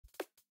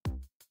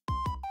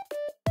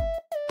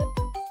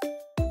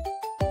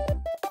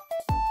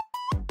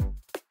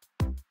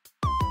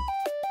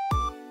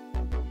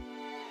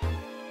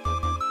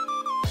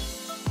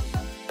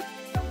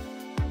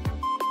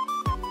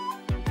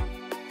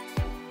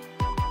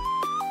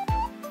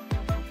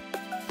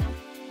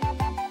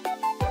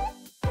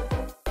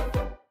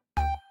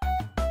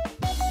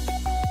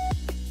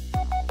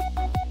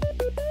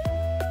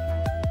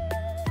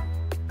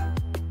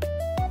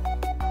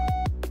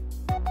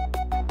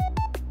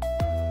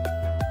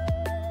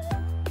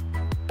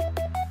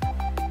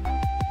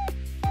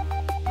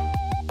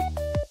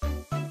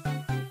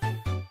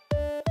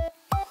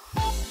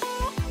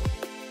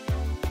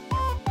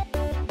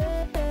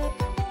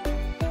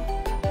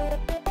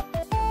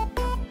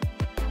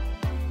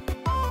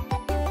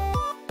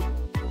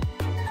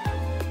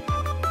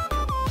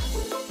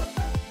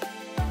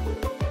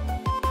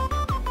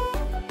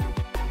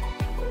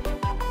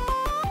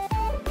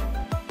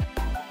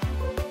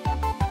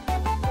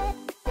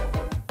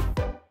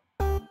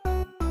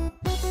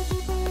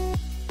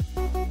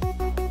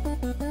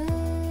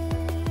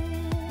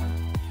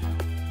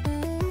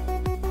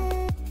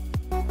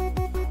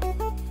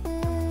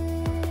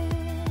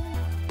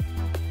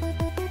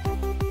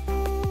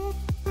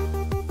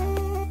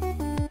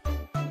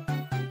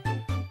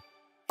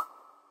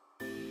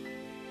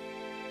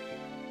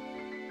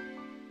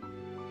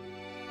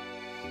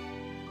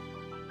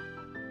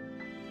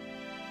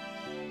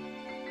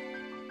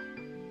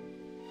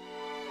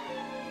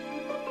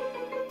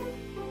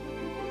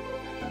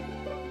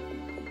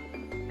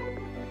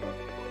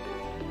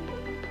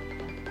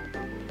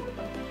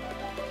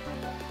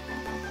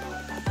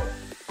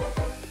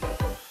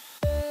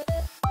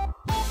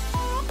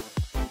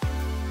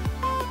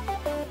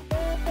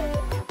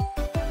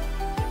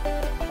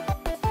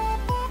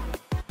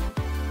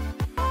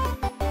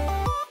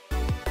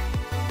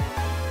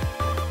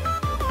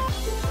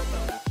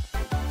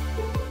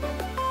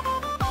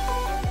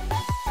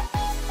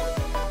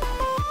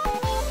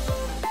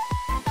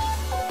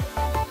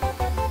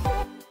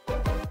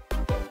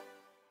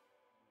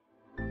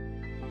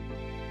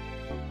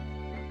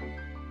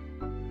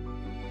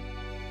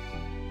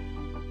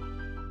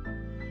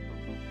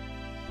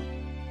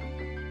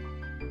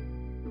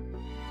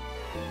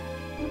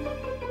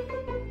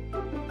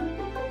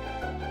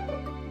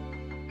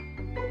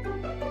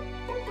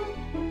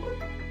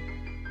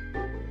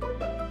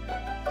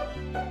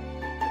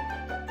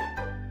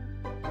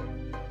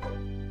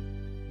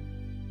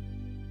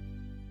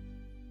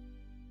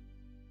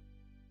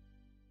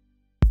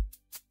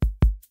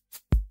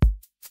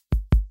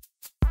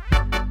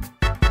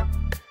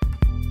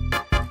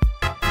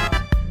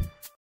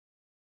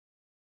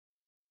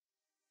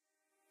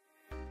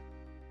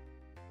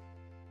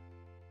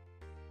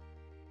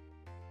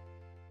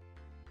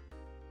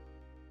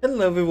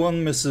Hello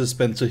everyone, Mr.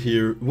 Dispenser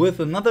here with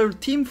another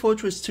Team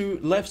Fortress 2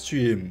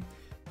 livestream.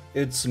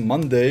 It's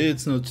Monday,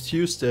 it's not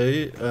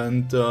Tuesday,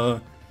 and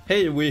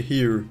hey, we're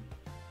here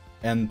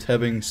and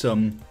having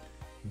some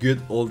good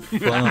old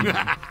fun.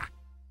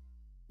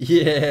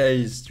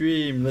 Yay,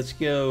 stream, let's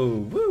go,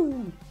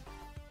 woo!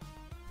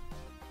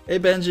 Hey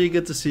Benji,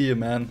 good to see you,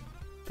 man.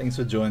 Thanks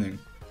for joining.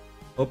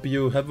 Hope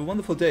you have a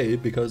wonderful day,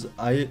 because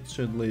I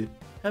certainly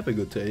have a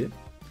good day.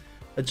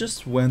 I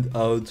just went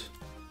out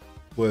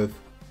with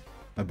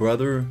my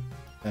brother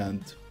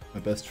and my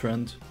best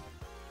friend,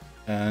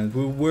 and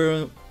we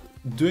were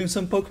doing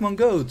some Pokemon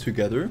Go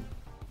together,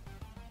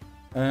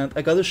 and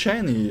I got a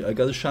shiny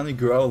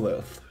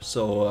Growlithe,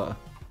 so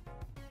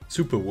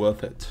super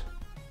worth it.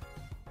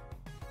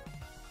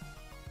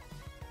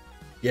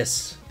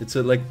 Yes, it's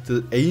like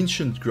the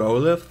ancient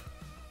Growlithe,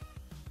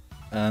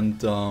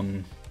 and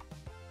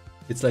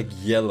it's like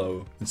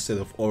yellow instead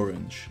of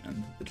orange,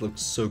 and it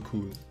looks so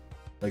cool,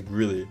 like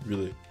really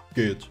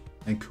good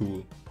and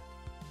cool.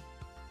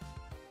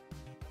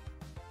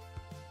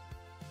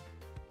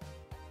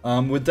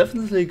 We're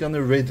definitely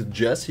gonna raid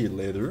Jesse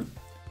later,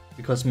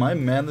 because my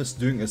man is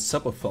doing a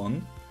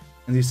subathon,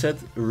 and he said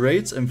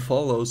raids and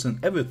follows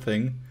and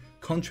everything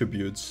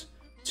contributes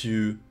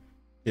to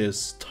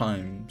his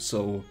time,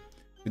 so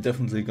we're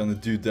definitely gonna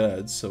do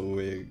that, so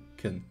we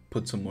can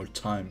put some more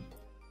time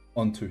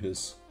onto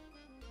his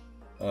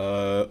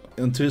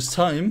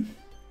time.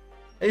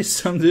 Hey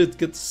some dude,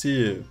 good to see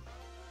you.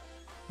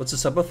 What's a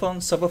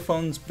subathon?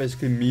 Subathons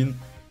basically mean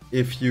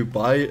if you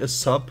buy a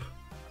sub,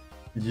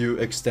 you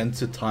extend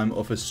the time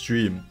of a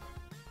stream.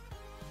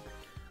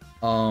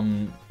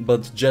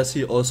 But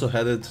Jesse also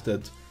had it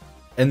that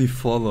any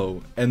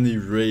follow, any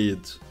raid,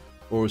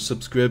 or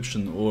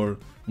subscription, or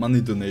money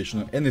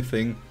donation, or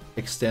anything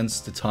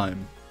extends the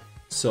time.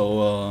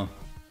 So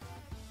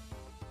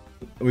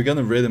we're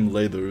gonna raid him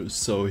later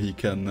so he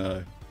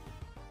can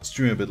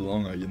stream a bit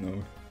longer, you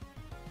know.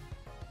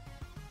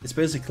 It's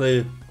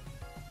basically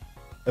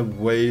a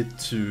way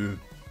to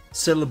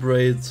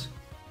celebrate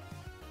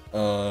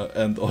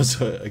and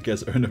also I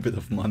guess earn a bit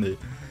of money,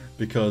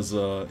 because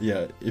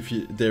yeah,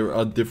 there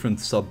are different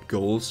sub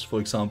goals. For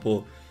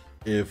example,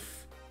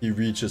 if he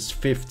reaches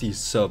 50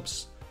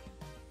 subs,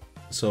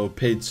 so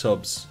paid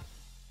subs,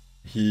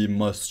 he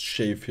must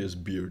shave his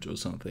beard or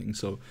something.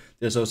 So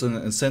there's also an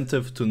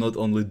incentive to not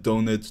only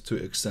donate to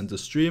extend the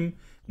stream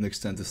and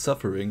extend the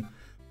suffering,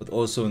 but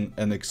also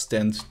an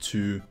extent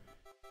to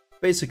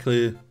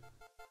basically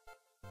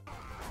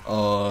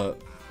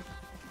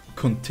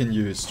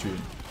continue his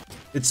stream.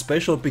 It's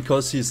special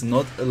because he's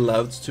not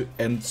allowed to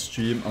end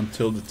stream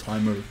until the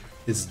timer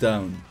is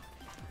down.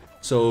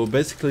 So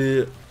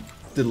basically,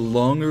 the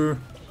longer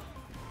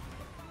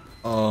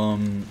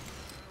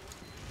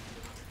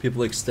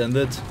people extend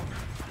it,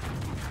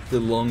 the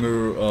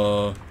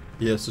longer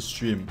he has to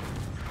stream.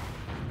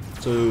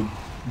 So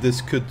this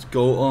could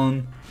go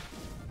on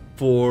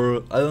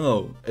for, I don't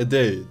know, a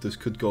day. This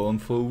could go on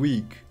for a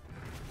week.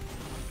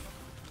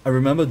 I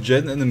remember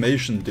Jen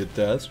Animation did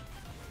that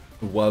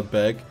a while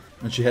back,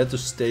 and she had to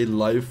stay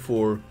live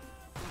for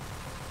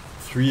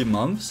 3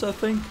 months, I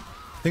think.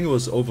 I think it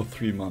was over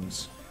 3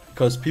 months,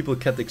 because people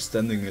kept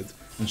extending it,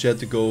 and she had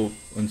to go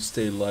and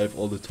stay live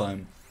all the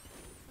time.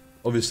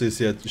 Obviously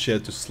she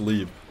had to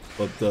sleep,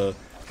 but the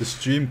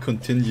stream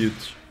continued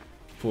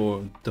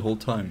for the whole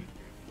time.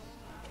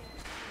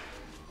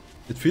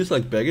 It feels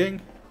like begging?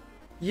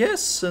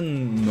 Yes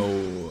and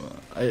no.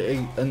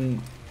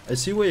 I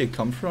see where you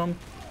come from,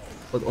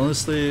 but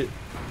honestly,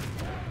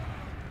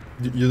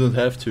 you don't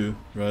have to,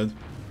 right?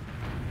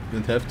 You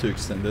don't have to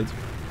extend it.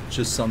 It's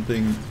just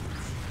something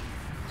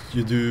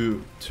you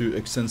do to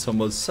extend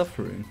someone's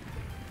suffering.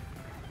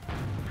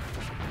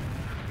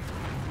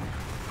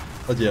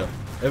 But yeah,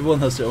 everyone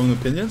has their own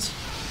opinions,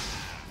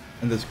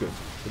 and that's good.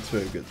 That's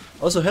very good.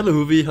 Also, hello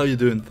Hoovy, how you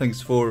doing?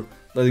 Thanks for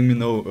letting me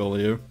know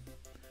earlier.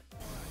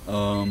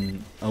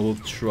 I will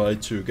try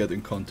to get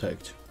in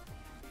contact.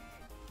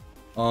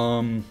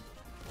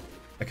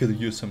 I could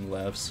use some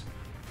laughs.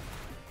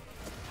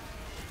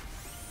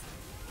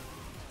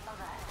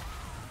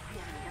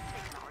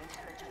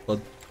 But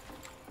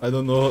I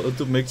don't know how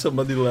to make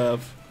somebody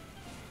laugh.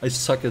 I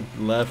suck at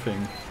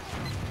laughing.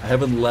 I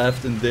haven't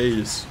laughed in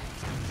days.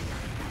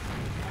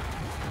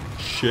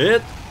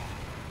 Shit!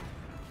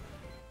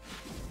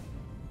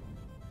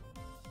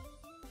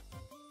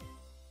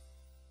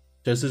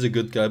 Jesse's a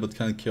good guy, but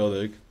kind of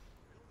chaotic.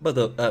 But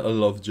I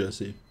love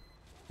Jesse.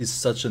 He's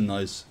such a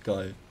nice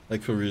guy,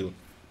 like for real.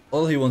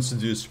 All he wants to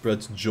do is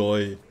spread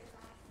joy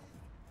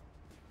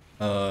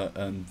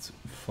and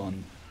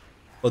fun.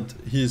 But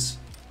he's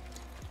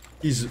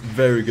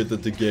very good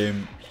at the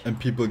game, and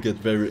people get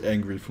very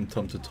angry from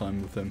time to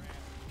time with him.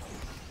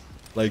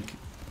 Like,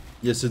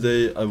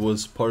 yesterday I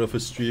was part of a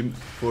stream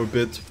for a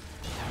bit,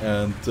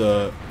 and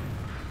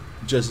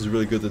Jess is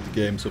really good at the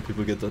game, so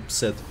people get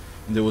upset.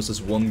 And there was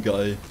this one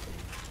guy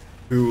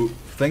who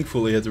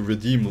thankfully had to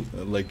redeem,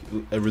 like,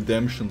 a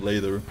redemption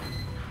later,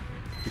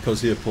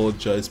 because he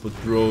apologized, but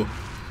bro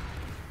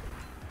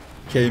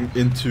came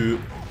into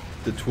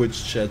the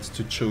Twitch chat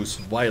to choose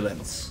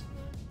violence.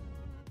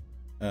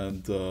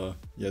 And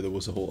yeah, there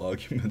was a whole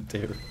argument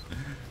there.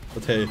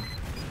 But hey,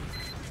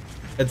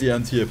 at the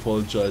end he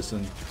apologized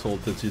and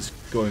told that he's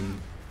going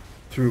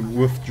through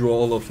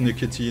withdrawal of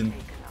nicotine,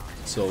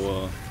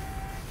 so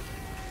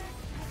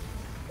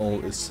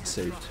all is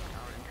saved.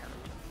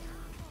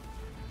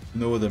 You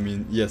know what I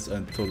mean? Yes,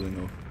 I totally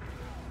know.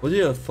 What are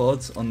your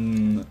thoughts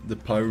on the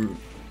pyro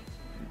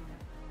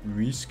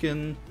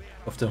reskin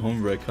of the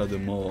Homewrecker, the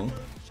mall?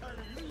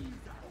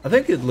 I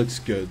think it looks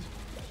good.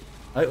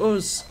 I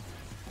always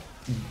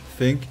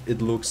think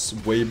it looks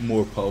way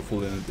more powerful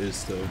than it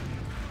is though.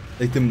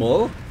 Like, the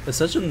mall is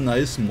such a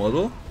nice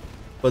model,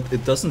 but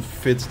it doesn't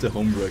fit the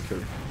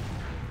Homewrecker.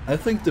 I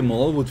think the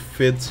mall would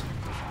fit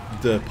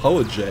the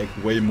power jack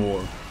way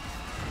more.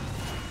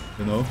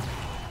 You know?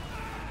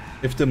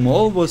 If the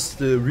mall was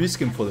the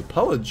reskin for the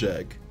power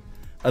jack,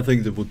 I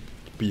think that would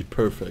be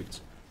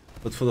perfect.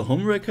 But for the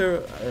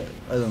Homewrecker,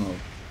 I don't know.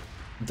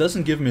 It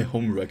doesn't give me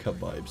Homewrecker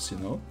vibes, you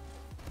know?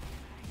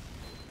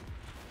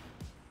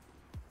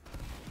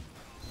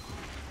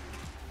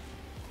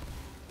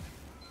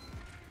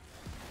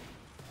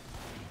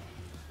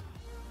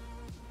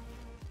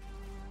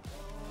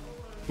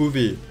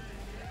 Movie.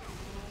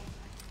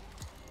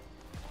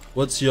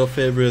 What's your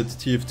favorite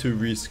TF2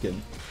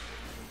 reskin?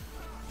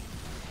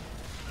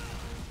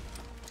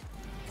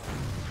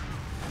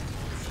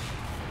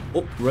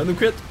 Oh, random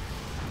crit.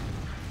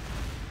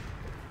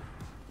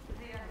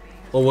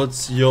 Or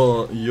what's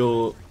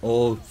your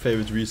all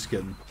favorite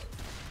reskin?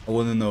 I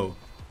wanna know.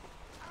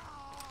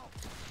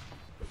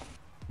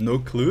 No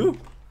clue?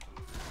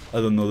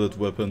 I don't know that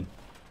weapon.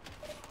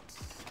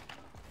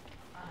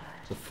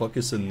 The fuck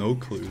is a no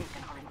clue?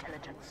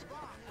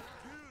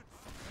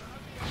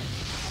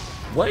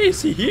 Why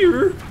is he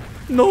here?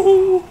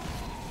 No!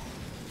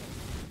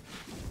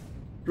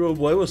 Bro,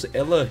 why was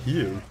Ella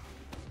here?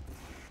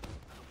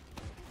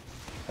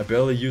 I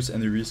barely use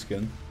any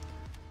reskin.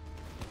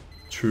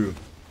 True.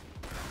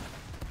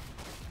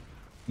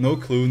 No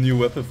clue, new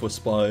weapon for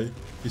Spy.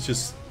 He's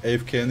just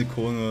AFK in the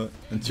corner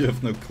and you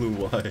have no clue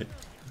why.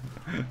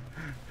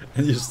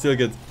 And you still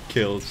get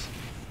kills.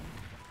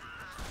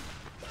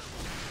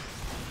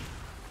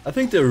 I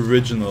think the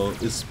original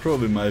is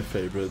probably my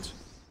favorite.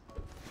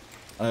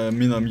 I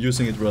mean, I'm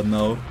using it right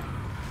now.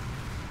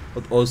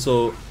 But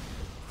also...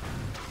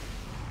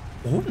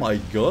 Oh my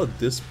god,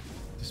 this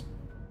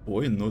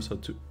boy knows how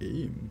to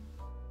aim.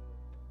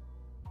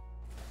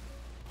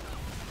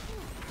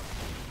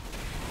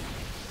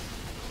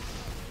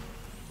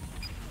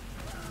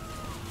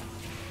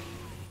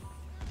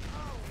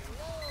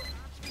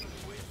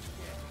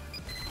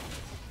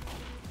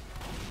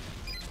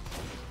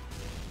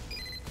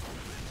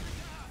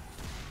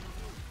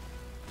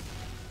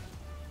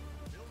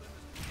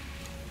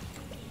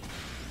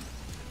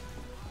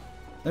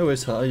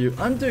 Anyways, how are you?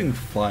 I'm doing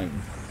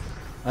fine.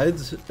 I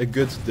had a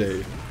good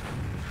day.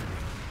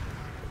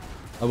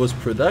 I was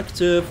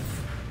productive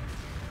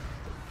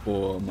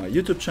for my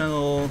YouTube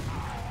channel.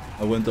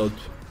 I went out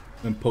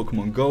in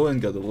Pokemon Go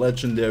and got a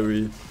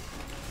legendary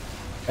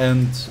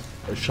and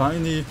a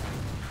shiny.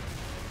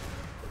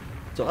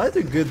 So I had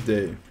a good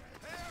day.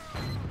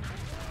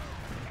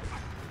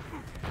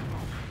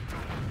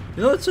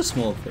 You know, it's just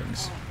small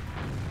things.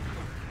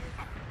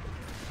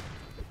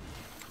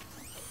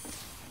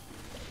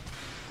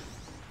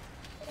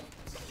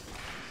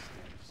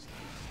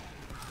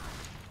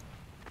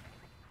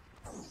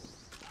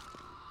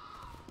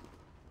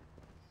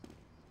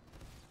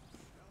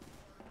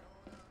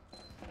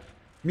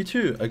 Me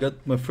too, I got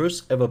my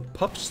first ever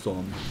Pup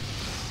Stomp.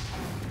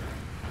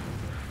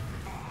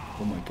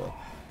 Oh my god.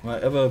 My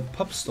ever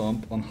Pup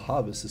Stomp on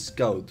Harvest is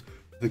Scout.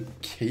 The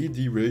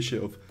KD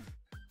ratio of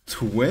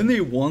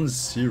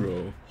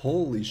 21-0.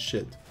 Holy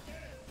shit.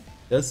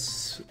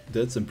 That's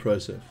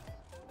impressive.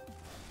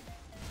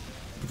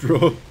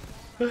 Bro.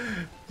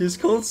 He's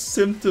called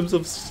Symptoms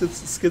of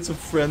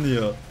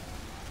Schizophrenia.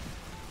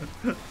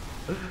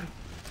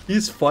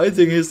 He's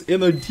fighting his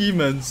inner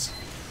demons.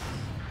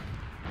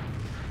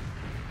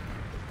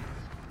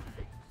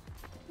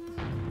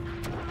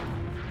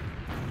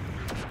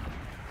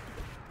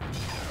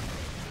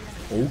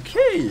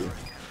 Okay.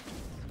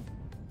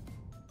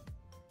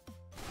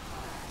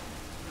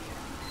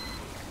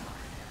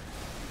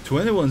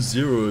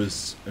 $21-0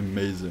 is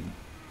amazing.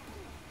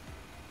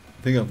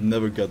 I think I've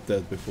never got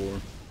that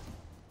before.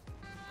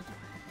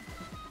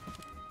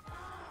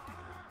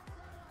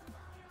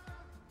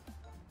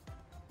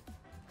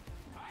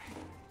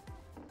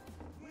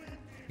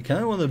 I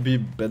kinda wanna be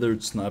better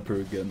at sniper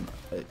again.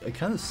 I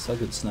kinda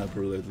suck at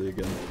sniper lately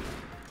again.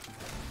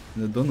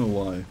 And I don't know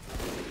why.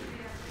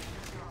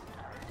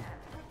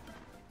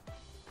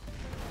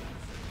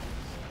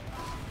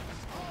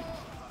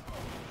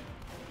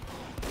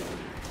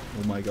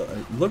 Oh my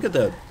god, look at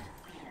that!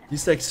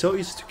 He's like so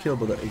easy to kill,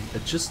 but I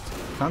just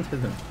can't hit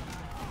him.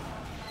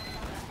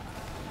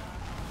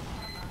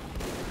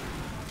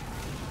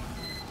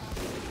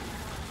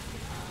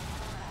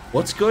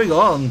 What's going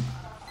on?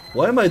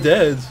 Why am I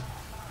dead?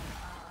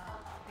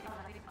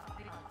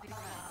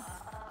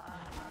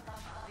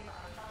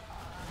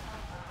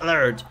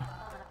 Alert!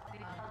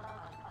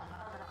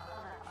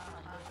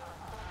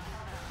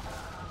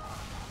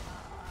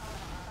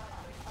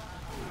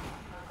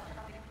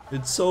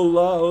 It's so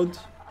loud.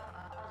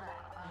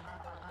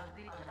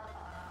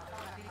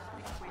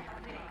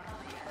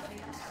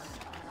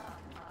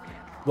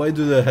 Why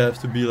do they have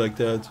to be like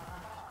that?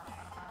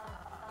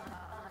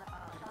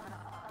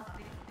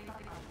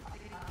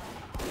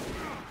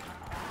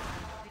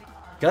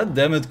 God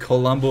damn it,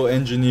 Columbo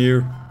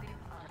engineer.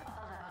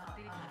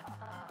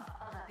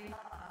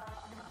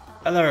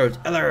 Alert,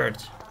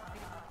 alert.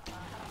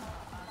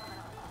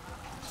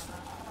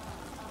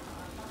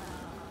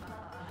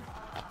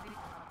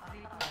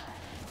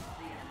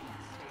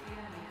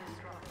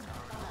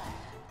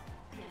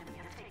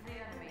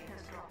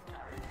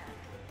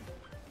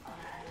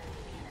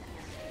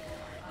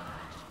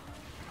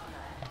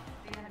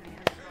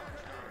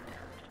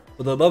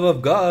 For the love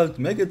of God,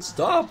 make it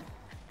stop!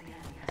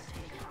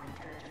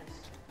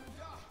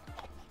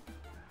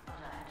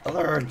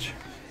 Alert!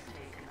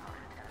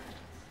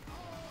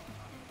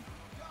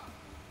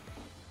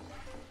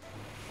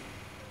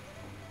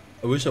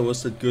 I wish I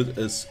was that good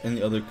as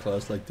any other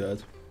class like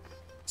that.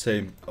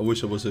 Same. I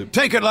wish I was a...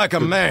 Take it like a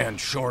man,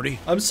 shorty.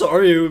 I'm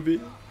sorry, Ruby.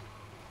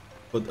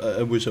 But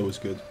I wish I was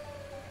good.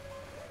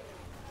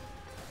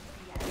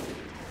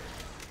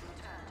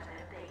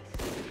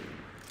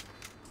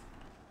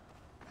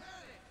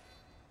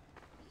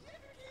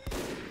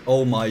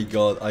 Oh my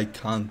god, I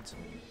can't.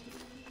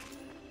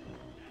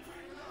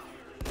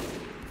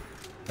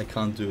 I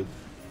can't do it.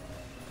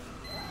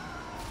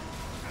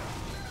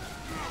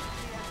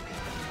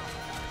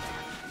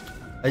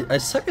 I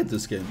suck at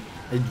this game.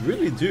 I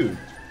really do.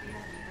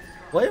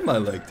 Why am I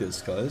like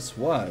this, guys?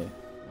 Why?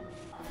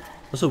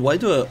 Also, why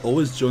do I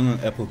always join on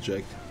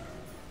Applejack?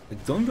 I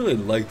don't really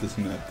like this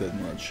map that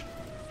much.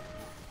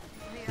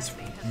 It's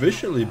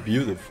visually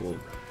beautiful.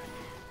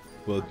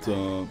 But,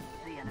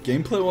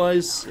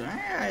 gameplay-wise,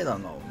 I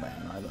don't know,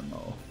 man. I don't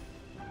know.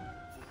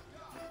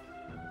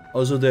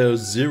 Also, there are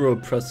 0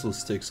 pretzel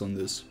sticks on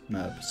this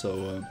map,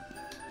 so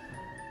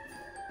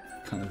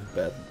kind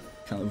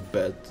of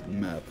bad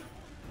map.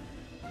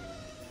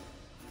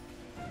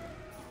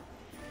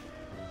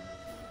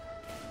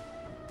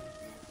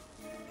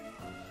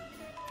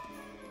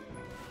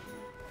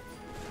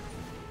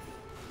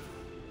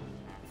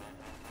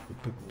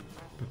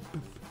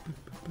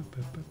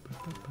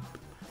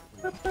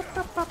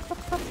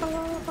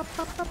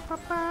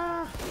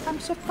 I'm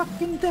so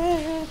fucking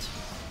dead.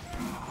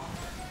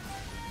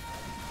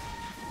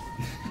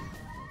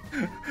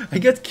 I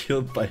got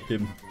killed by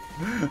him.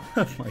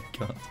 Oh my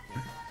god.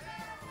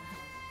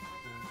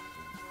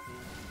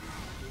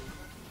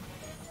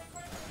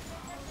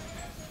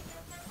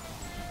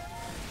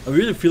 I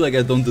really feel like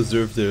I don't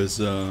deserve this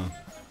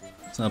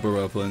sniper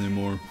rifle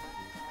anymore.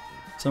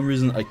 For some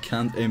reason I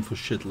can't aim for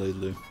shit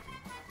lately.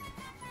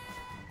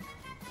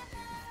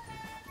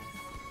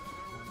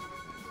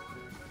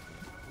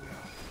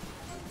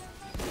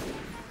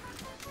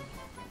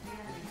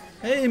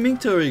 Hey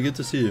Minktori, good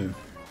to see you.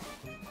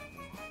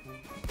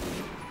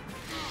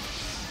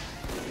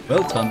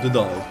 Well, time to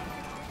die.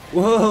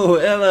 Whoa,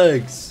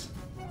 Alex!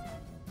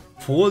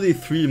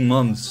 43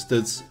 months,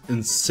 that's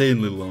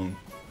insanely long.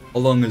 How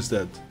long is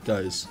that,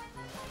 guys?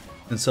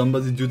 Can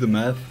somebody do the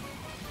math?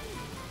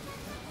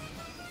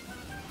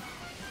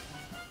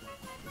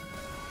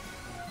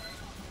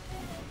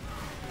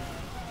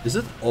 Is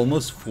it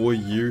almost 4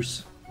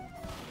 years?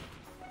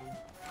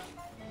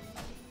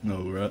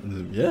 No, right?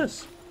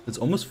 Yes, it's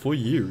almost 4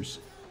 years.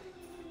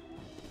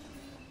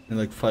 In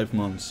like 5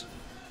 months.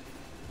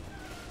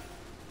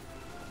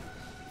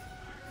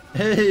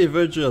 Hey,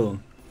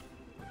 Virgil!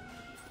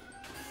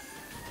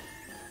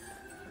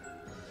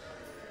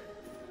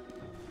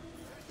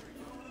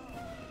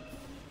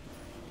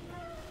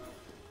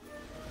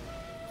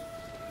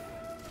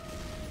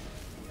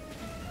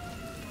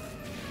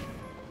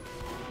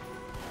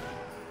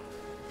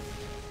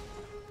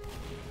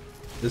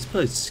 Let's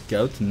play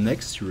Scout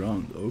next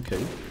round,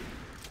 okay.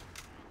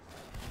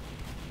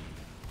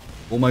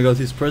 Oh my god,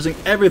 he's pressing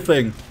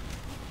everything!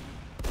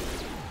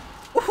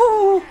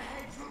 Woohoo!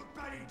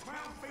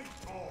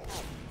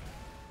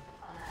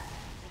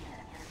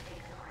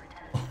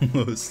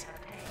 Almost.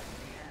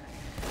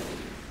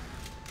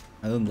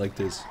 I don't like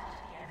this.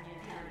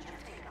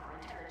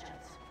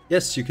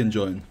 Yes, you can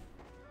join.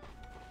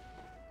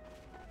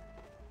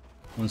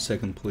 1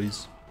 second,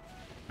 please.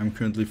 I'm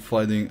currently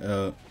fighting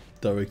a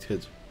direct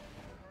hit.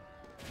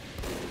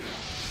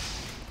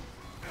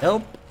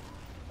 Help!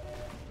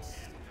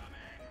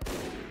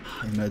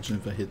 Imagine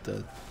if I hit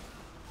that.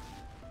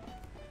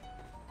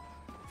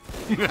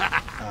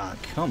 Ah,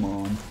 come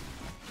on.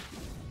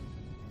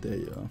 There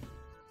you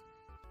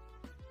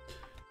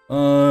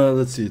are.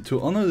 Let's see.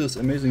 To honor this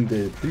amazing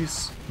day,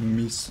 please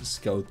miss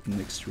scout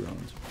next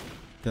round.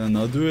 Can I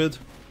not do it?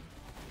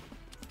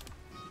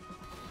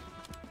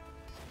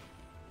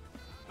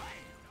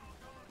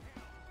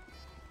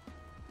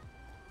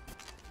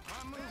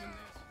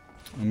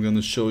 I'm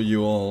gonna show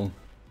you all.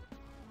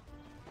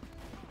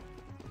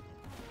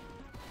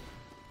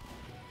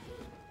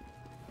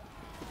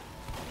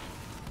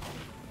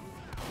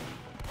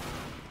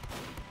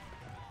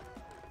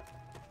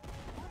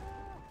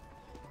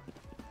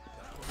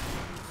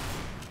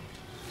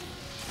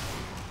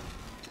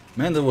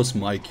 Man, that was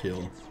my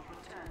kill.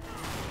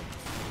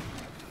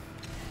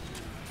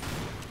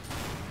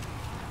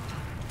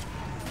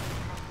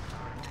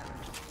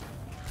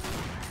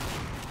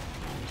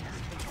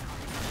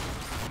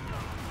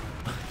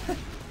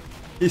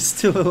 He's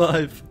still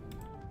alive.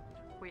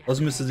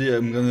 Also, Mr. D,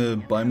 I'm gonna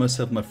buy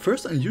myself my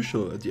first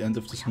unusual at the end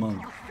of this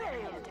month.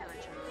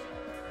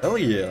 Hell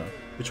yeah!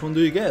 Which one do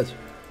you get?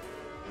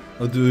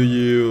 Or do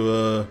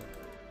you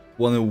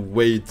wanna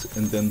wait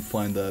and then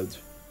find out?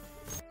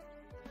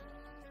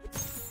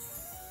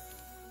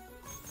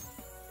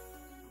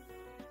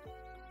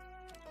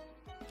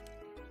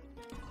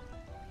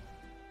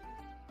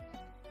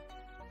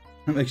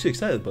 I'm actually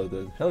excited about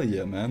that. Hell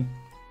yeah, man.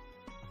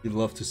 You'd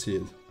love to see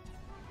it.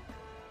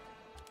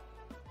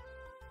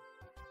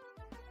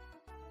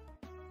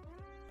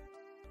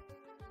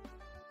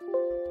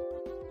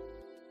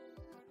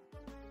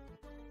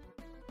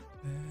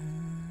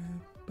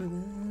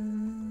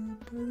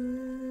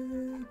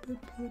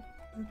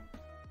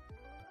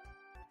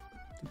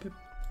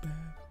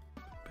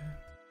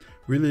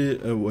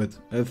 Really, what?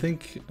 I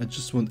think I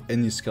just want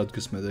any scout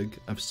cosmetic.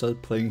 I've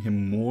started playing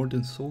him more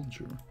than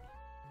soldier.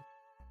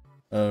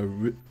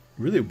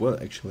 Really well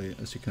actually,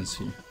 as you can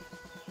see.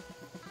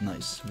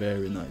 Nice,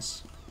 very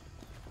nice.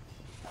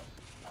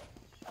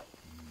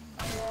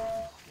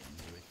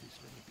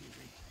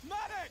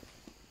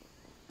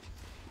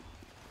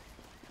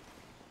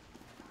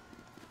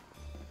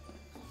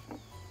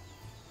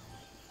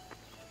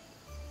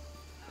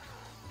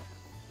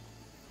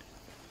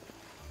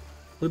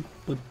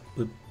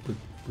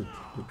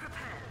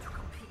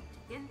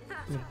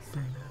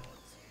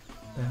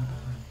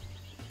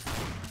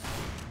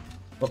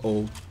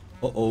 Uh-oh.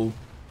 Uh-oh.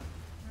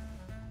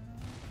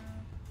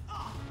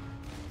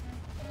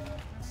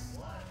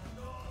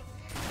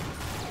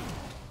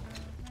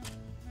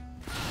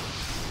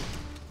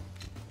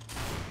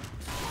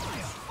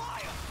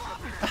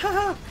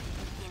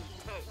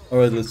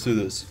 Alright, let's do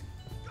this.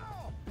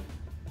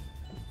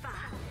 5,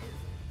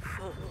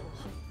 4,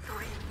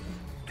 3,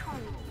 2,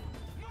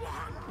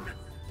 1.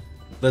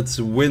 Let's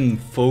win,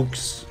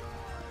 folks.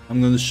 I'm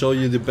gonna show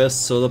you the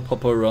best soda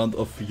popper round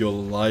of your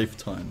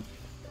lifetime.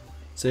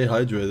 Stay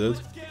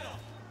hydrated.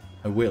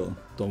 I will,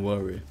 don't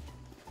worry.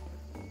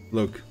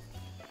 Look.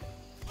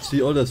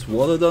 See all that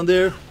water down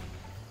there?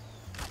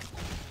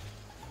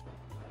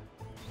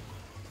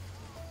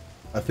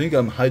 I think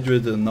I'm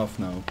hydrated enough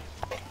now.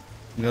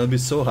 I'm gonna be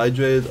so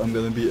hydrated, I'm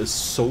gonna be a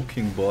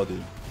soaking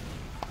body.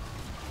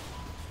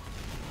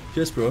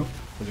 Cheers, bro.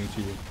 According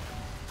to you.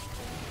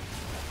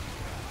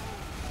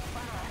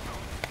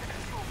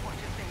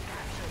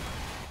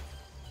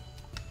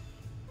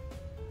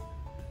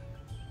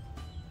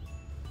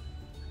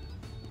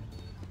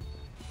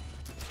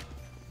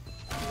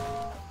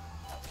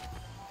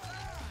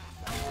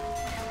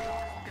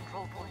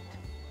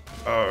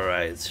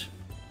 Alright.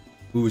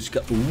 Who's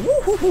got.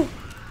 Woohoo!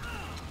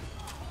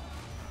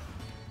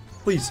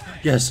 Please,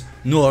 yes,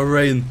 no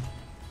rain.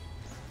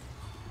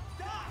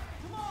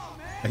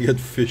 I get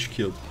fish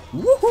killed.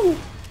 Woohoo!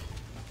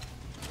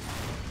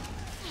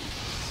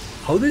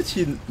 How did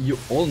you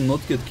all not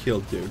get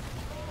killed there?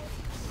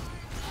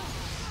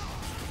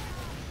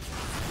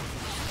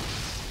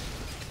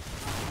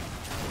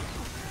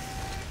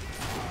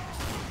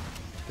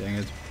 Dang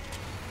it.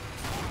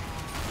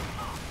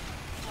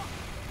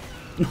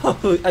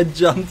 No, I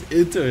jumped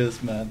into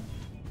this, man.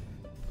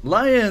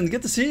 Lion,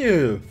 good to see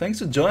you. Thanks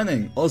for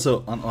joining.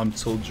 Also, unarmed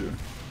soldier.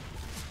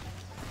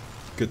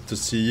 Good to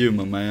see you,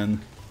 my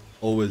man.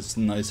 Always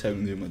nice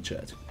having you in my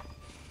chat.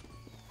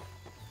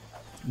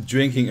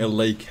 Drinking a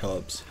lake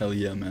helps. Hell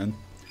yeah, man.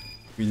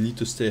 We need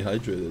to stay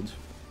hydrated.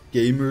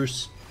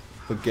 Gamers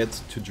forget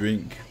to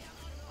drink.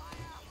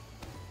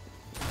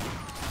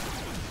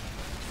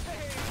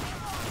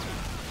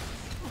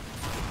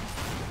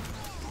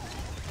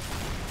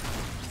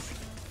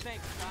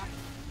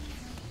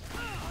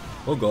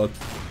 Oh god.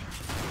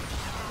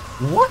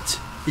 What?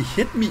 He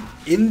hit me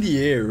in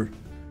the air.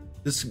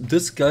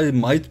 This guy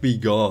might be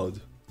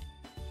God.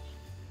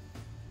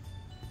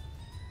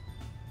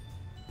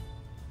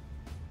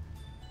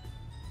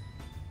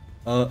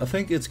 I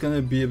think it's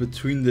gonna be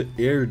between the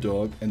air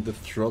dog and the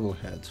throttle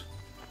head.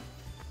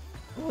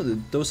 Oh,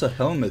 those are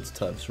helmet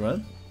types,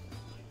 right?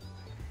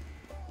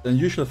 The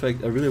unusual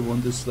effect, I really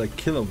want this like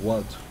killer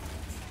what?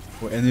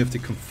 Or any of the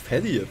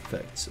confetti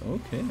effects.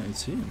 Okay, I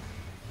see.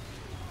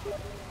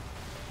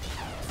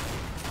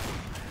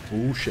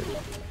 Oh shit.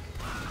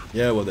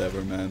 Yeah,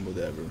 whatever, man,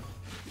 whatever.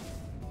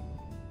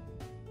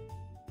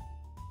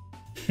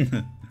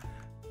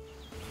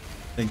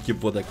 Thank you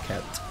for the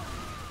cat.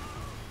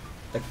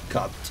 The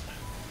cat.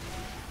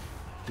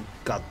 The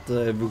cat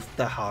with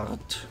the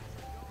heart.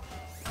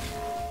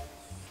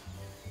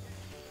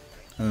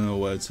 I don't know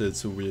why I said it's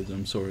so weird,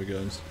 I'm sorry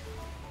guys.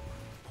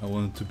 I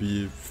wanted to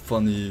be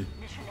funny,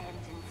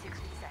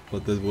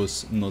 but that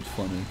was not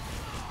funny.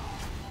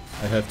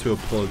 I have to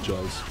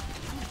apologize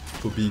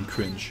for being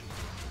cringe.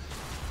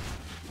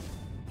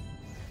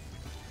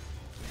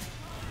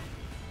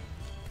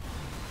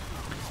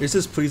 Is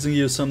this pleasing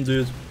you, some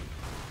dude?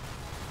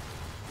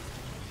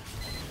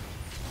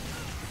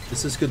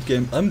 Is this good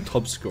game? I'm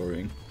top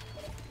scoring.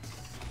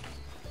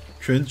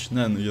 Cringe?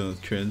 No, you're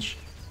not cringe.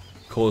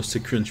 Call us the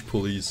cringe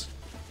police.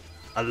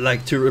 I'd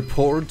like to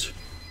report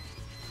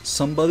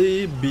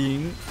somebody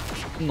being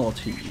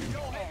naughty.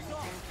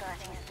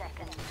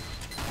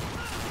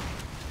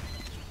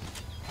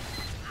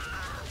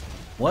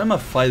 Why am I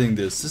fighting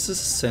this? This is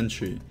a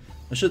sentry.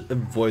 I should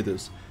avoid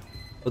this.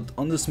 But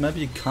on this map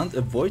you can't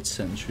avoid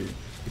sentry,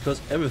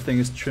 because everything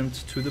is trimmed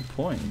to the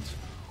point.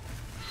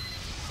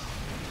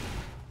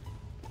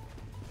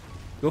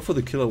 Go for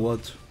the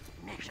kilowatt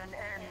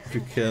if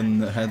you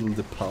can handle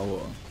the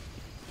power.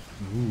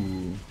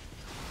 Ooh.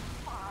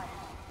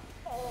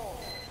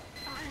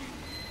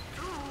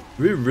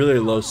 We really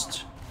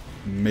lost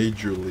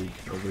Major League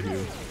over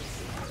here.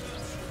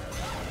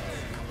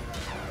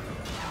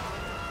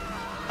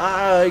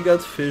 I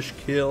got fish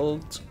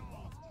killed.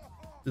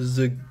 This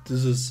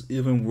is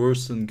even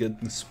worse than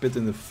getting spit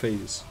in the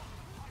face.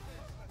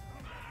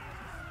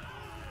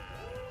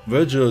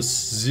 Virgil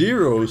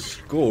 0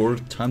 score.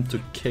 Time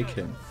to kick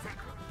him.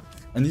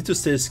 I need to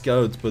stay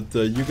scout, but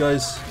you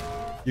guys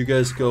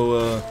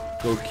go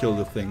kill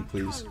the thing,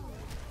 please.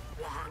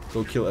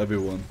 Go kill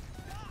everyone.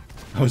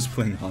 I was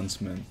playing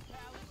Huntsman.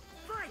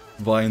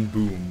 Vine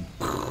boom.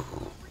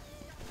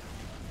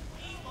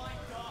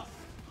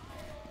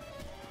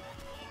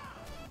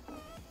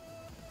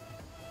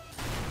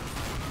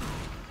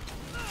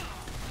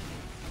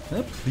 Can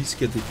I please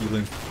get the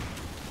healing?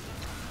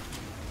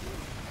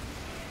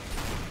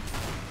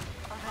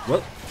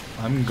 Well,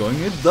 I'm going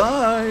to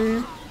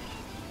die.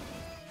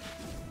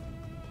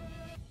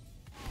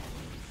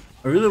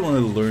 I really want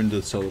to learn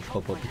the solo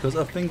pop-up because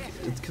I think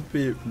it could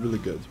be really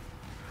good.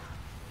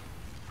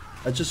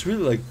 I just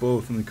really like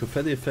both, and the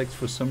confetti effect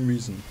for some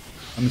reason.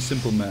 I'm a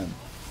simple man.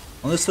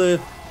 Honestly,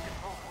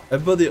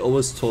 everybody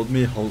always told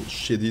me how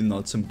shitty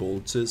nuts and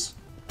bolts is.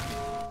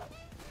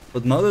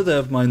 But now that I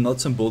have my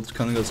nuts and bolts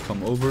Kanaga's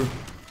come over,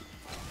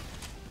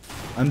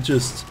 I'm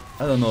just,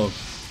 I don't know.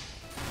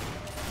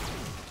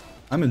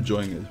 I'm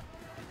enjoying it.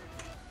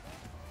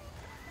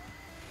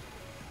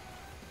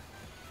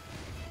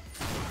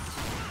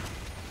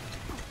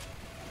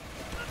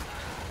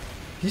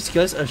 These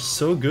guys are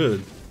so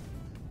good.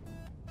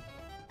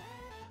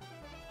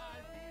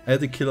 I had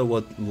the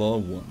kilowatt law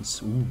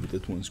once. Ooh,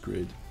 that one's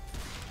great.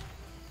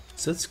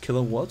 Is that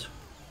kilowatt?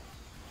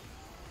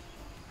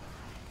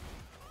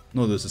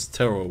 No, this is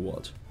terror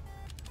watt.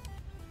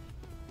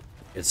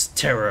 It's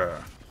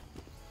terror.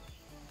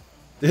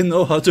 They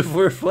know how to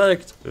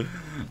reflect.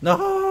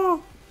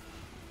 No!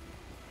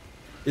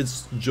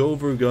 It's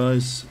Jover,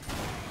 guys.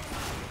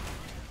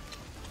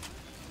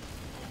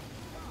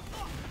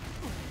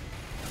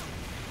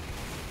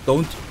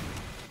 Don't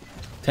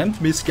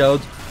tempt me,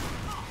 Scout.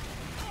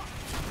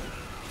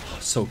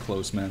 So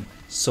close, man.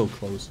 So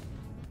close.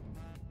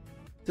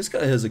 This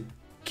guy has a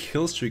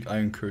killstreak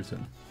Iron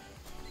Curtain.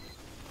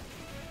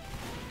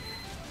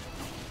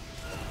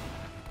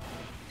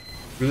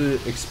 Really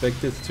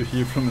expected to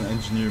hear from an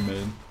engineer,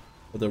 man.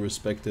 But I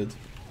respect it.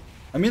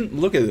 I mean,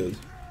 look at it.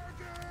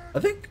 I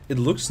think it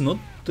looks not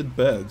that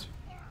bad.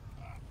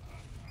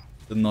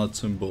 The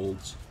nuts and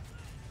bolts.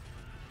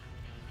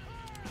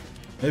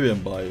 Maybe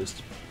I'm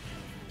biased.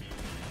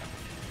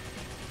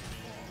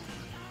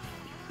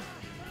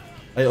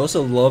 I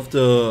also love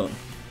the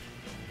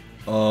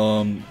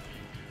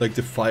like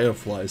the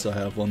fireflies I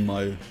have on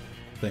my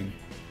thing.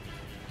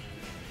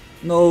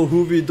 No,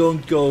 Hoovy,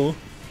 don't go.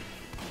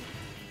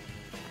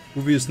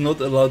 Hoovy is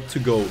not allowed to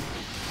go.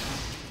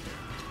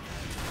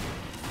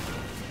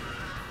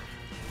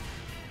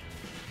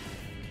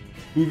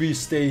 Hoovy,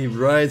 stay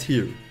right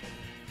here.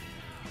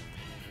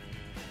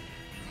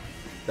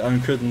 The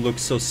Iron Curtain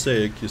looks so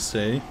sick, you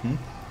say? Hmm?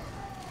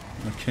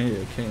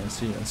 Okay, I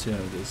see how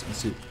it is.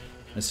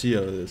 I see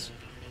how it is.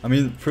 I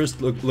mean,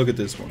 first look at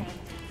this one.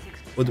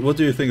 What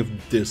do you think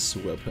of this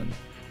weapon?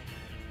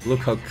 Look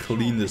how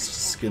clean this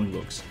skin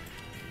looks.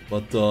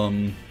 But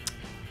I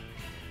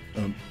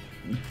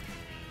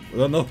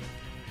don't know.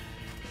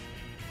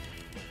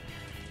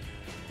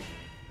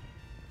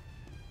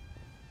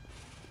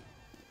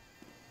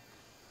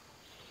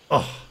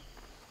 Oh,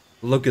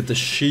 look at the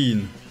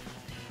sheen.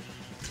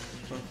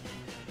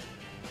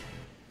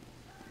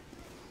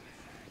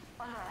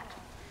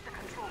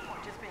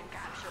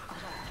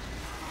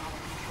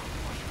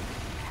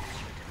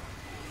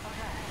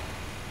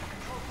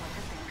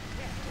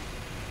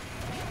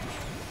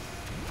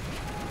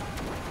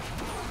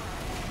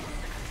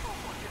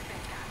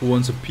 Who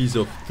wants a piece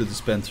of the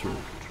dispenser?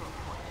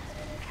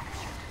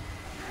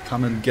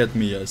 Come and get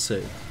me, I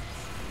say.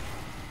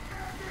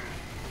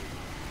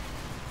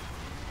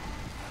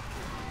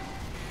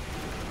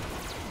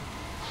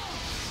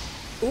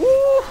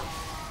 Ooh!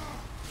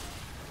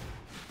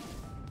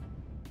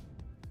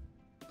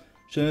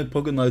 Shame that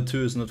Poké Knight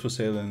 2 is not for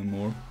sale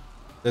anymore.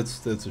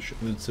 That's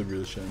a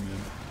real shame,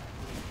 yeah.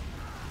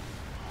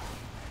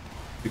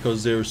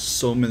 Because there are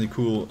so many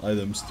cool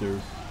items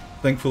there.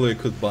 Thankfully I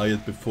could buy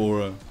it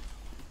before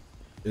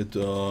it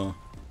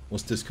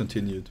was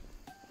discontinued.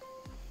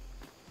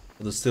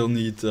 But I still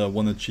need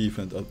one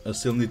achievement. I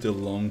still need the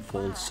long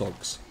fall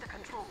socks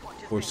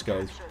for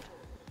Scout.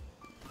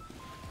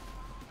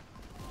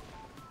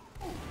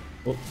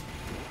 Oh.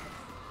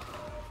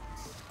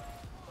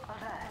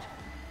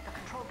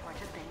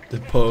 The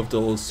power of the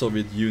whole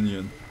Soviet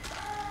Union.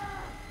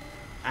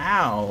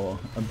 Ow!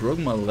 I broke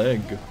my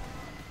leg.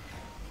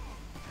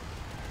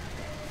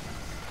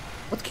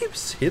 What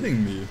keeps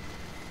hitting me?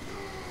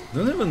 I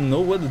don't even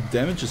know where the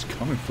damage is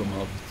coming from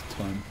half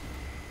the time.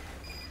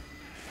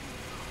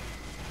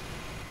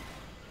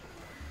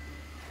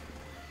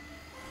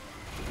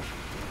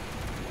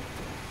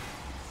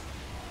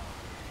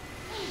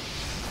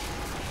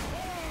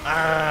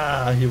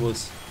 Ah, he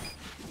was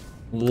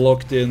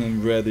locked in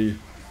and ready.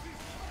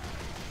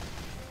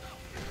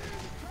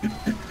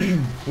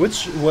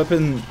 Which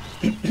weapon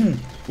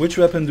which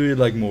weapon do you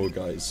like more,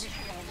 guys?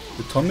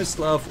 The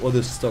Tomislav or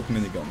the stock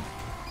minigun?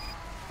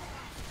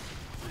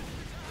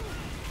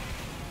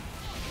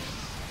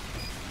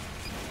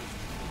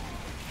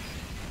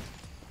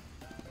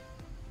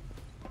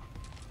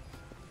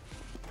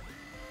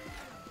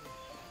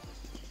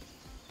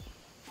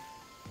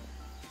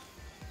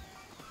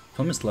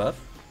 Tomislav?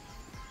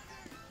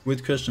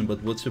 Weird question,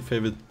 but what's your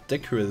favorite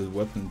decorated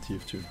weapon in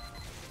TF2?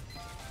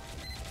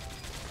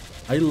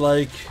 I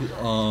like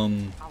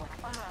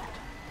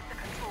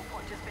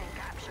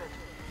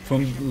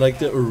from like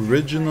the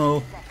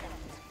original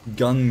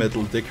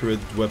gunmetal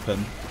decorated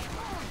weapon.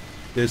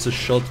 There's a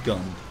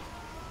shotgun,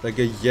 like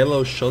a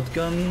yellow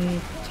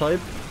shotgun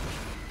type.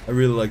 I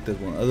really like that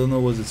one. I don't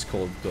know what it's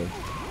called though.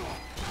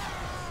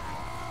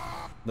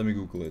 Let me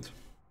Google it.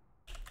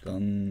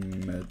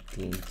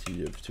 Gunmetal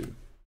TF2.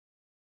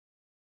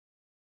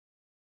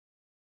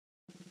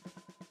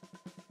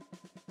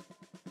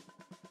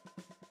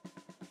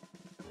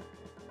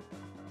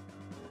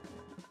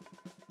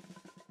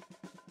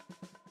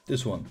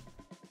 This one.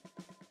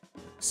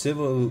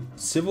 Civic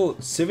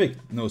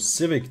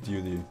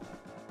duty.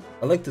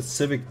 I like the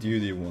civic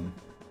duty one.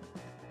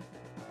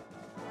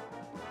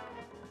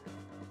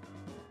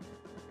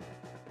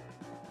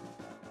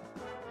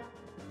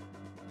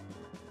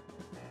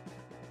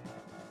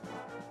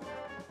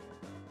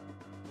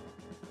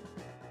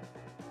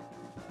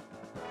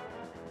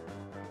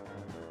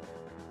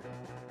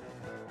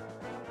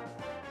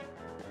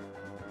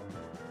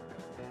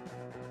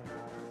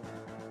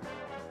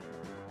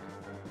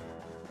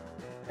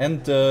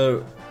 And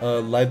the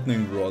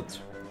lightning rod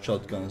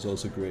shotgun is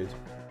also great.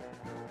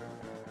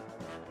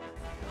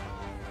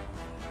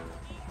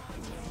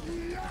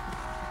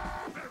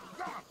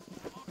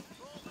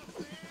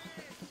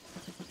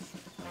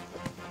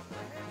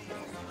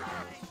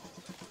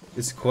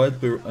 It's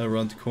quiet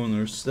around the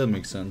corners, that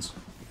makes sense.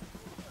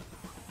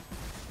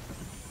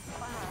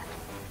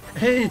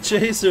 Hey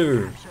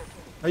Chaser!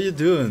 How you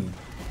doing?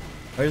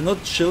 Are you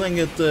not chilling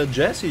at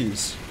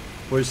Jesse's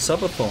for his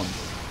subathon?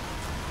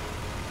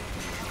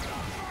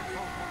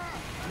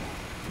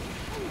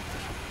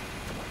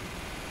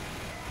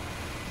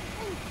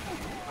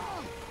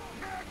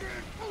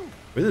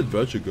 Where did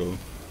Virtue go?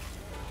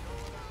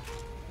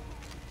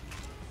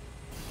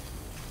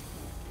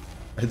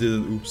 I did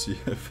an oopsie,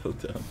 I fell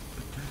down.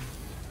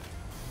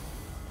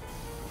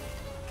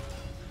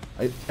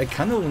 I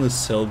kinda wanna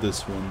sell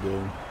this one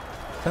though.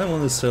 Kinda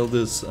wanna sell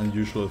this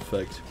unusual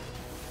effect.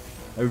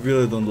 I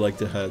really don't like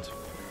the head.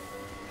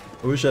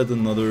 I wish I had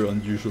another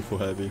unusual for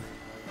heavy.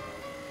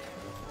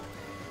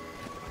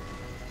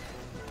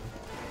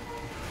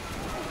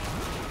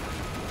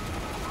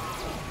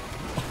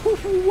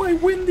 Oh, I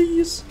win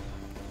these!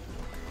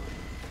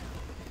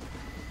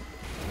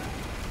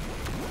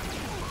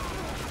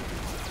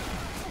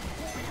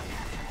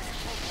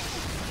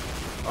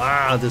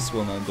 Ah, this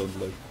one I don't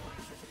like.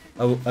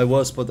 I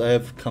was, but I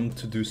have come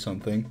to do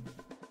something.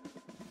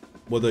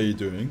 What are you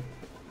doing?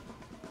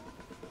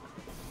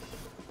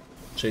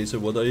 Chaser,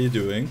 what are you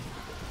doing?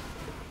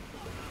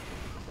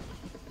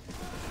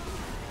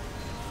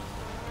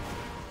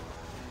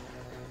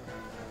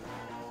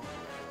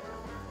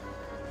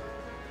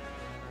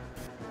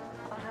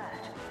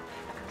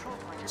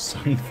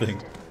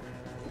 Something.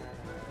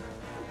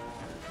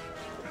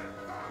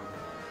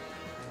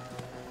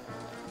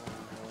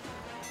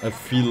 I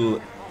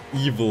feel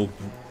evil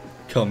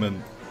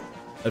coming.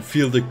 I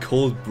feel the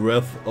cold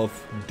breath of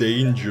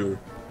danger.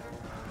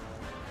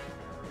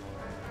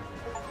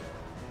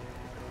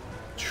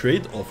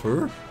 Trade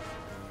offer?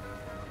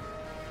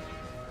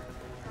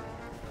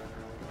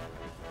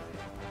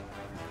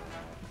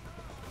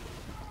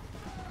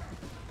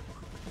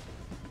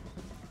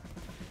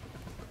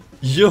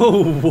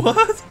 Yo,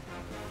 what?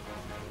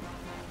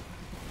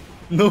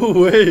 No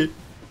way.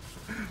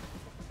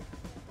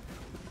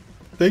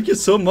 Thank you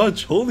so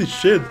much. Holy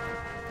shit.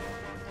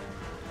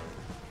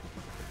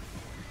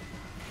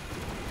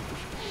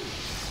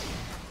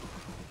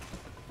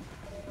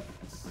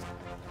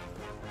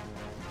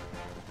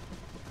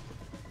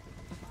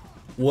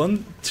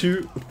 One,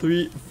 two,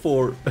 three,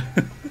 four.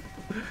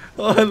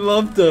 Oh, I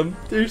love them.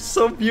 They're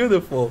so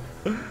beautiful.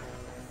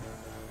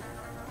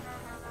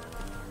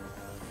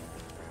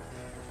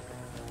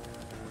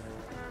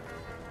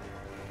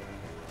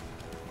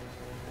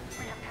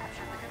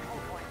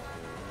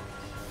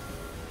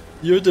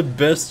 You're the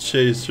best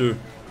chaser.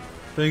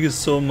 Thank you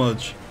so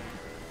much.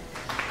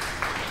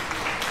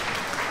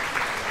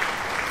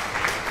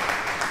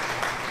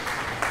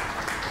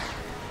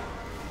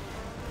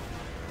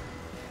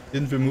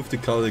 Didn't remove the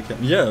color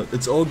cam. Yeah,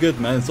 it's all good,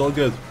 man. It's all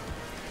good.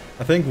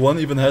 I think one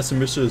even has a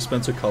Mr.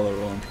 Dispenser color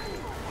on.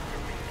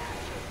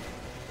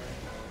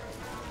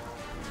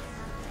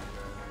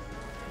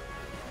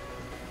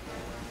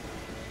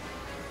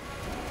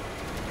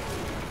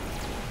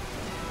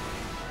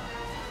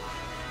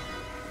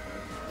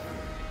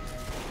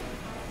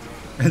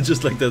 And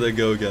just like that I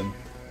go again.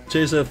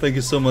 Chaser, thank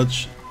you so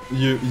much.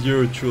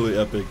 You're truly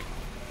epic.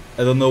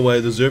 I don't know why I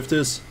deserve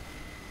this,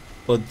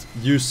 but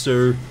you,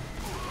 sir,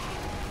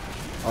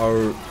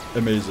 are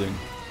amazing.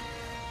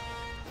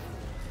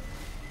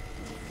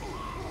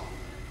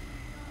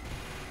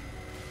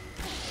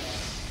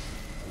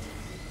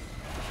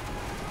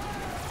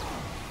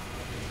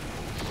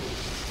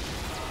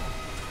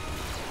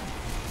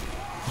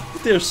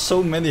 There's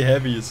so many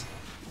heavies.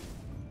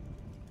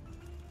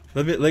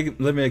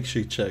 Let me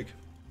actually check.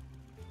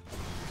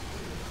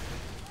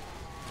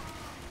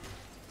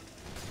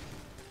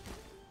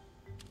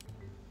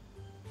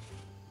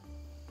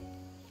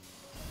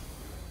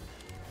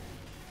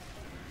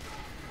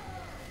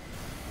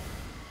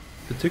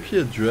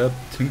 Particular drab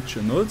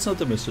tincture. No, it's not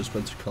the Mr.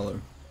 Spencer color.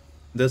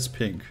 That's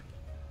pink.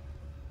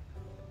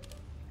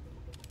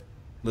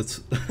 Let's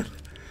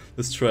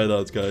let's try it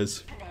out,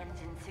 guys.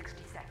 Ends in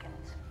 60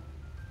 seconds.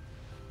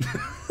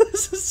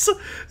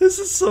 This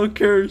is so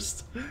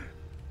cursed.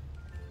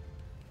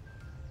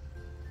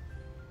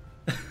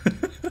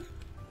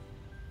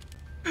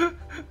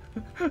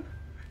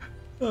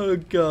 Oh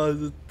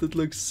god, that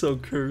looks so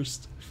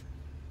cursed.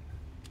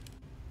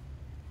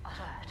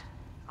 Alert.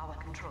 Our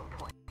control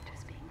point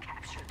is being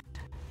captured.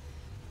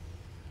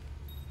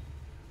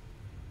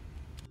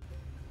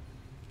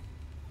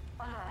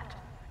 Alert.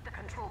 The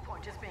control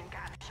point is being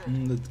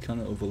captured. That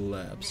kind of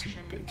overlaps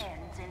Mission a bit.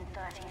 ends in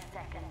 30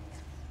 seconds.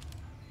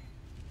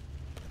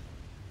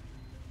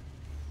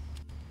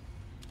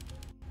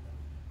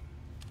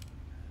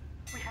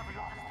 We have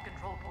lost the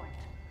control point.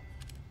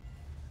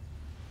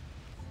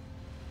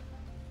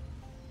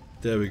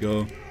 There we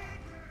go.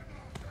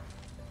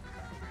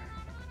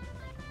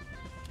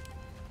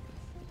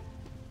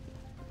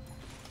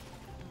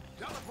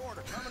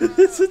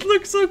 It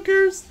looks so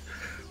cursed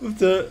with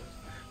the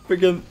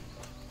freaking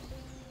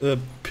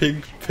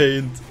pink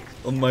paint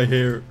on my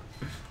hair.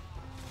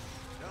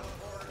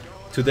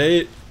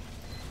 Today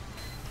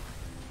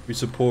we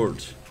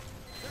support.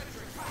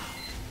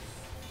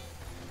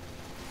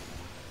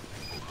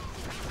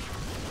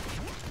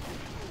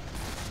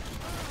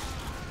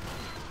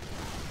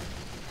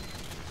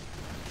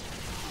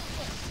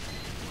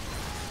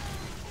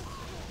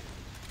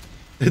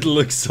 It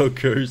looks so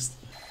cursed.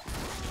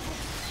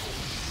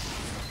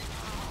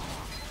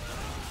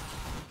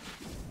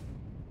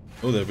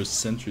 Oh, there was a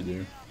sentry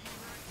there.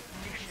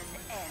 Mission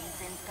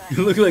ends in 30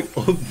 You look like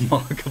old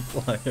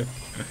Markiplier.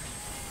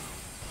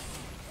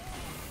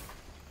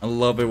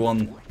 Hello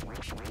everyone.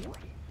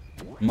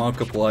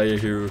 Markiplier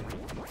here.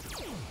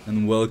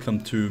 And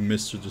welcome to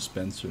Mr.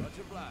 Dispenser.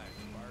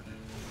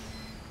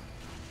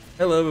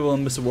 Hello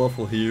everyone, Mr.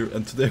 Waffle here,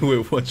 and today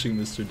we're watching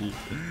Mr. D.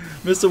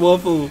 Mr.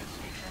 Waffle,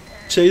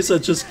 Chaser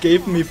just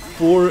gave me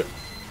 4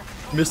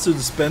 Mr.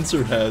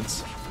 Dispenser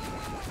heads.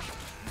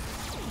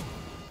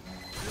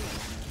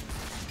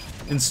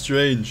 In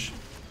Strange.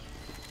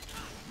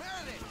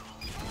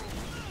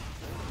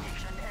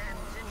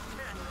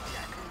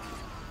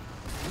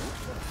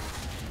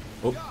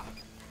 Oh.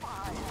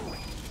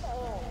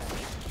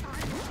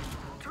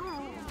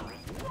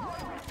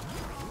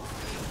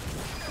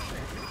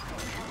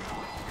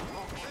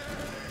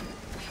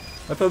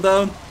 I fell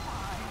down.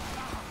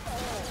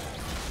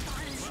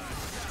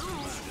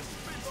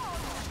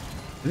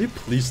 Will you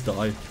please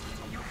die?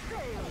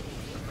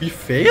 We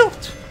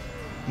failed?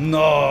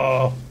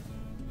 No.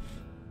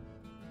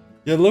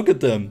 Yeah, look at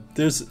them.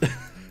 There's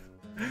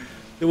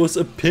there was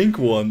a pink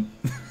one.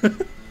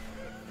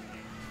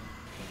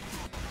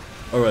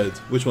 Alright,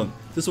 which one?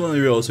 This one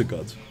we also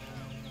got.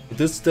 But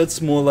that's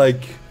more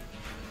like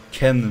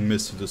Ken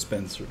Mr.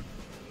 Dispenser.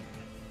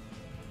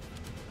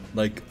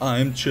 Like,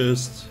 I'm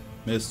just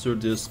Mr.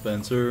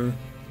 Dispenser.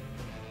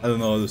 I don't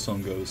know how the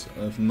song goes.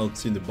 I've not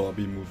seen the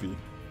Bobby movie.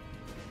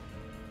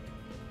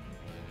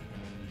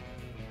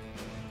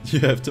 You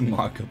have the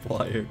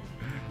Markiplier.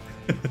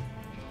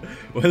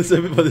 Why does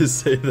everybody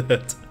say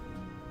that?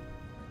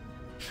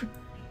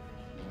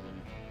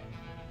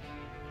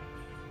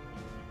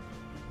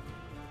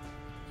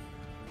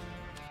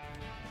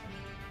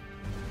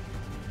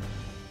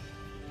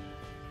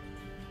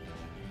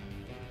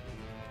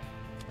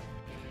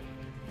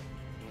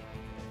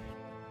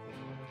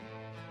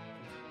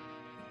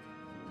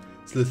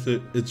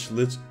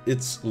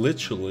 It's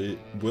literally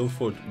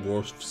Wilford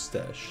Warf's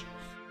stash.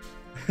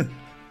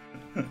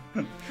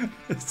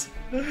 it's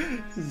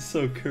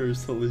so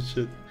cursed, holy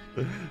shit.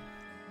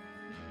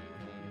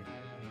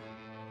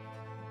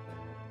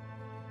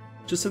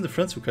 Just send the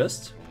friend's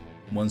request.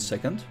 1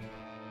 second.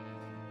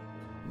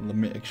 Let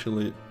me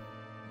actually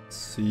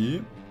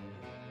see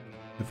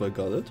if I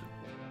got it.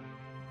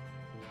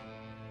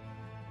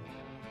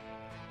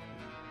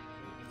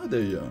 Oh,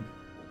 there you are.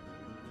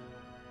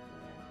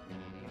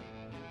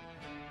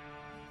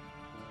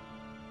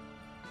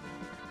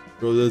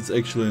 Bro, that's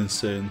actually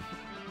insane.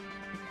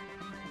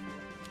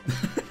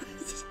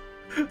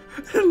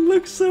 It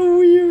looks so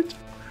weird.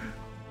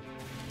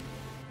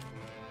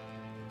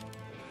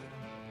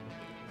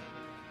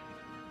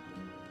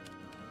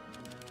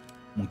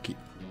 Monkey.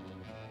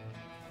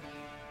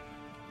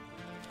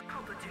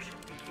 Competition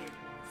begins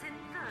in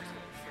 30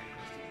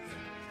 seconds.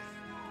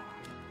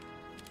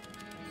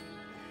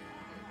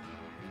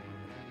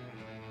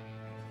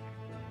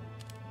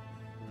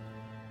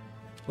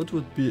 What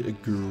would be a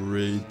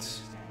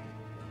great...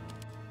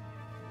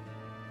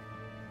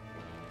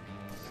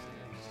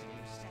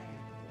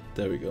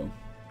 There we go.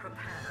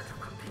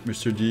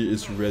 Mr. D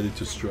is ready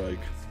to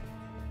strike.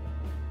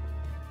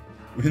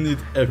 We need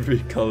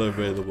every color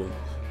available.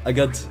 I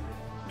got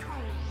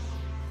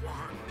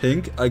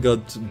pink, I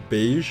got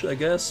beige, I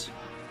guess.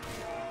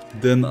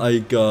 Then I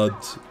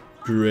got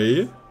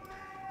gray.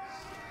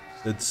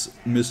 That's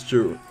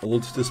Mr.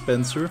 Old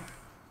Dispenser.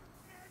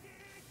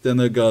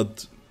 Then I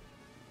got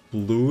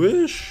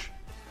bluish?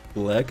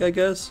 Black, I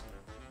guess.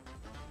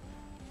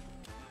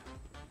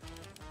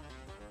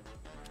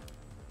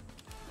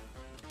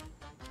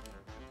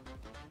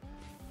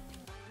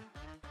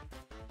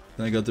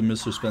 Then I got the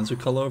Mr. Spencer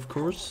color, of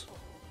course.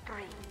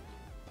 3,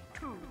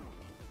 2,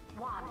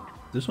 1.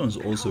 This one's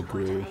also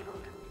gray.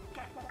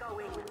 Get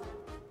going.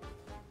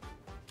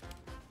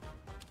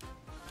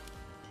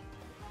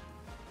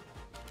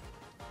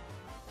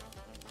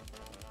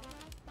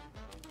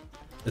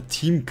 A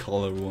team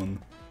color one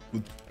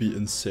would be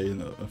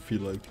insane, I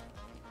feel like.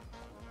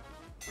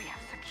 We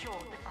have secured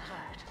the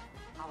alert.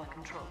 Our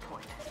control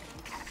point has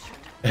been captured.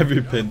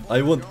 Every pin.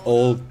 I want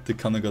all the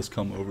Kanagas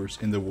come overs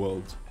in the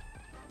world.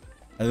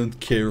 I don't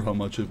care how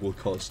much it will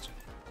cost.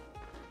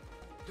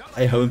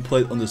 I haven't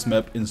played on this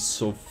map in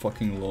so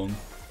fucking long.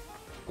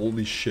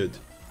 Holy shit.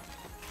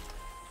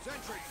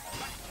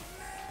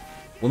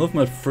 One of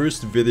my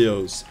first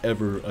videos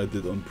ever I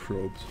did on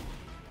Probed.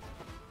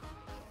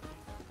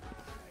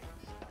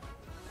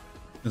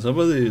 Can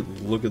somebody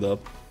look it up?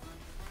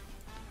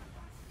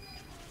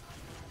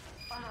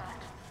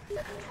 Alert. The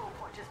control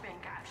point is being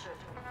captured.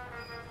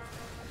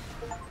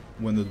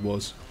 When it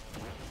was.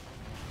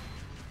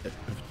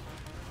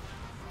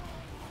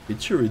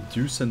 Itchery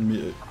do send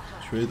me a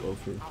trade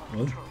offer.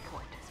 What? Control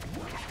point has been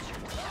captured.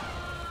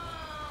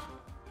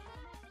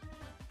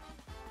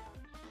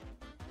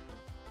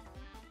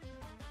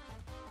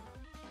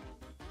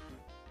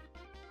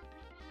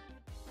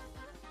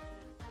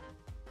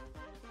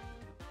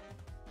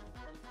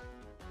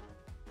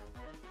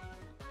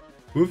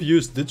 Who've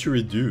used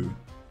didgeridoo?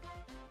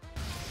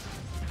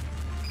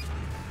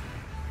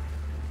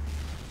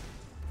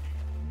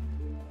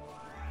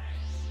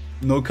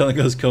 No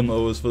Kanagas come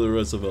overs for the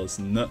rest of us.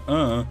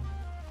 Nuh-uh.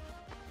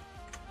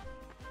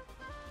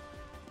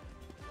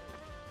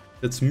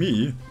 That's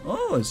me?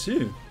 Oh, I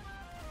see.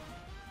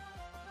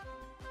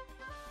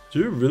 Do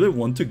you really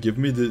want to give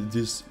me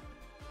these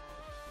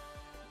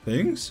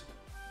things?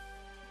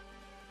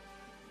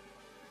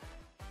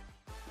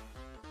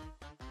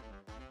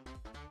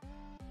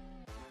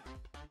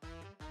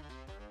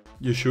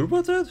 You sure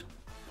about that?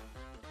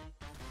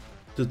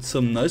 That's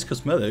some nice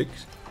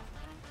cosmetics.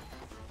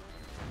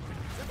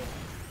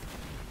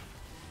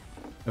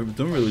 I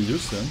don't really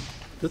use them.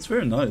 That's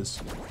very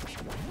nice.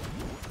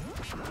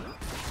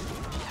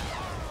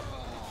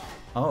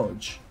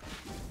 Ouch.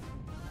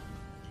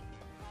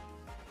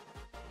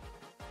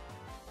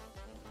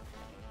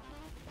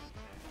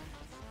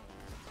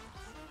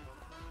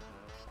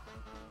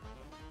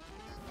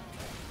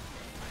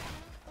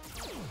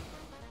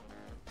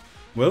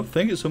 Well,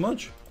 thank you so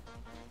much.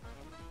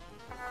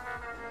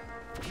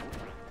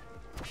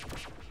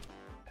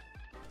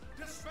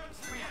 We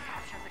have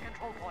captured the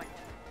control point.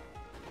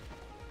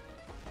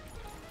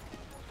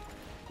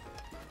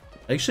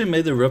 I actually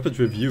made a rapid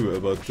review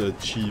about the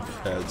chief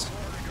heads.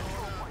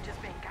 Control point is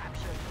being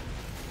captured.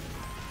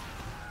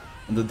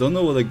 And I don't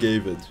know what I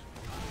gave it.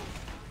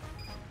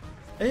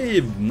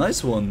 Hey,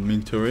 nice one,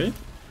 Mingtori.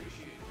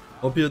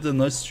 Hope you had a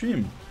nice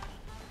stream.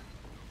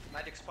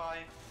 Magic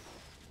Spy.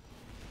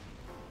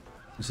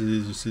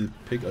 You see the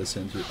pic I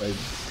sent you? I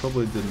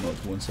probably did not.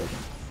 1 second.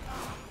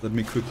 Let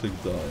me quickly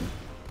die.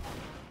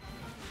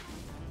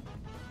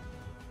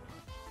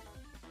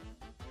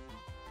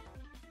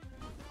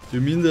 Do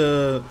you mean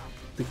the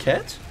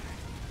cat?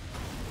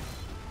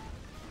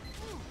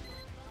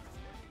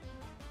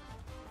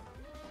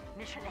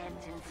 Mission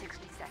ends in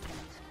 60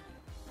 seconds.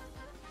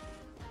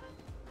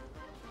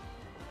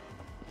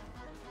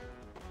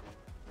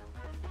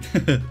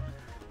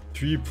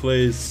 3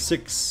 plays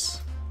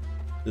 6.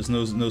 There's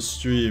no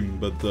stream,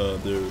 but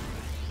there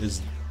is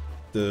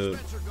the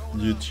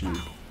YouTube.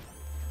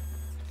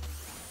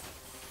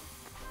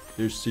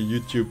 Here's the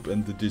YouTube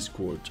and the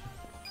Discord.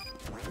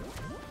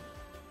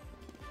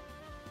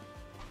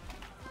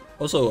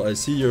 Also, I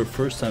see you're a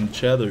first time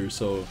chatter,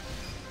 so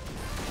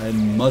I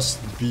must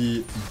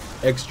be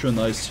extra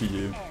nice to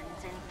you.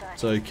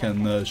 So I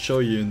can show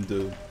you in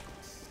the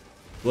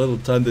little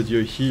time that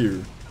you're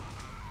here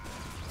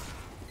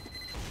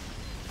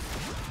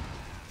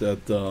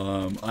that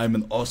I'm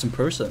an awesome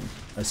person.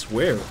 I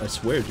swear,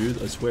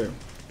 dude, I swear.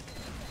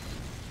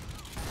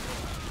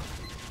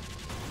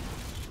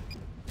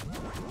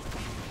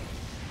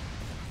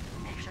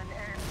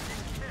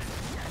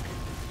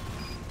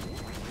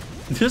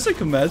 There's a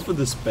command for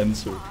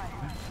Dispenser.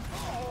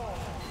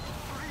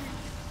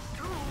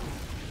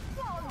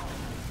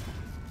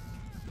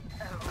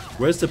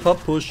 Where's the pop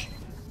push?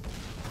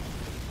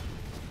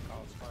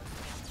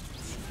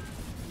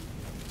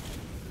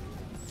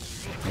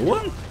 No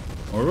one?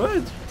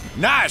 Alright.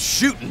 Nice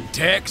shooting,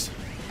 Tex.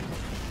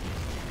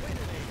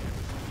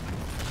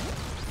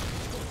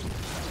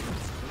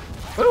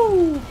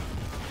 Oh!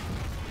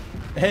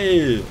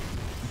 Hey!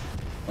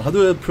 How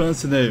do I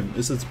pronounce the name?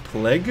 Is it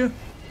Plague?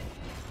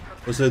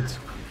 Was it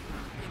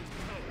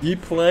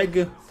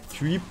E-Plague?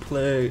 3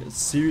 Plague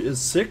Series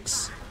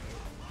 6?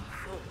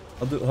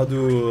 How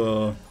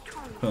do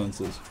pronounce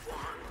this?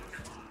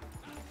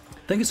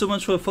 Thank you so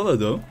much for the follow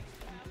though.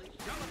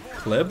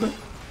 Pleb?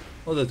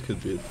 Oh, that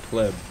could be it.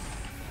 Pleb.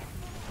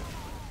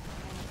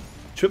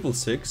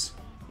 666.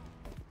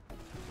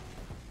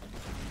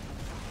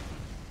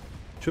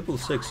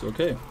 666,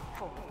 okay.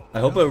 I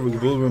hope I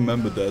will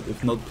remember that.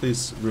 If not,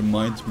 please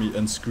remind me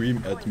and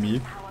scream at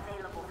me.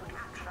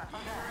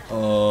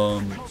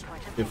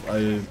 If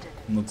I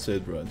not say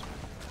it right.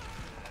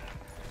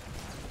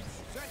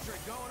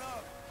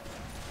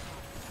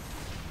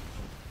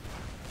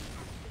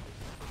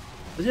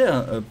 But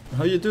yeah,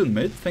 how you doing,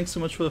 mate? Thanks so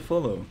much for the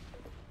follow.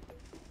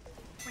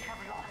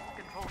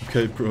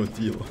 Okay, bro,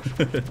 deal.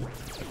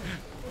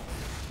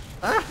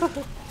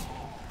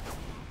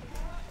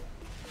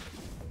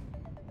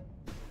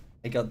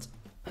 I got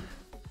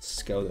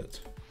scouted.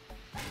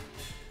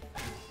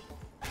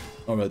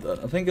 Alright,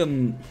 I think I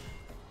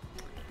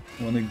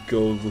wanna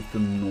go with the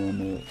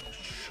normal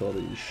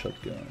shoddy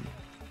shotgun.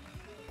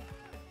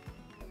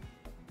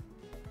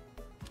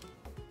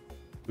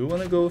 Do you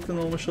wanna go with the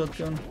normal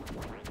shotgun?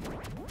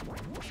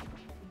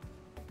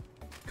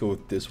 Go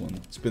with this one.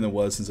 It's been a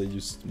while since I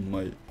used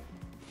my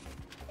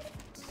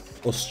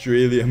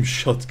Australian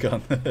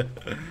shotgun.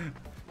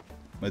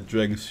 My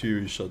Dragon's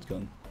Fury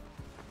shotgun.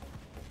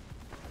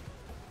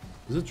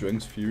 Is it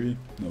Dragon's Fury?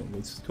 No,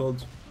 what's it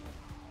called?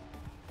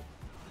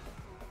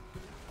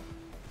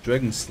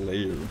 Dragon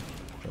Slayer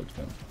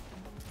shotgun.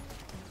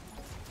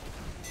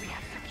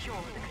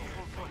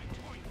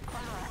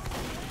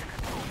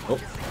 Oh,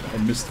 I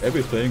missed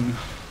everything.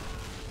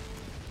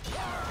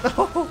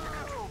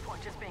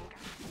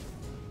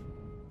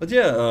 But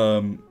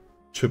yeah,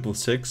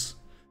 666.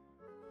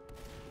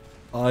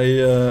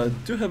 I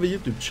do have a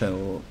YouTube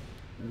channel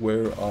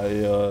where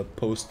I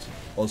post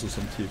also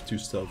some TF2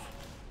 stuff.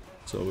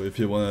 So if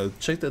you wanna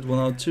check that one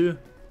out too,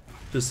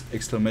 just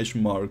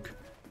exclamation mark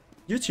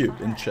YouTube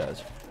in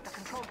chat.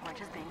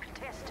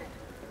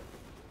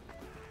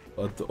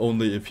 But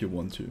only if you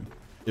want to.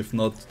 If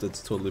not,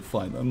 that's totally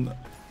fine.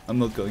 I'm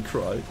not gonna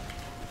cry.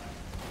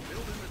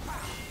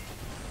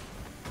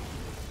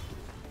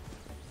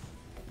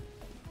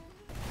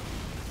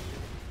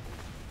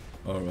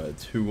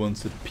 Alright, who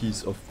wants a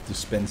piece of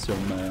Dispenser,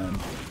 man?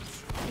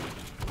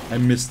 I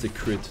missed the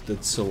crit,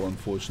 that's so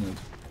unfortunate.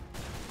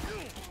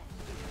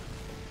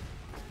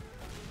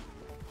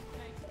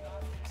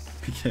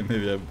 Okay,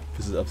 maybe I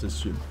visit after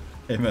stream.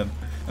 Hey man,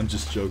 I'm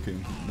just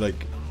joking.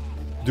 Like,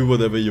 do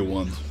whatever you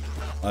want.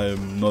 I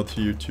am not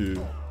here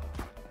to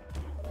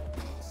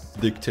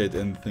dictate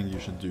anything you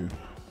should do.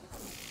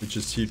 We're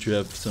just here to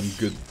have some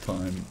good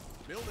time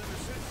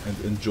and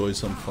enjoy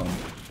some fun.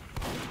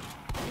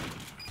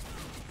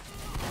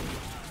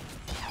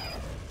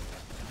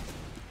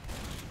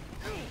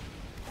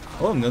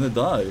 Oh, I'm gonna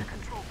die.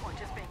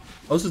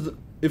 Also,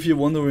 if you're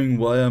wondering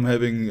why I'm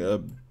having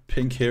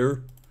pink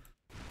hair,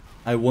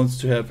 I want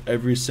to have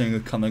every single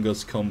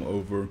Kanagas come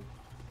over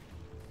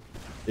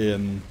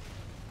in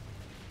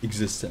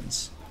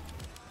existence.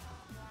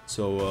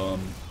 So,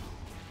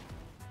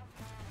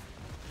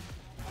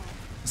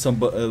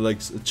 somebody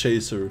like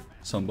Chaser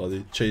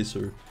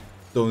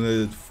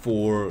donated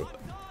 4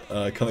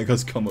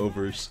 Kanagas come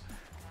overs,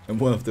 and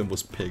one of them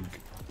was pink.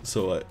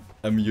 So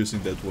I'm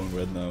using that one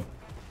right now.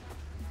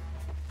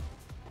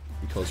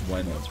 Because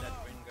why not?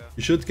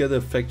 You should get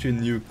a factory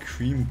new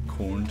cream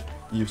corn,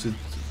 use it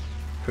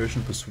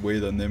Persian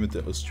Persuader, name it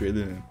the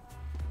Australian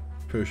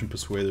Persian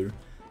Persuader.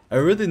 I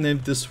already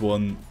named this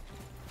one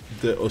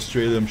the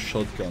Australian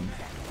Shotgun.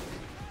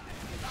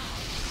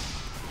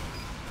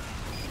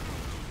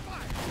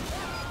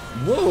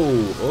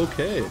 Whoa,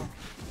 okay.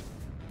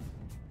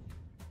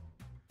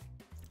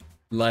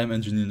 Lime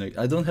engineering.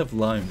 I don't have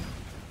lime.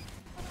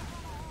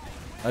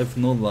 I have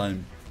no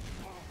lime.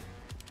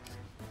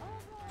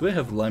 Do I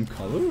have lime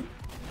color?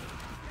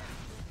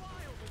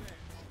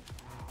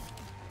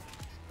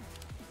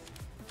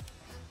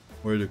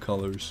 Where are the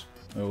colors?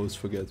 I always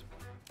forget.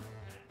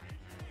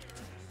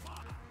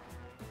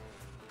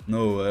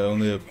 No, I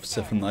only have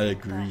Zephaniah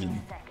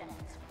green.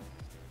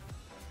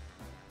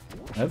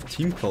 I have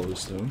team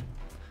colors though.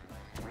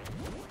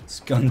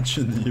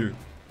 Scanchineer.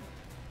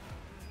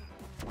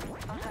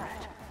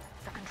 Alert.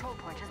 The control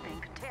point is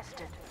being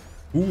contested.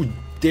 Who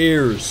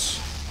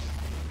dares?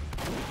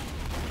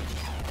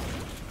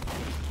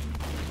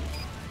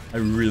 I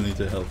really need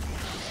the help.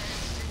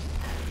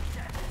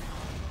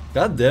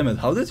 God damn it,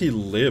 how did he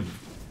live?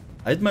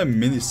 I had my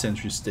mini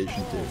sentry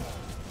stationed there.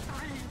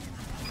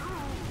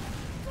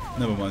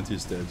 Never mind,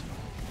 he's dead.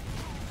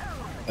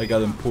 I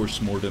got him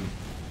post-mortem.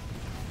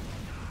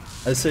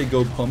 I say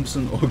go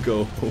Pumpson or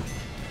go home.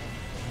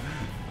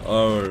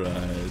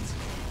 Alright.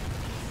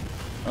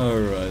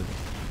 Alright.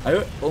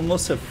 I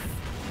almost have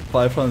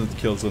 500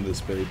 kills on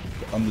this babe.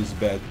 On this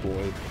bad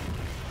boy.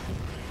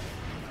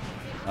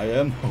 I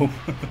am home.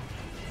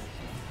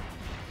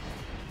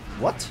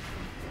 What?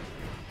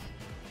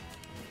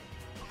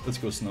 Let's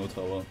go Snow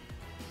Tower.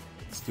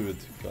 Let's do it,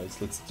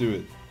 guys. Let's do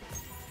it.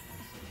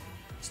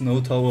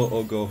 Snow Tower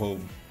or go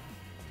home.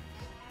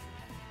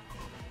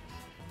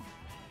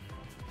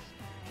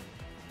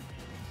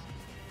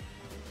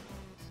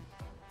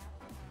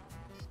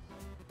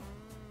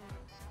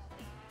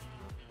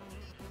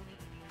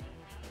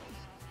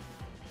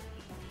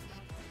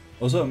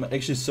 Also, I'm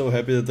actually so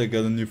happy that I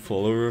got a new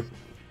follower.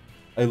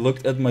 I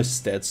looked at my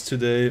stats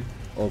today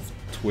of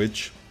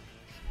Twitch,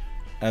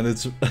 and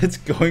it's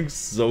going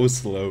so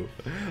slow,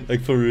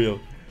 like for real.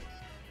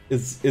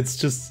 It's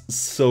just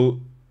so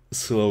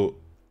slow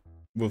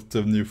with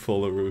the new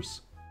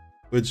followers,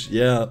 which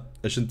yeah,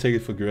 I shouldn't take it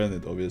for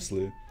granted,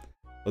 obviously,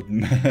 but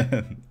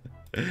man,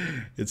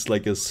 it's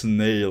like a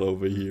snail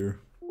over here.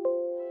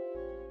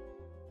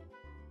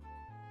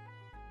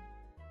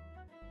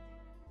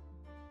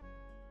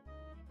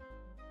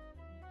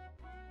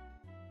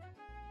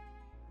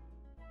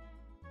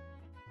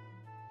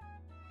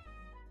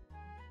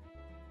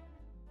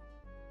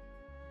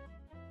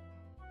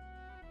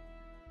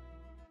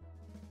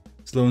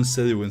 Slow and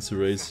steady wins the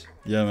race.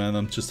 Yeah man,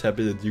 I'm just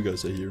happy that you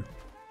guys are here.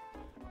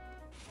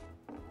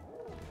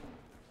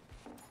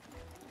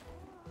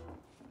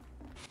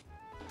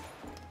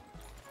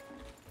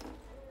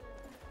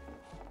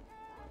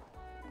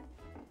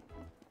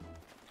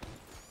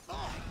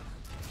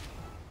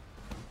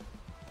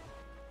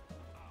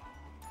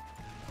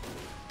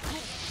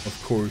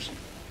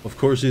 Of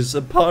course he's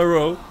a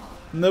pyro.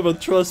 Never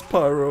trust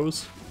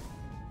pyros.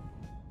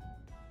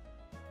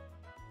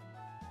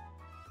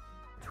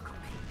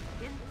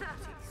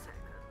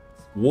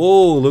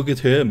 Whoa, look at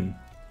him.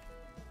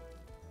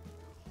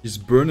 He's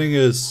burning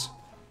his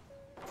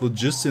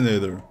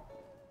phlogistonator.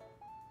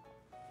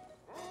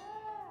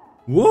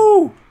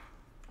 Whoa!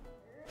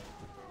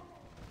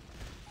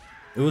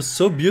 It was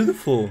so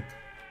beautiful.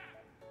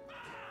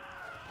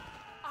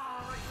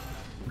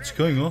 What's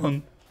going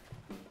on?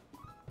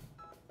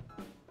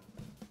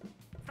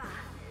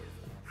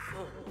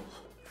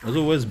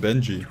 Also, where's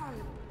Benji?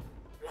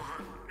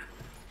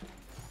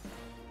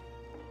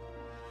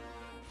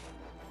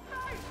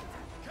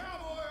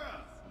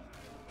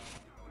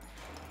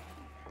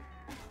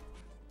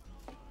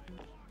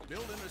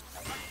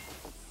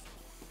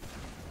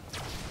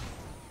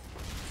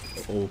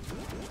 Uh-oh.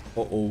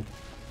 Uh-oh.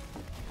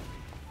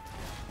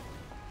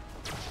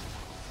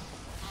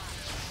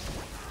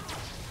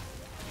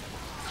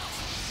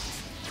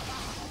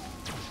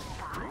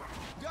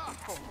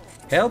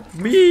 Help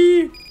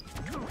me!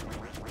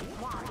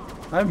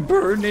 I'm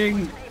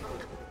burning!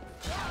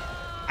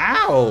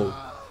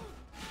 Ow!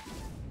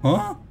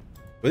 Huh?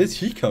 Where did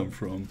he come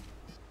from?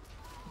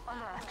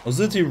 Or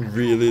did he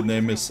really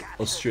name his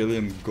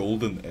Australian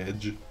Golden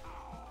Edge?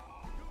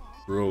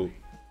 Bro.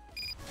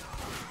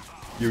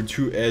 You're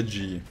too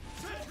edgy.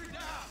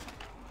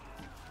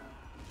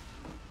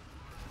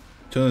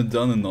 Turn it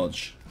down a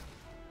notch.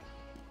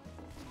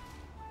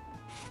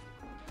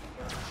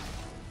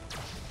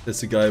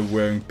 That's a guy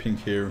wearing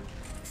pink hair.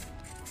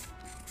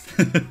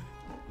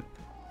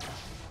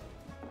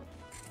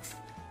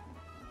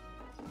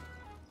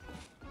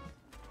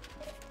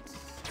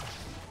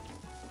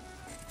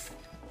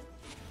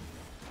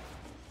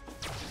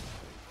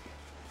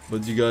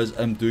 But you guys,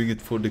 I'm doing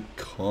it for the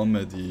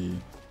comedy.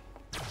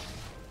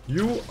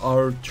 You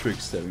are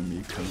trickstabbing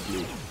me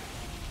completely.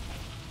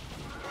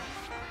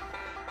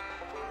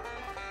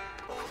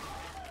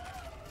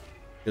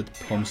 Get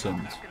pumped.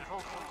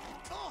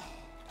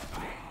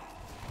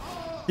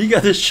 He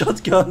got a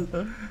shotgun!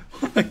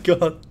 Oh my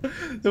god,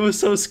 that was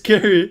so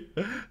scary.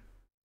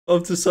 All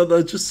of a sudden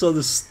I just saw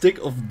the stick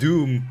of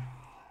doom.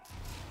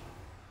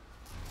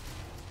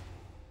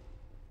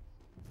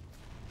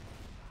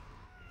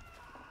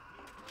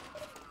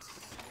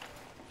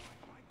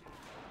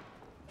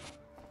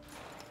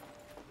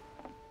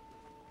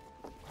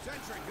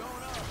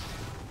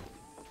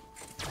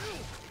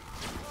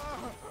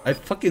 I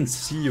fucking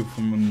see you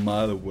from a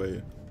mile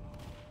away.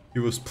 He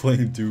was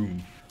playing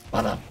Doom.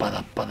 Bada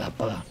bada bada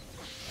bada.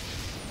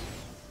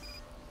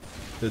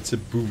 That's a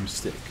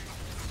boomstick.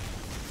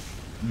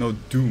 No,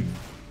 Doom.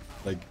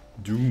 Like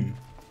Doom.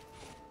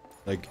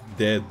 Like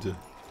dead.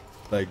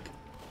 Like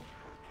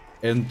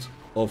end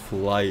of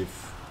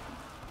life.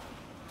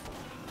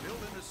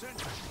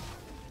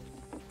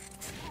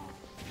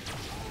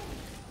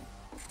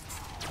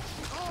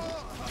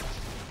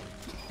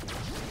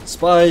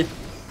 Spy,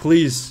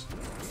 please.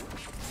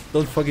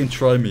 Don't fucking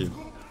try me.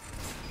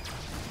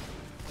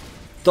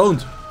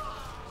 Don't.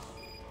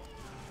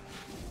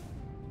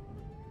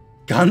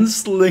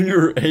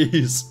 Gunslinger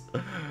Ace.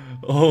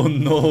 Oh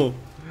no.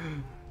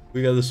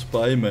 We got a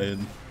spy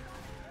main.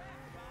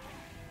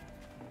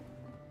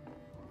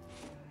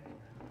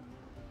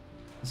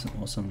 That's an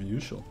awesome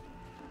usual.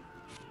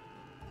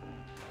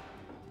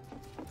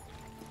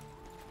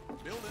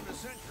 Building a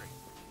sentry.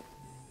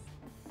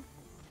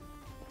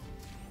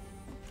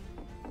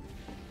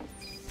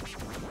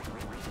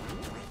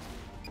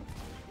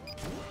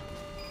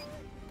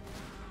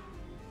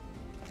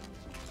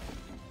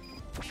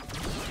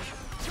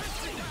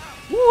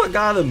 Ooh, I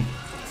got him.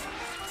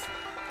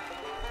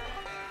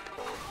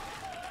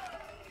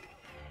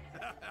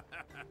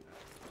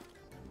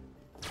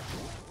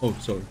 Oh,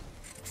 sorry.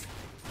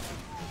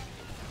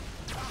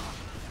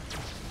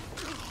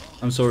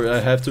 I'm sorry, I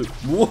have to.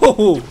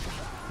 Whoa!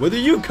 Where do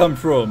you come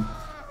from?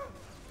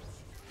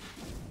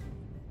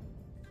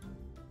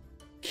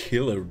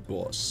 Killer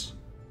boss.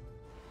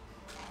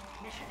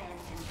 Mission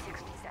ends in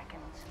 60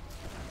 seconds.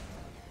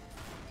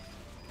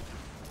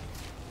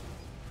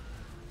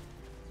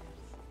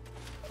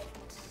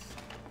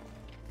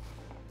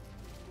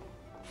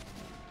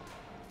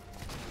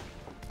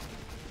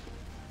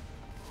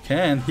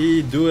 Can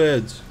he do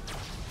it?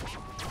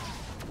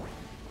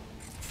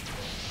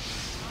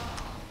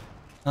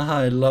 Ah,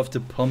 I love the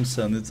pump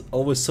sound. It's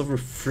always so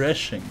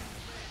refreshing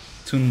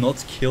to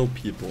not kill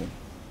people.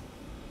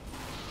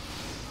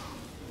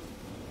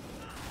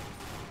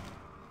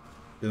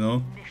 You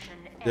know?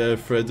 They're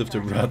afraid of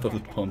the wrath of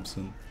the pump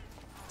sound,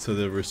 so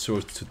they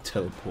resort to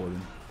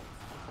teleporting.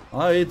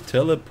 I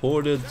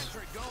teleported.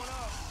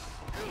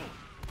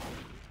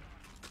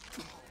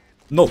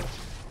 No!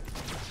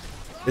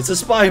 It's a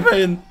spy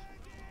main!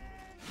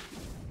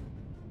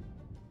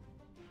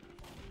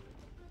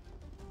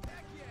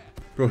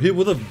 Bro, he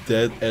would have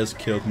dead ass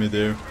killed me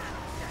there.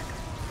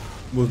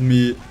 With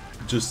me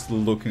just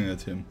looking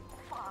at him.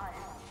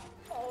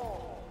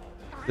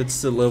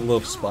 That's the level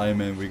of spy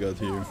man we got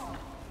here.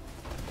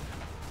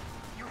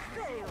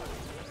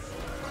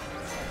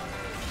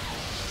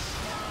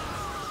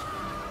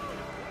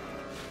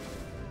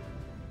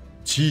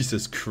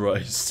 Jesus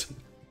Christ.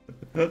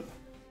 I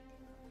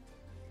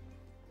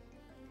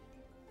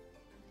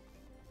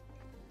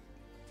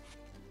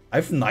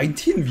have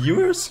 19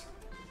 viewers?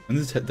 When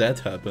did that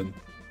happen?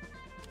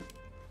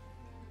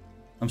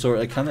 I'm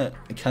sorry, I kinda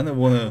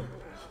wanna...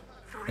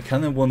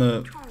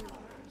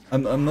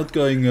 I'm not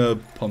going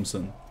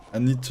Thompson. I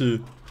need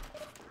to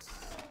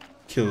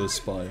kill a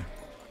spy.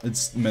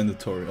 It's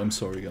mandatory. I'm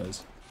sorry,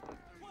 guys.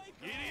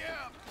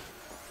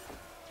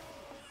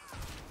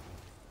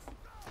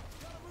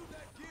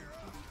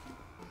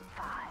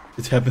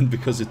 It happened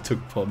because it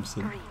took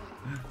Thompson.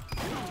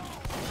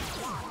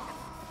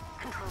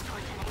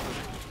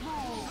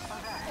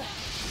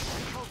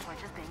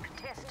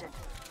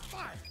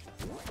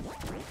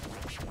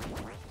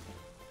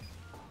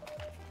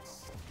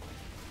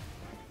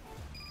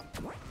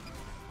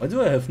 Why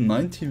do I have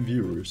 19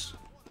 viewers?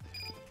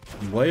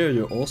 And why are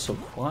you all so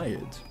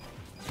quiet?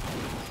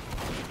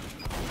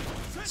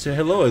 Say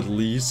hello at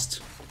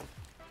least.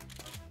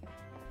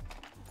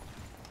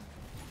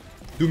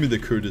 Do me the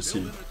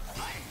courtesy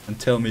and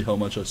tell me how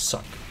much I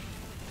suck.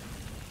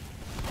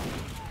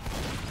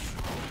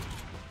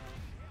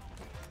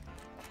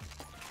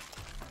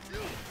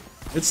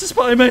 It's the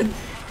spy man!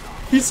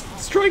 He's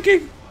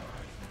striking!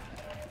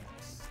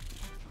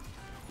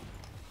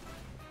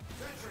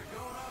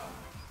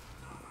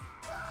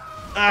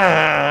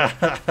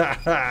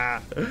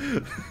 Ah!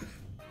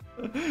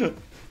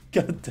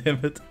 God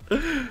damn it.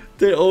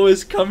 They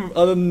always come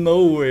out of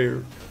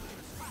nowhere.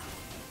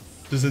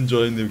 Just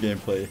enjoying the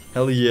gameplay.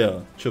 Hell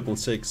yeah,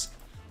 666.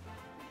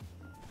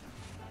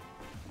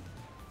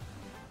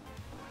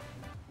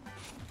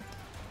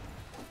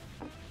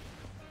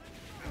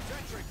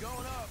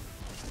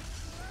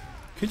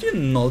 Could you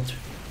not?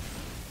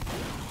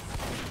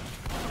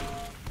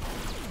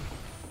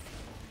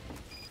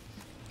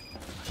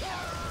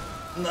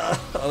 No,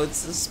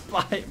 it's a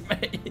spy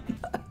main.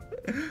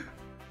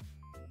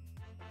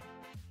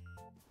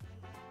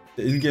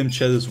 The in-game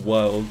chat is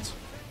wild.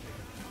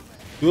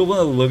 Do I want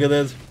to look at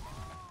it?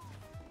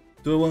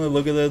 Do I want to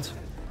look at it?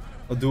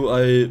 Or do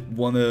I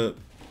want to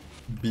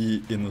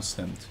be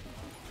innocent?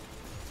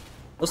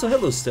 Also,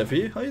 hello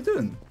Steffi, how you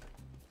doing?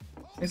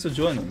 Thanks for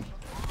joining.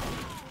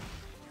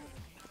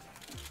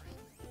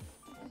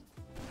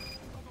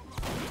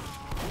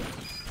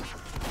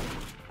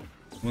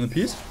 Want a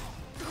piece?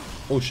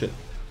 Oh shit.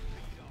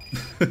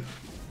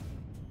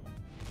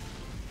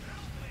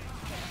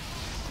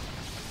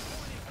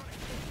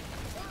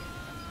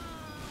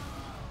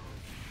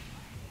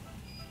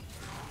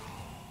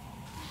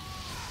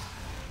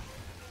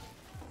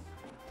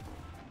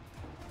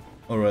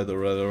 Alright,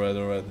 alright, alright,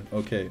 alright.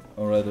 Okay,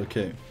 alright,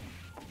 okay.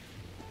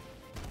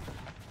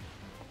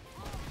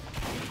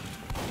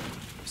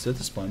 Is that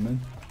the spy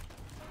man?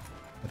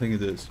 I think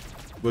it is.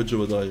 Roger,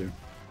 what are you?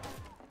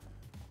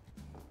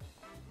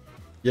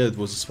 Yeah, it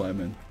was a spy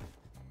man.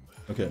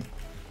 Okay.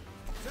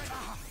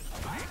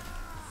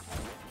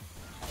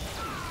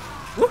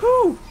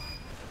 Woohoo!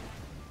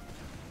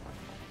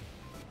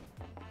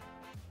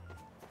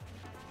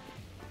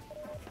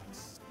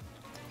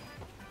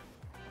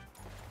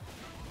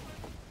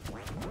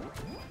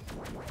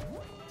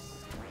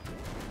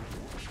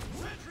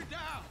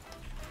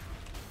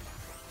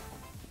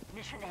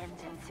 Mission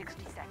ends in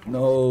 60 seconds.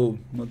 No,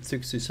 not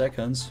 60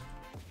 seconds.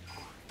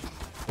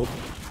 Oh.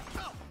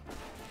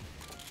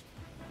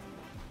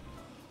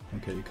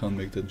 Okay, you can't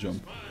make that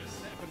jump.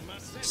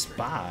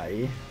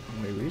 Spy?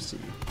 Where is he?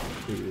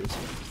 Here he is.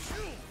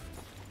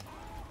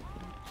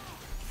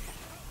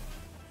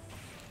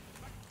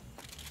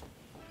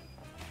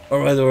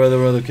 Alright, alright,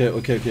 alright, okay,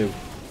 okay, okay.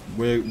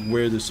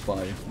 Where the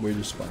spy? Where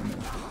the spy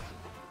man?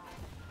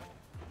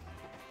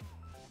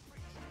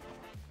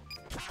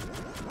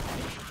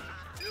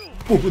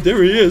 Oh,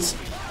 there he is!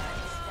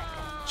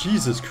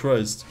 Jesus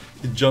Christ,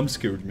 he jump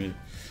scared me.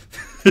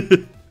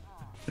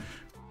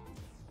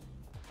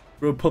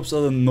 Bro, pops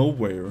out of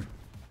nowhere.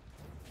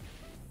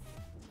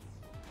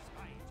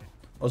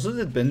 Also,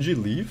 did Benji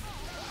leave?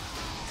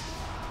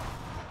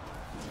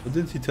 What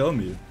did he tell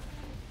me?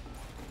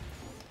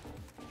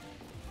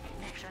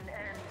 Mission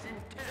ends in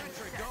 10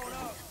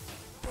 seconds.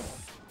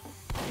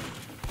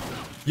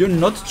 You're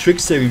not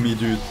trick-saving me,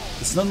 dude.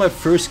 It's not my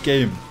first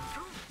game.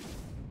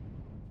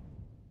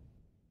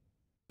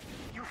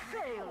 You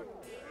failed.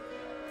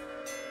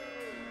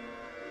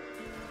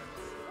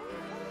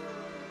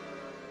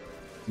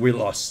 We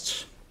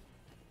lost.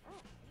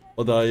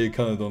 Although I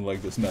kinda don't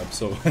like this map,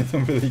 so I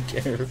don't really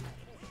care.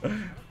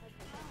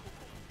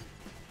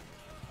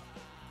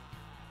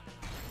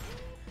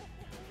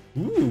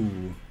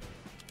 Ooh.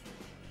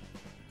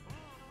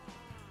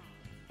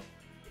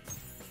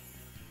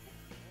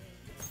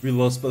 We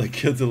lost, but I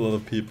killed a lot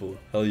of people.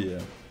 Hell yeah.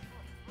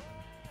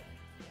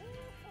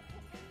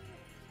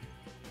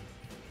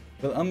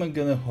 Well, I'm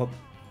gonna hop.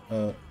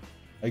 What?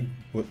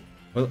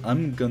 Well,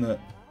 I'm gonna.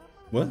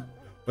 What?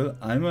 Well,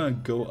 I'm gonna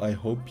go. I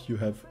hope you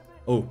have.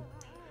 Oh.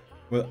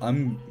 Well, I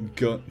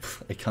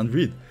can't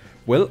read.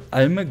 Well,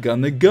 I'm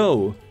gonna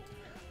go.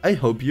 I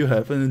hope you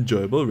have an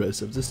enjoyable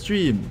rest of the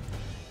stream.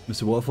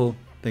 Mr. Waffle,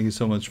 thank you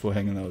so much for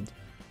hanging out.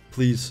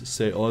 Please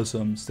stay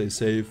awesome, stay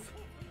safe,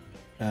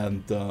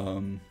 and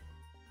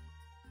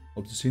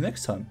hope to see you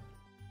next time.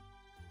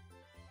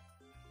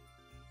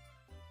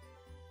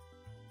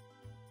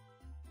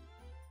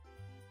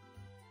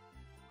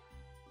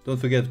 Don't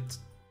forget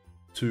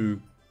to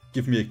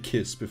give me a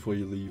kiss before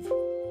you leave.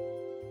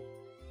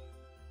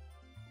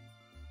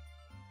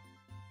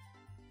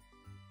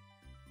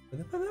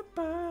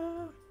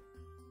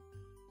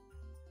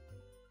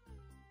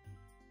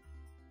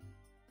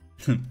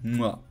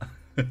 Mwah.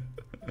 Prepare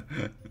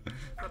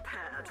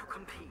to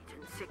compete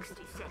in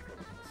 60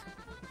 seconds.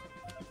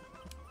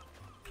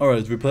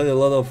 Alright, we played a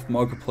lot of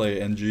Markiplier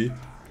NG.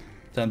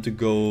 Time to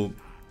go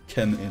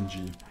Ken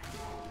NG.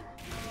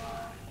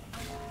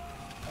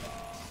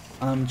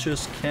 I'm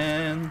just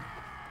Ken.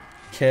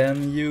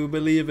 Can you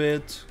believe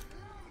it?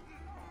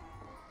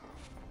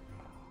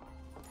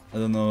 I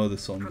don't know how the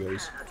song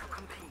goes. Prepare to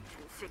compete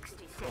in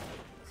 60 seconds.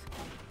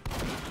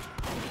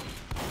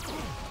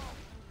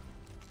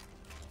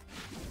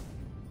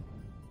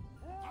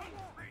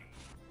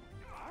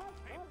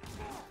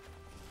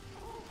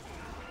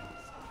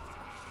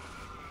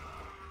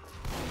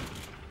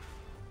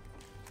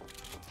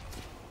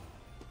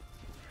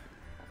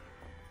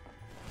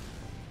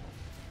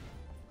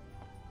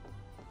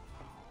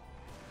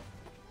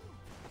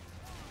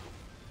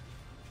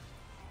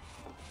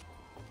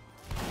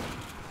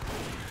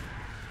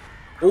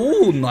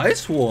 Oh,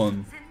 nice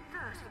one!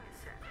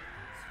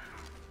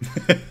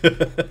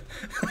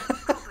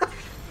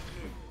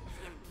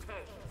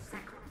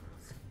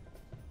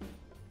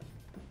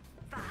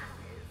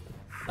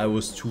 I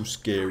was too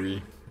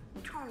scary.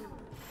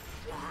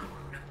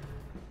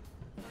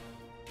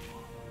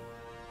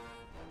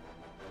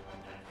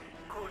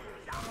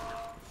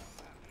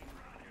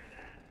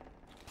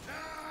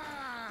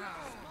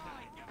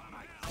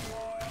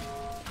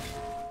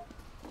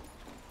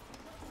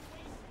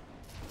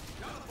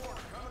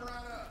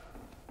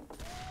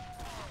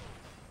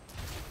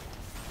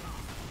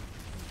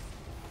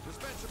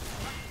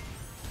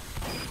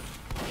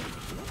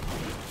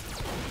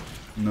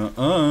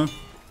 Nuh-uh.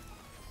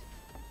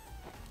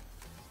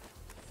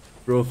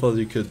 Bro thought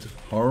you could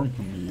harm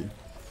me.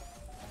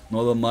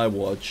 Not on my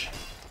watch.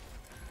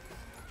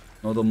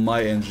 Not on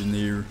my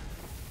engineer.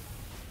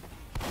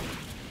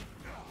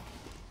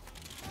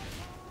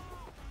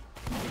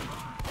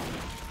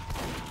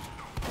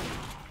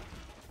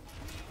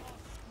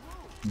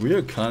 We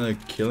are kinda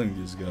killing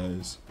these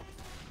guys.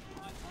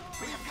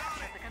 We have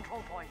captured the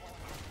control point.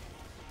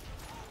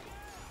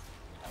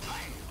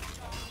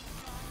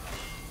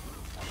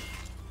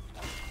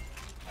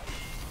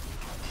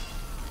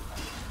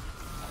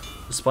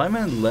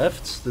 Spyman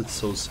left? That's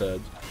so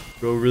sad.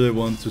 Bro really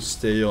want to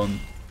stay on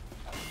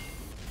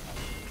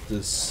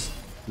this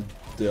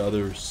the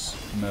other's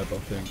map, I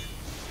think.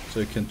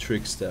 So I can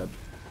trick stab.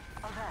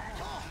 Alert.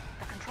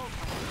 The control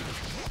point.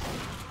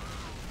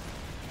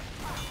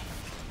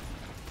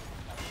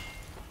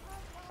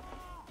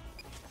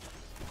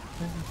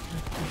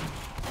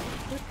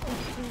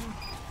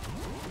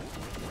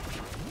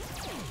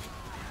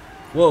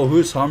 Whoa,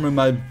 who's harming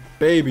my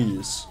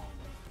babies?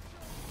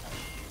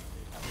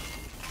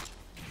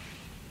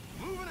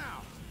 Moving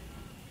out.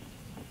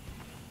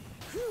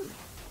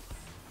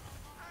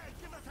 Hey,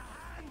 give us a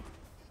hand.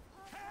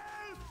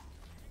 Help!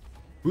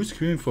 Who's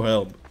screaming for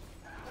help?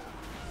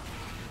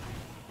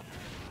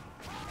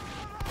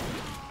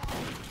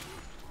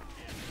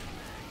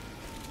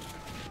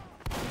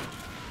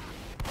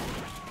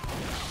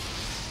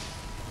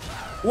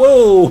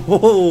 Whoa!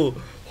 Whoa,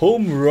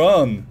 home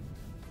run!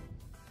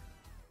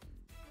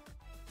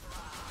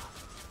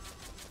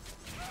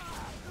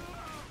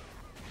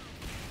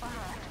 Alert.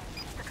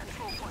 The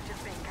control point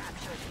is being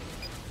captured.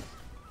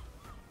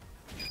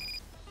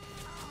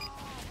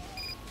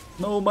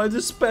 No, my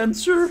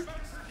dispenser!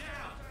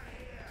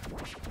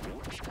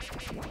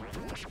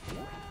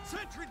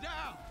 Sentry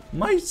down.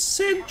 My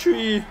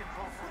sentry!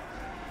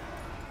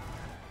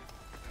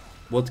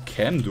 What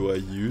cam do I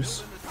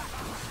use?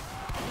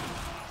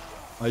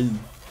 I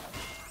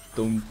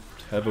don't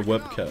have a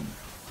webcam.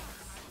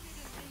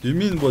 Do you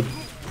mean what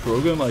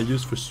program I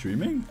use for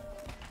streaming?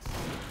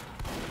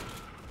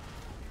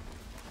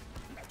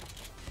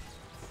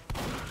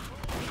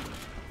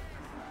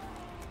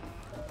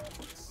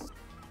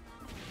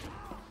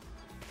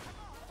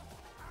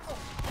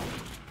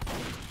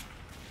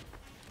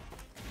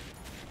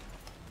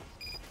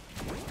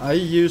 I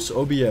use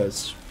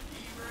OBS.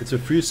 It's a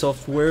free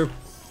software.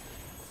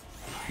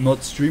 Not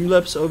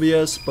Streamlabs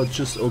OBS, but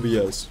just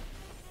OBS.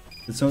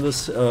 It's not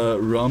as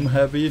ROM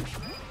heavy.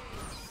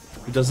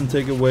 It doesn't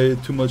take away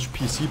too much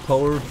PC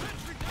power.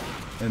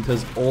 And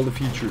has all the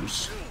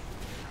features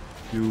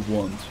you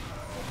want.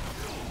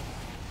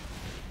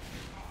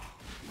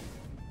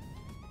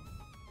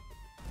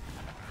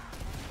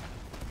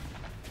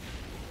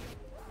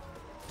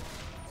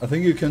 I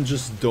think you can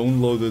just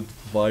download it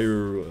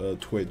via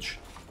Twitch.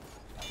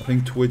 I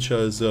think Twitch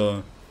has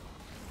a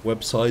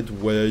website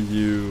where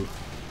you,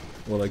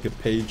 or like a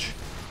page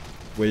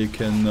where you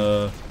can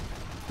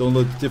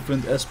download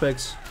different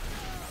aspects,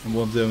 and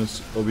one of them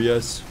is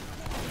OBS.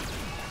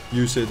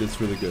 Use it,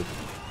 it's really good.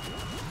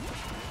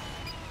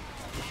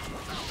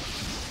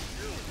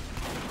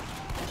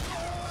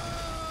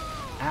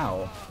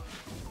 Ow.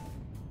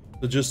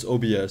 So just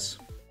OBS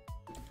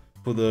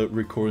for the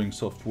recording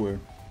software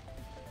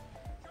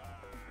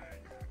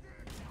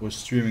or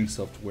streaming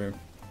software.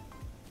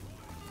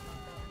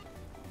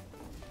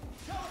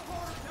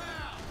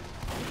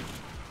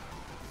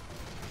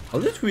 How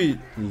did we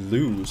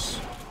lose?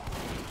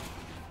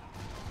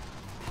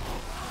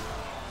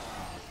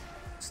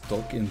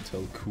 Stock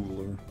intel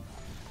cooler.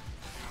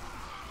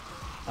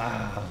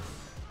 Ah,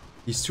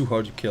 he's too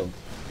hard to kill.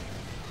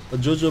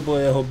 But Jojo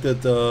boy, I hope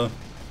that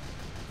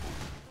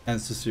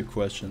answers your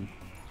question.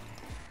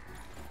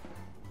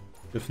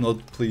 If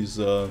not, please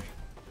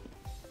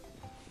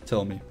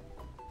tell me.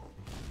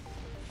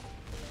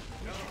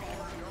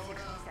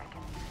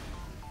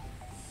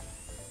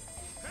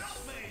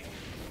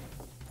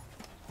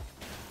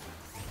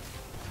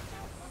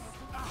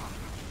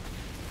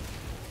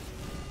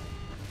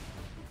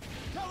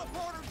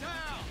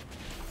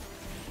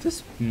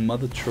 This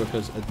mother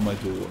trucker's at my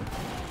door.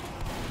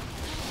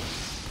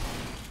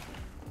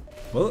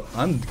 Well,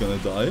 I'm gonna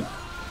die.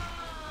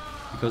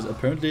 Because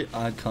apparently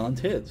I can't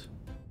hit.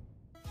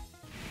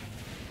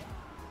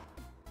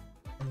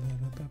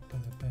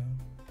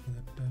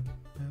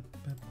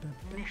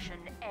 Mission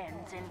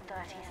ends in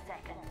 30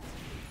 seconds.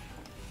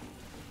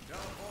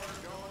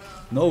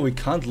 No, we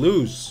can't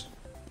lose.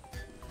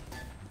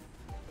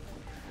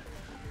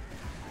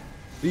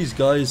 These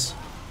guys,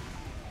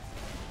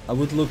 I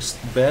would look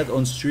bad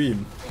on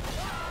stream.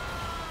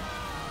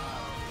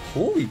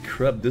 Holy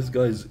crap, this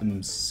guy is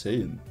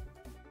insane.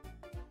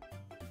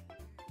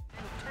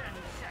 10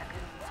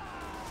 seconds.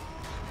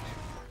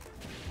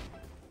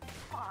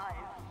 5,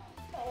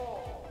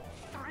 4,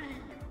 3,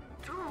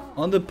 2.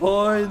 On the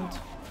point!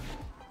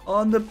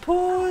 On the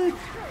point!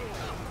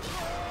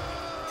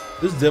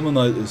 This Demo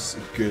Knight is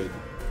good.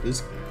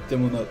 This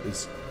Demo Knight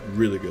is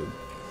really good.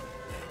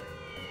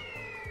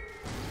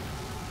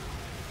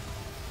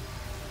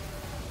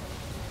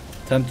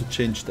 Time to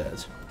change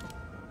that.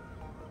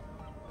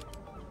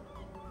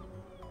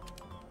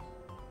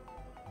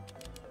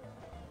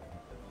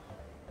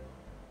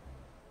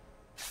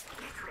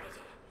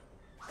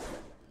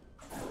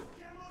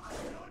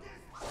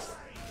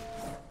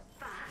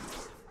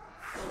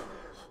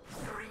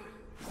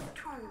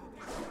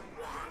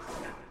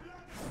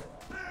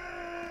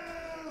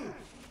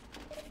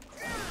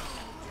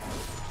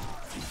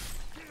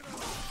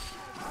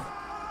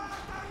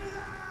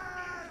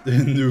 They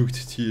nuked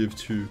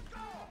TF2.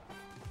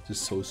 This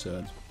is so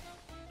sad.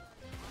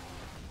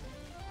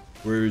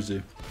 Where is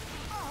he?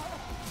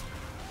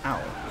 Ow.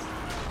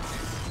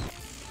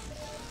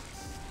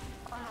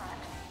 Alert.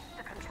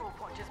 The control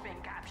point is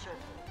being captured.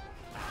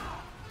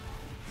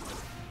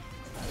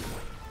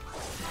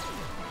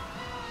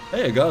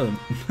 Hey, I got him.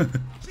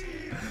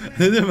 I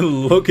didn't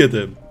even look at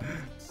him.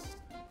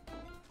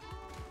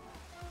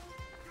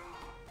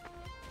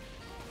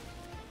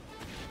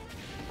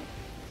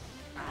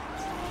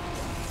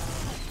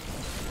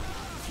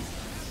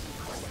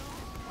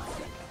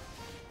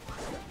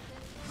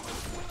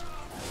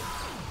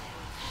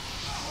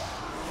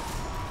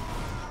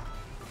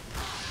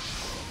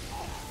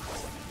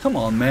 Come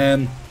on,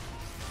 man.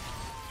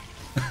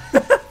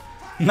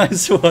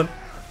 Nice one.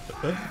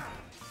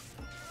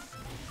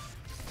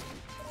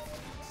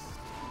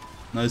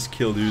 Nice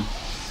kill, dude.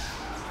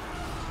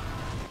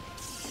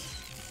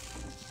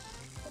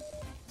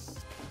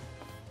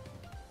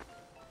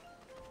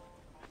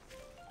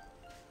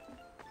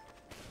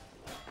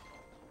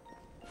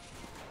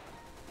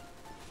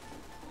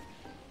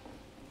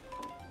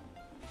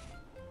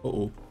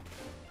 Uh-oh.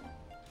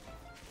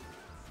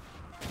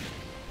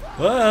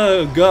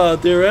 Oh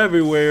god, they're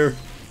everywhere.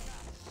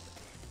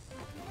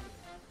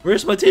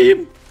 Where's my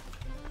team?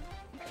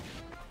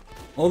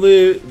 All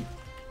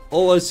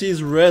I see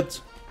is red.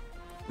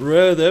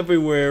 Red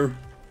everywhere.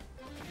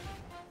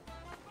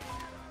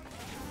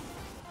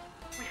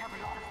 We have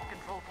lost the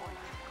control point.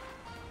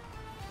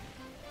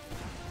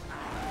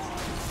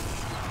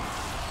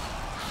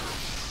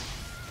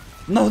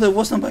 No, that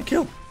was not my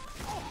kill.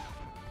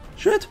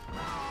 Shit.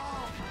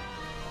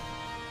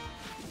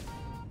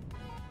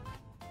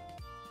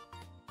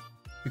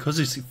 Because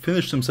he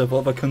finished himself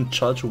off, I couldn't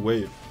charge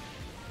away.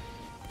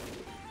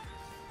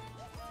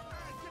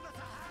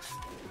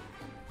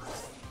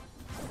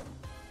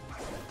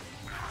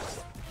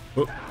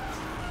 Oh.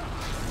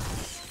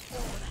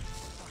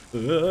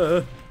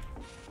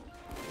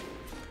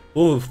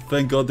 Oh,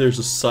 thank god there's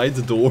a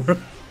side door.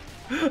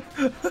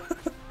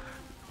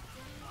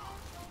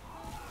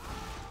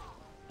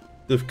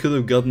 They could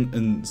have gotten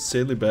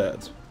insanely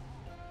bad.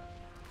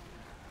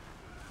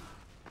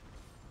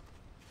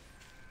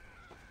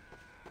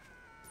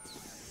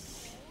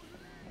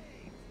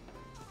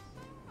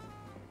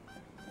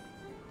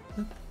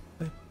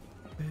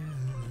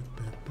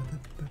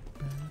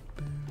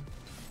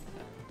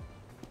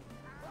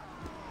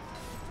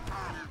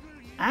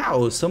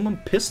 Ow, someone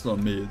pissed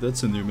on me.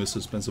 That's a new Mr.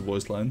 Dispenser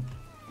voice line.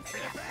 We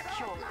have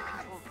secured the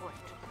control point.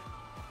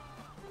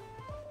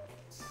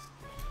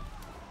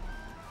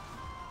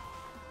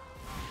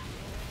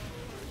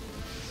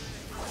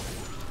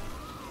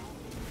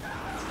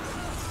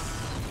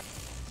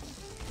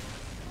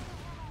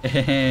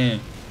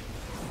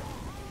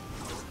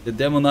 The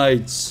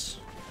Demonites.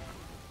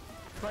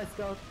 Spy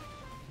scout.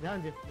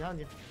 Behind you,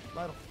 vital.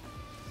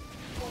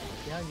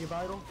 Behind you,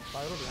 vital,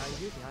 behind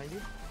you,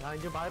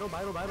 vital,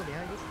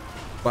 behind you.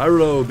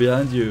 Pyro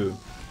behind you.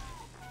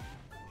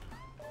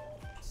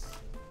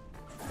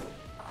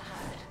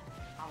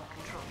 Our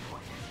control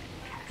point is being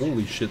captured.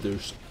 Holy shit,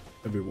 there's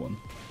everyone.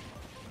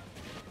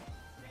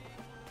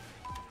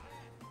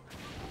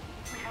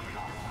 We have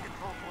lost the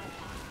control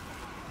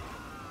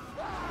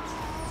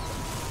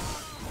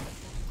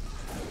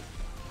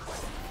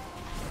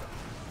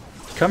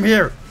point. Come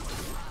here.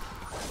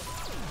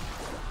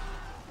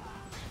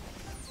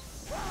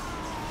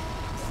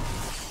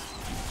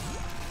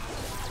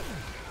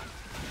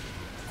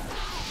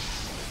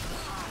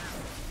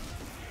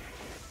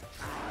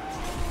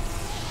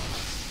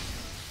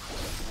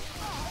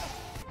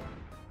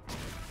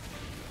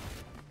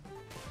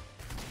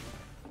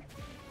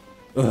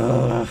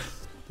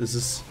 This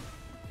is...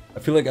 I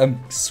feel like I'm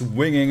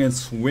swinging and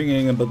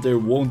swinging, but they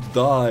won't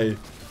die.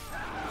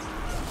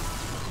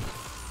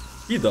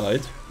 He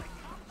died.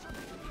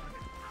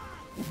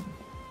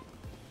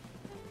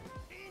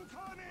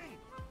 Incoming!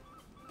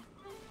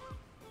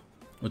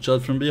 Watch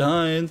out from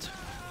behind.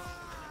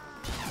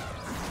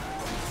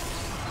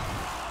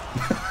 We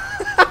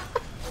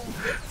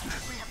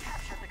have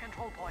captured the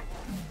control point.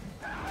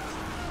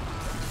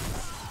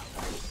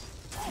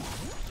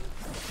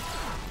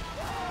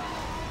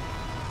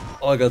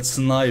 Oh, I got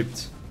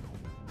sniped.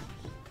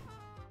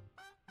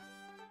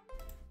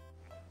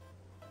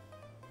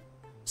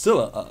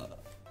 Still,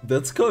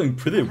 that's going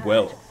pretty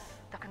well.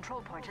 The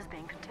control point is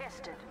being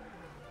contested.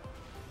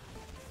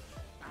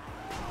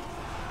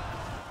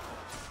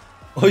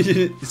 Oh,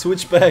 you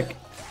switch back.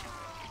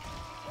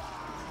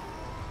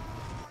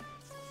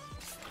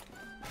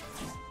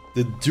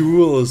 The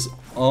duel is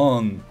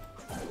on.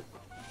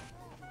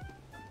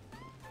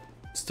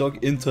 Stock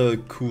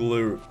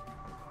intercooler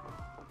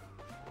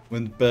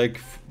went back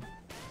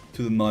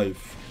to the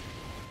knife.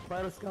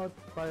 Vital scout,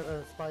 spy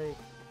scout.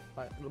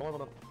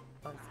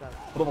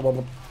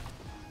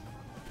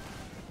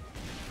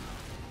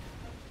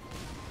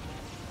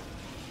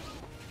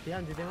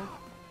 Behind you, Demon.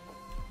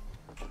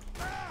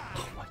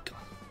 Oh my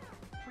god.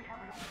 We have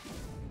lost.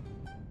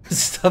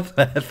 Stop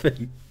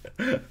laughing.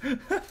 Mission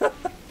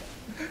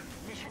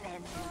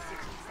ends in 60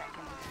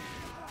 seconds.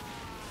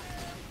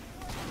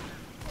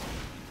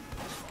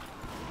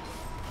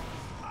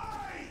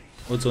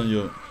 What's on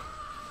you?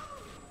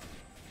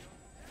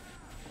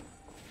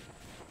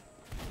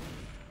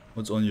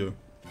 What's on you?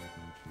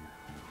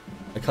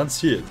 I can't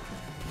see it.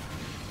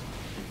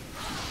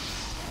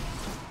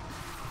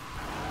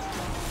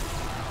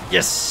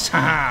 Yes!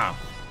 Ha!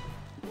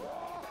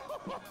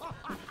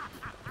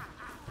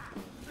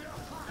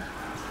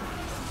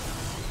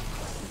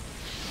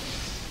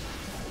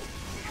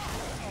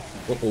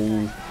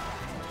 Uh-oh.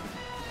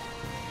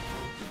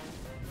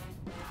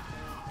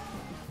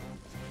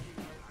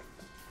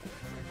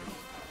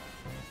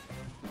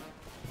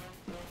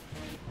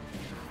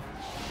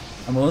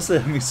 I'm honestly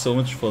having so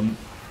much fun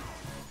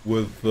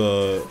with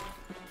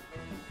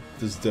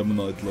this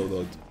Demonite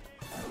loadout.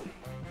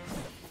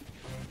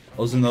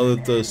 Also now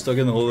that the Stuck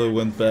in the Hole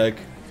went back,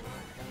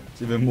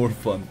 it's even more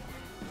fun.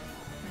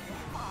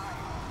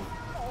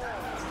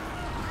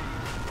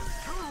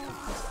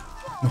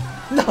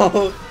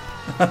 No!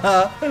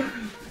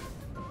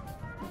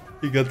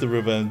 He got the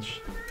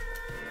revenge.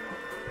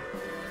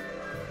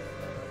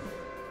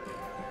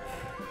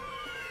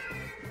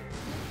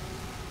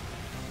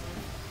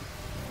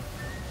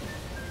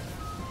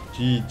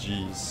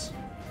 GG's.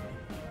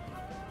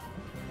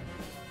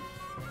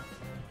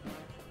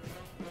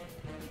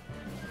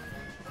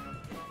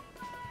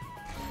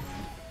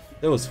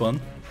 That was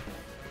fun.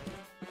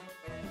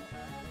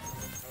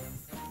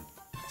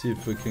 See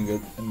if we can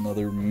get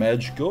another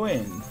match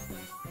going.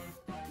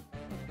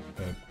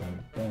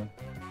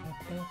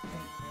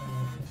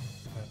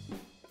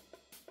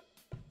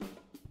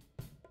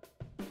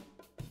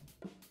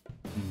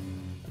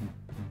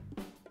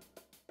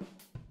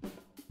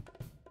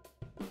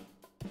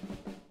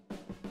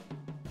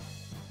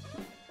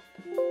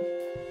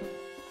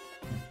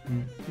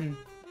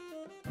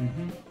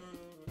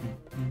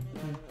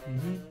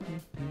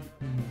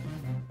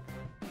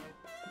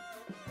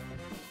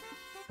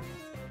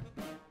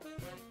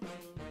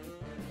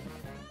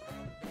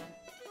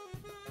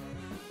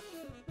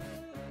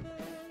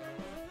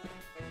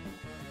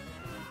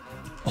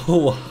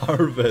 Oh,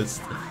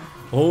 harvest!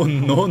 Oh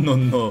no no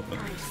no!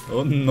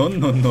 Oh no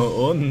no no!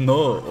 Oh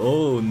no!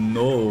 Oh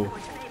no!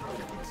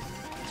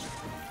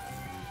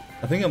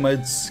 I think I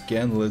might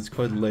scandal. It's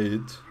quite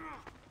late,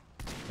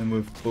 and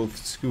with both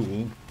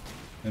school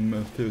and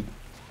my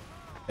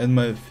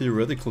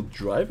theoretical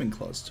driving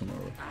class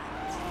tomorrow.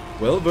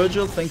 Well,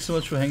 Virgil, thanks so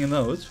much for hanging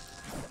out.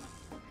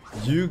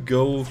 You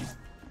go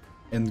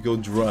and go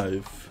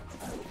drive.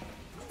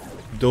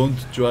 Don't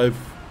drive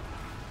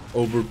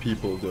over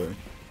people though.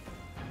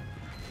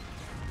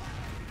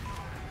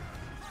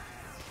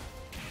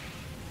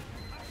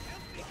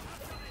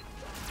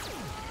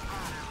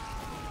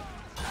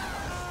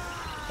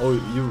 Oh,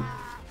 you...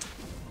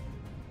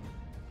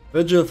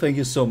 Virgil, thank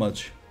you so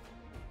much.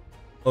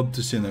 Hope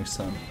to see you next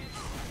time.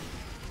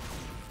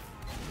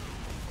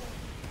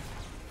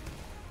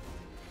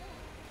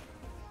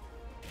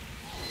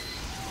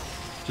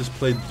 Just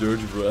play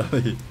Dirt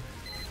Rally.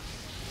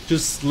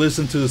 Just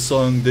listen to the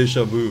song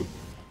Deja Vu.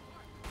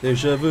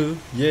 Deja vu,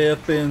 yeah,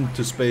 I've been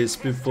to space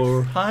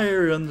before,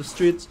 higher on the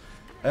streets,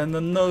 and I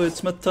know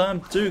it's my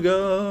time to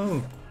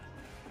go.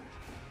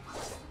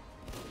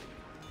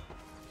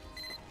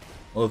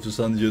 All of a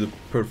sudden you're the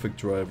perfect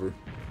driver.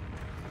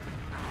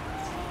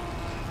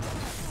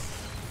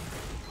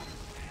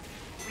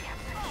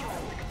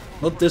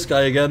 Not this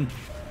guy again.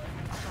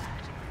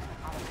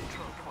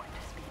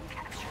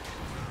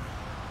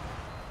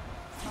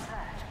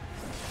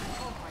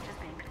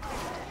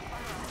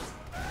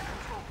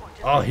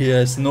 Oh, he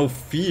has no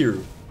fear.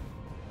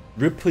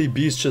 Ripley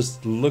B's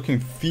just looking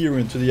fear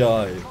into the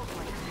eye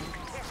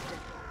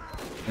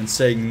and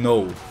saying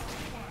no.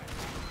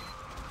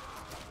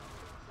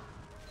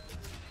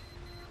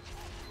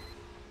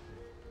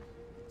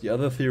 The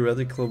other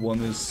theoretical one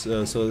is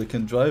so they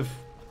can drive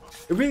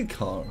a real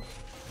car.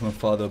 My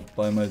father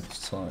by my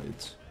side.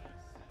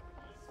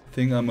 The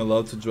thing I'm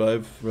allowed to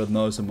drive right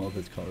now is a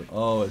modded car.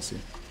 Oh, I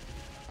see.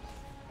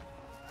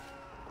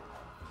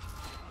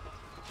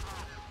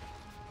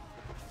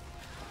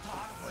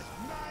 That was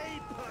my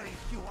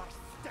place you are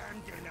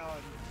standing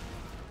on.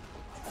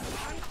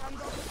 And from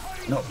the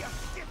point No. you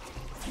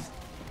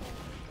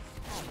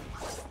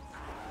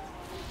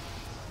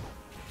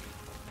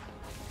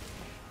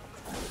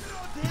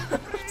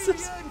sit.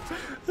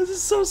 This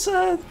is so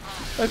sad.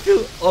 I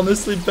feel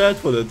honestly bad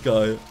for that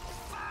guy.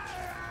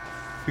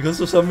 Because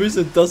for some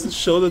reason it doesn't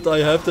show that I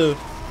have the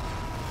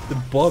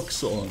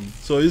box on.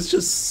 So he's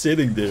just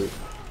sitting there.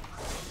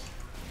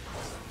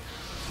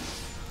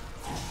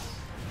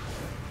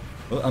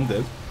 Well, I'm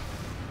dead.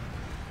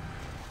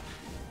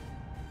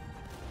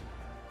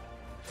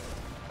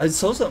 I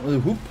saw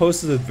something. Who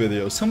posted that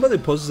video? Somebody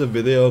posted a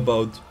video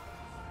about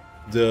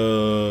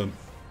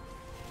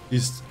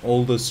these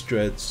older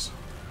strats.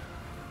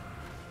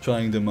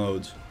 Trying them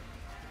out.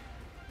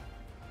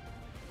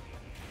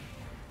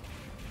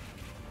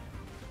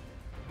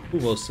 Who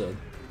was that?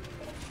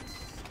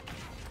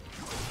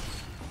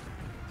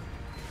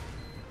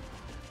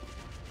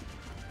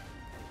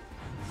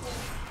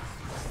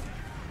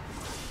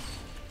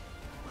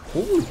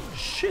 Holy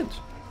shit!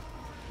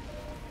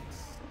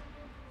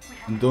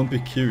 And don't be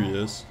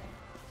curious.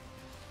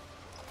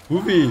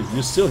 Hoovy,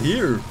 you're still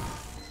here!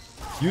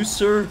 You,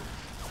 sir,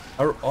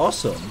 are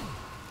awesome.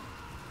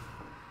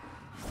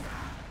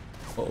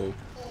 Uh-oh.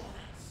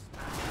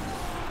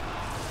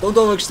 Don't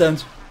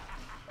overextend.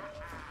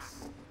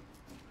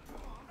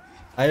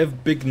 I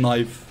have big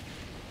knife.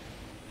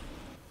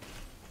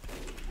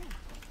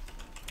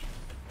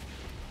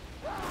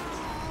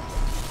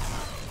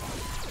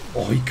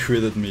 Oh, he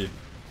critted me.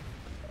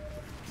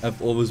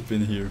 I've always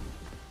been here.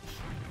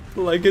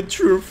 Like a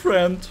true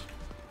friend.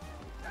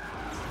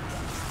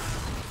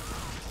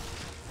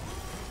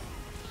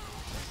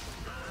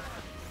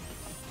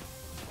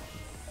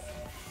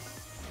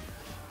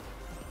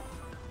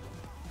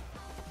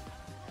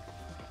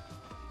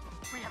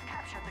 We have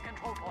captured the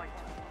control point.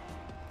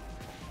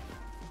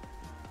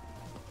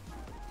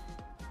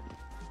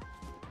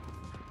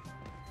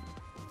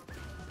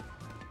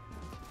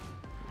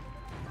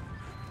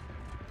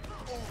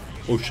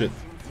 Oh shit.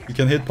 You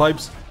can hit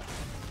pipes.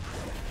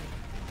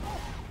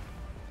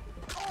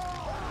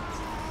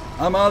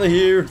 I'm out of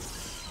here.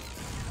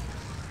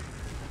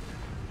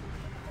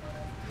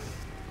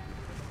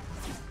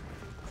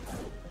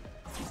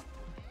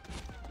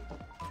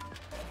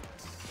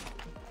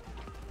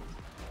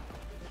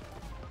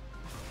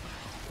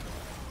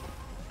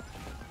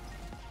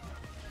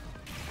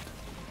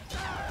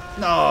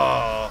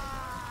 No.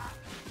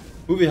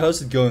 Movie,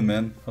 how's it going,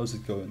 man? How's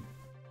it going?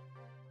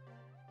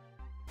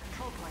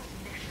 Control point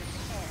mission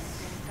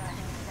ends in 30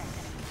 seconds.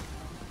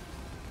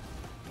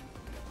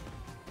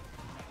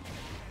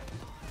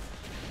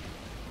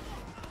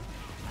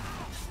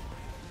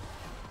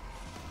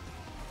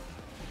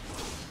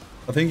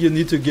 I think you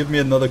need to give me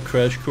another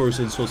crash course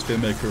in Source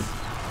Filmmaker.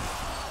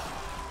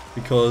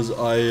 Because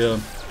I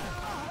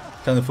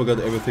kind of forgot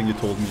everything you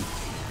told me.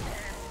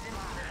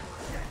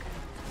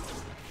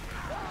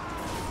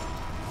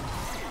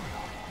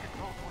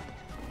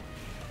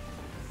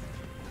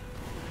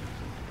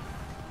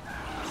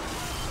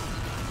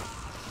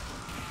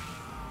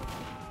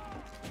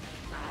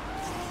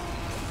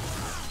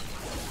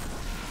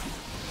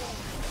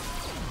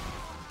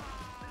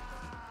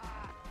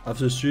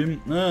 After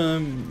stream?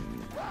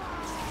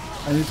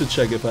 I need to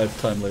check if I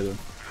have time later.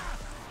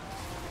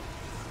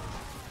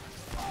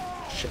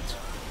 Shit.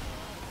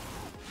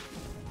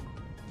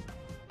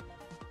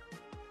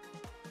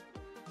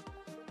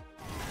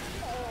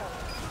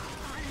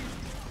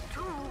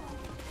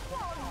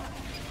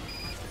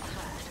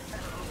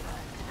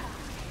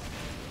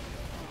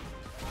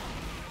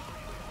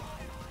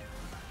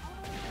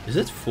 Is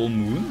it full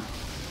moon?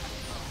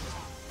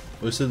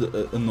 Or is it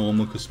a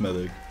normal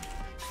cosmetic?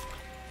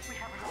 We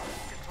have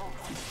lost control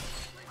point.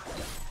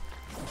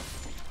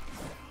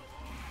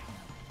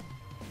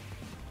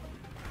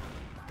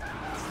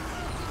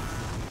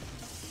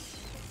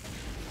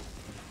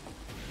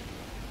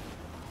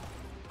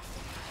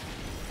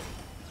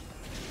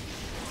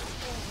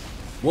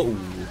 Whoa,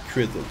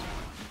 critted.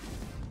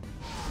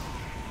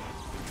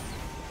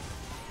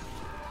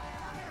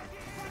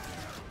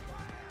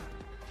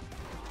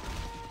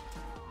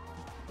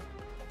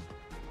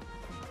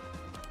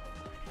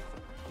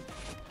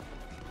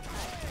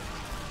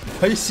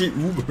 Why is he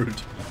Ubered?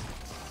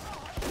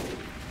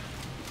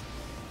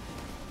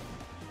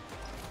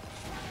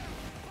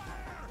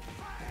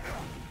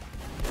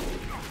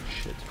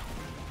 Shit.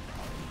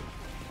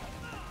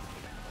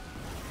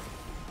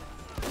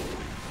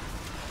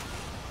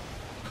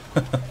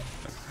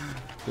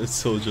 That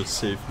soldier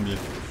saved me.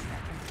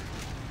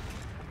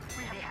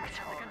 We have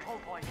captured the control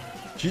point.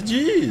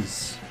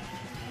 GG's!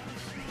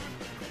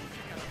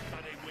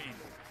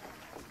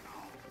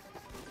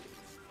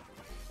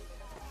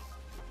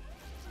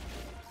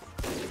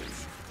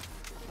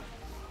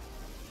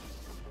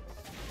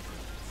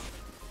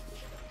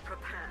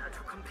 Prepare to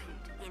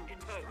compete in 10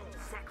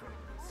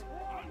 seconds.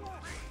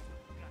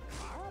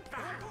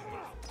 5,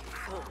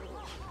 4,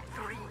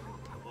 3,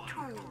 2,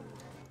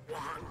 1.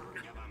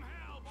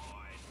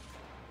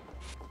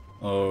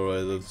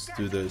 Alright, let's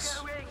do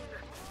this.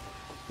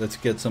 Let's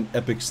get some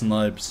epic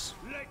snipes.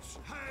 Let's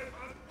have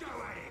a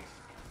going.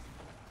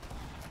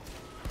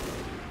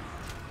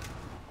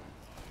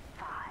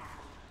 5,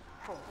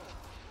 4,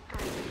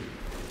 3,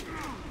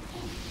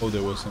 Oh,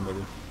 there was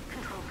somebody.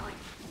 control point.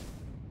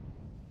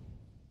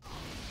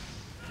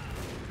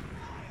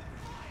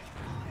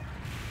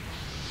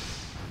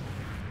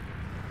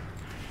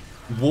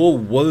 Whoa,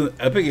 what an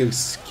epic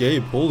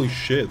escape. Holy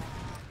shit.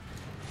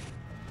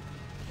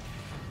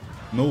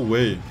 No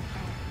way. It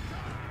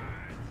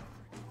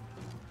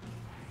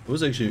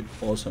was actually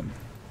awesome.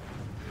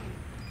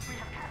 We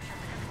have captured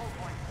the control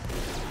point.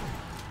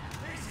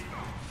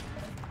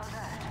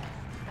 Alert.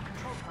 The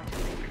control point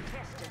has been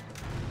contested.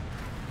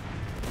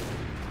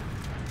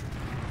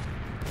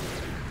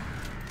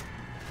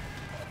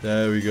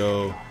 There we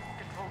go.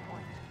 Control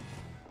point.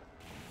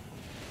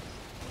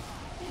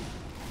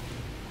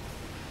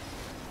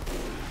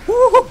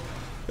 Woo!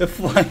 A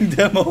flying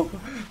demo.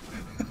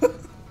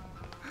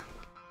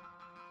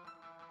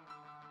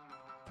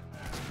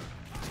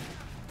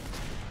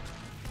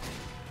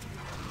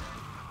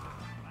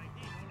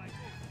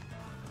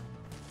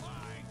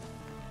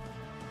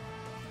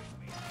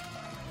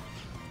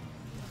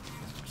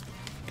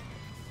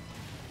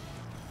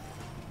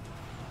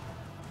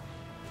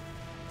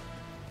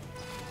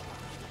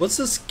 What's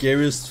the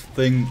scariest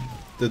thing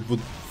that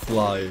would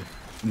fly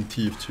in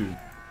TF2?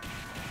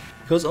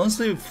 Because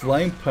honestly,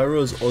 flying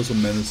pyro is also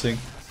menacing,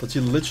 but he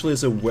literally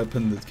has a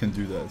weapon that can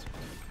do that.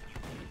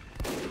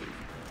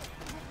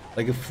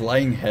 Like a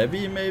flying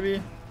heavy,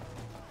 maybe?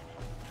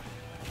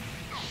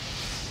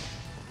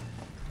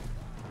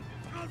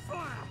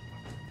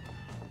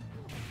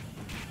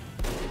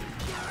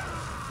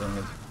 Dang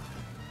it.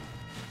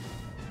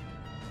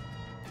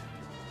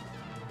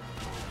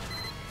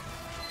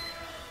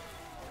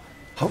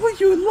 How are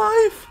you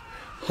alive?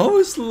 How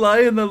is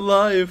Lion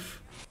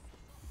alive?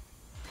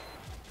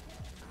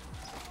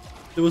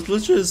 There was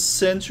literally a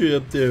sentry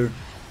up there.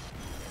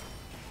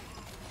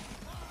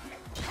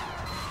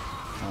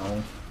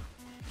 Ow.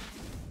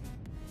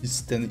 He's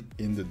standing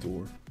in the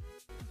door.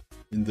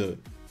 In the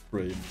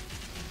frame.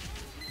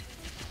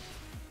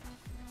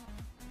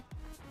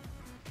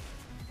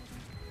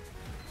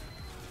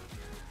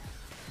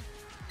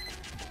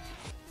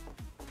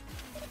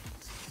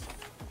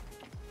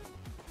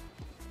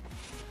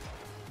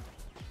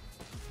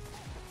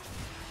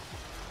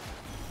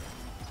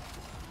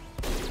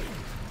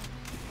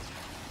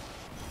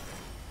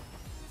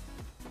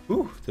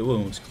 Ooh, that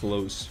one was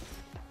close.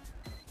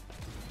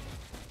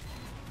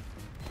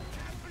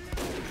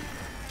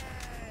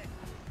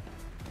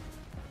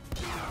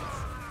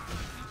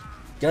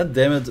 God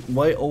damn it,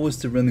 why always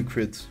the random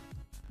crit?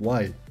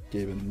 Why,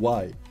 Gavin,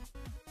 why?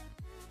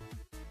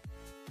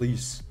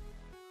 Please,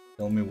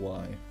 tell me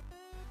why.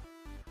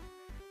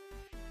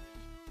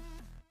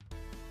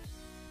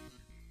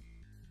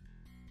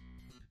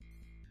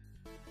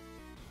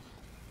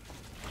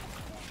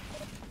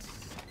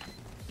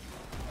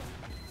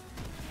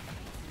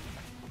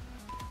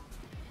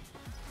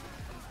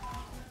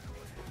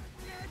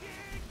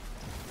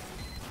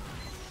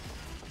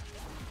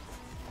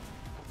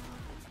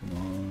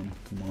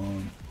 Come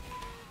on.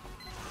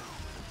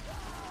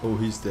 Oh,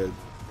 he's dead.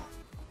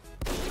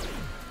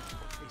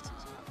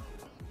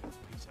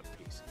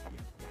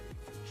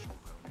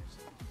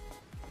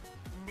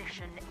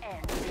 Mission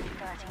ends in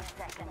 30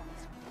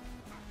 seconds.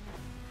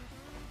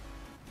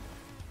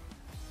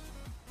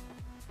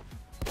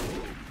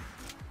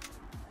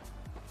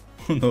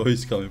 Oh no,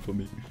 he's coming for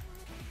me.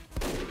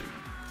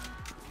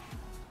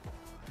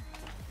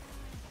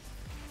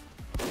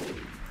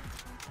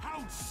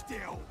 Hold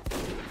still.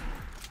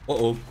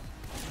 Uh-oh.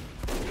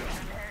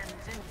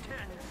 Ends in 10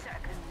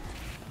 seconds.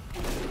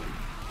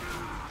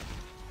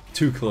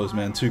 Too close,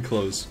 man, too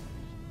close.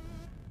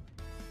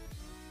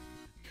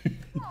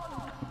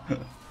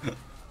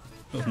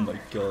 Oh my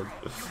god.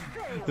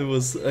 It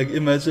was like,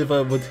 imagine if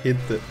I would hit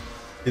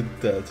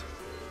that.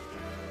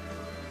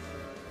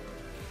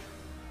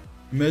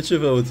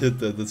 Imagine if I would hit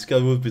that, this guy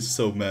would be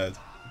so mad.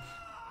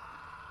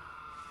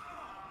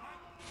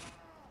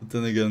 But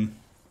then again,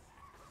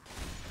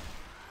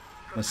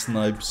 my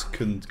snipes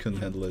couldn't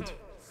handle it.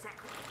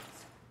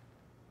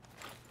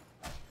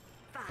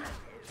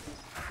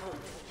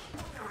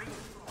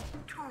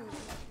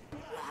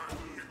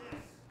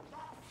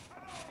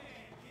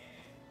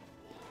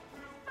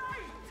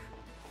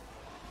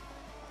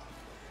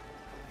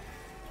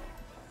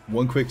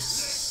 One quick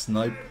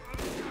snipe.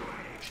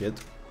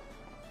 Shit.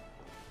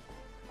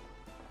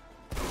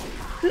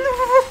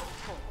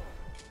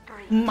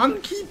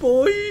 Monkey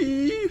boy!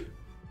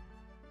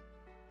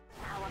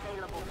 Now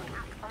available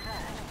for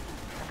alert.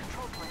 The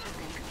control point has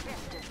been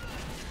contested.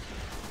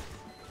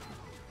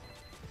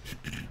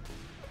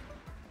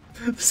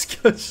 This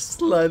guy's just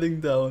sliding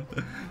down.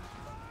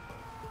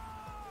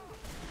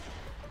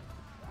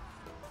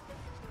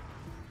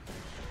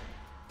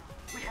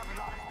 We have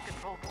lost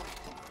control point.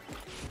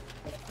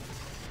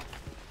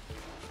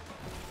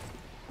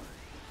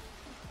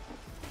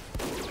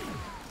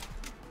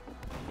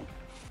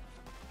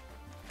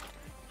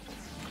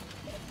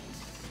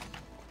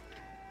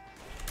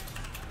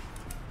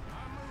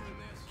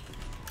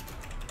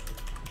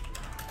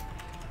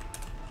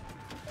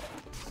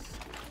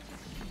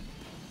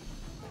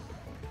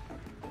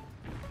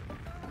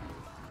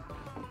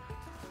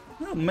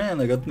 Oh man,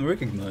 I got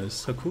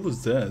recognized. How cool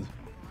is that?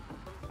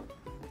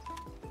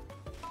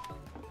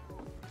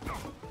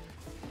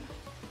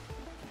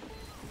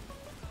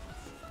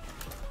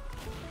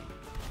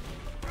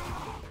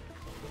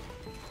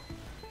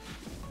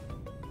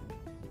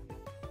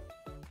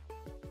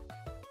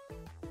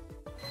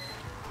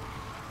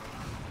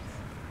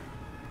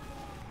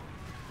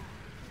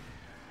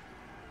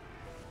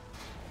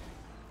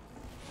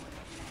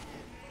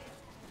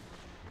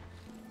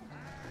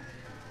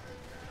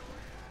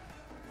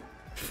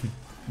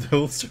 The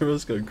whole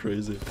server's going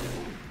crazy.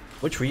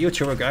 Which for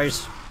YouTuber,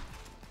 guys?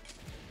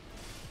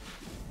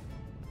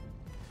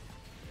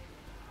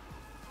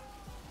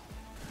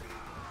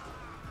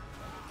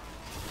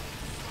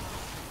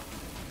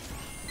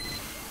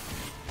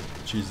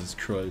 Jesus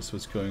Christ,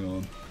 what's going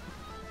on?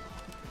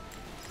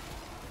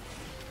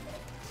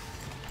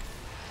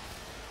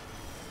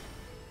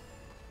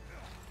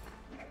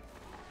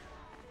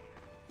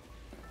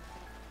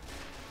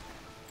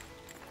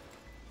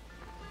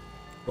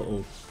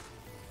 Uh-oh.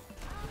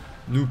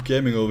 Noob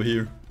gaming over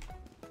here.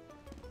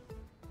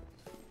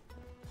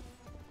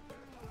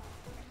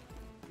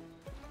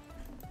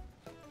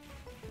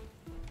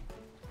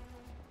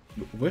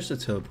 Where's the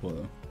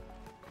teleporter?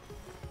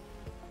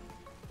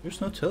 There's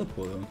no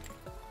teleporter.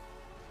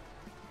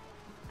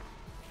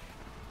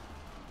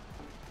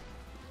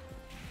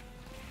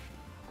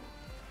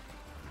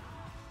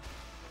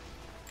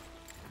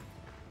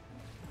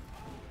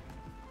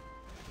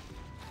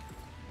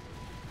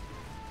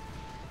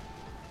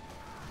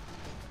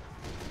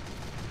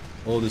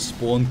 Oh, the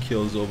spawn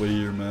kills over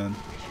here, man.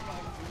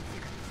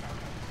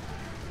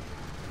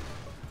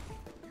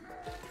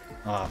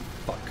 Ah,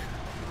 fuck.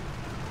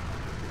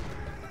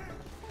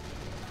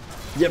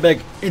 Get back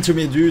into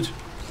me, dude.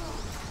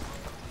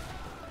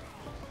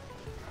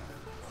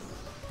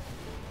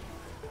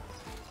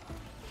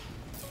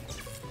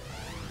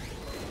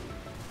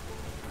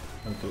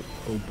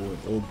 Oh boy,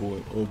 oh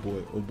boy, oh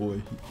boy, oh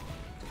boy.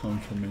 Come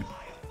for me.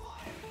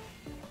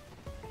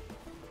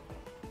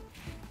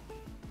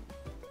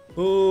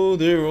 Oh,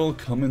 they're all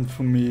coming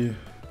for me.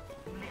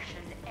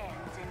 Mission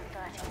ends in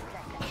 30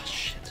 seconds. Ah,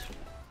 shit.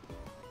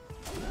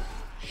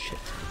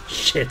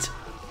 Shit.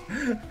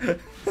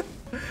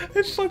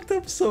 I fucked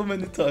up so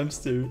many times,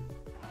 dude.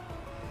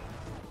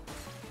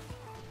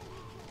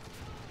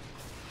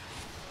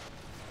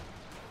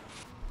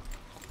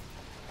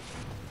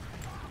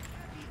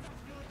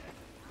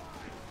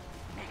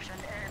 Mission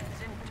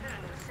ends in 10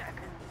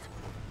 seconds.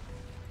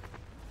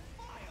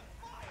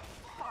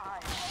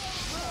 5,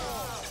 4,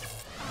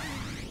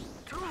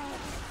 3,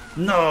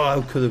 No,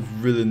 I could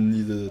have really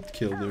needed a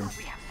kill there. we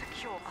have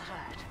secure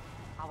alert.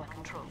 Our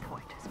control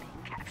point is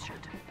being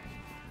captured.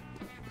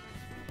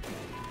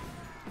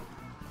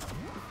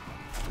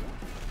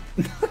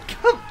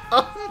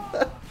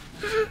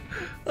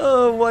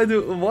 Why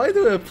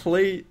do I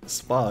play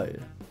spy?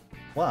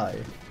 Why?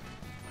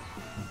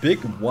 Big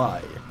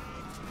why?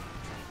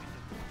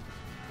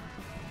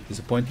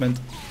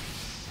 Disappointment.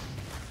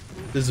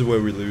 This is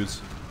where we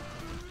lose.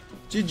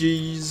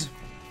 GG's.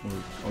 Or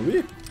are we?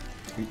 I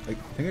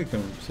think I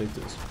can save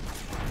this.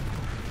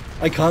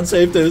 I can't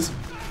save this.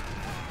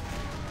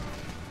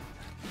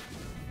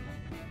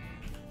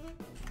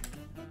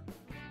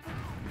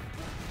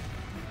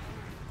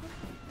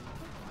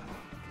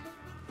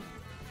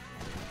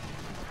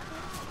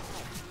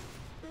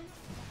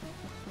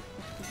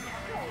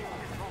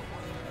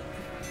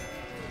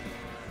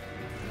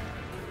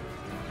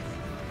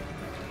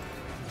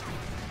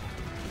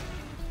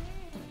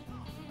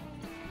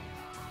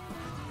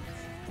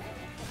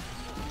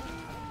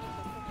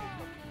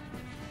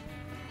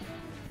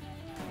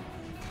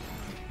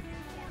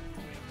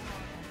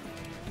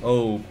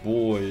 Oh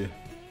boy,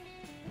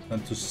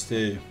 time to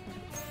stay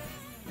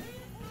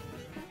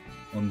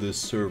on this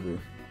server.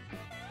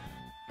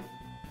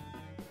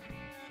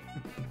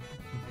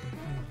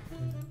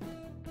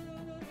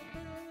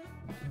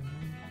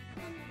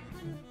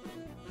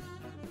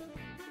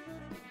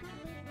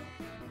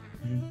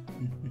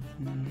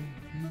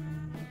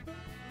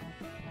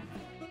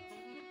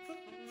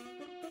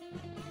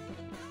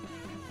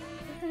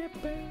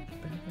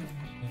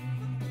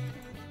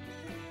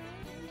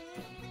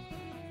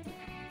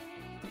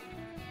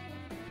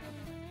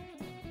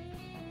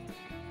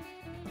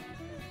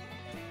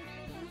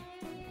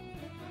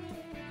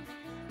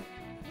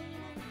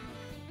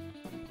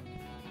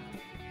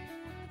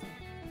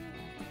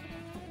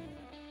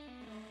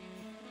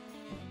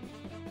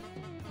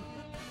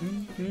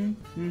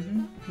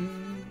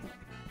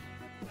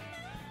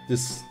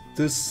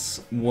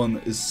 This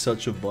one is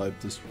such a vibe,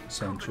 this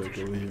soundtrack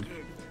over here.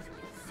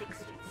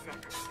 60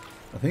 seconds.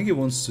 I think he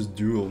wants to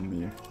duel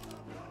me.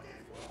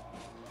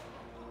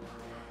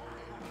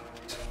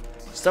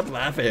 Stop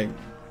laughing!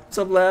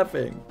 Stop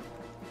laughing!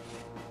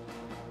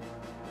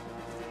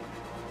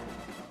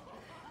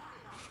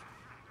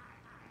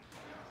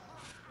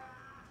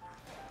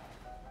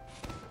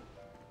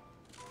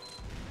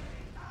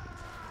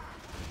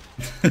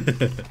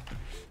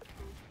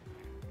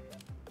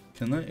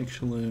 Can I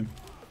actually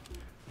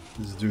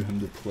just do him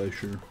the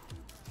pleasure?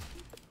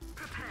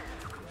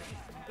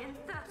 In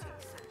 30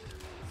 seconds.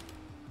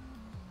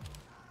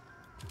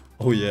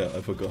 Oh yeah,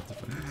 I forgot.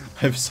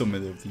 I have so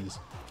many of these.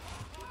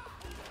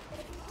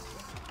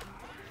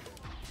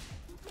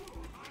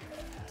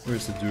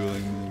 Where's the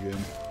dueling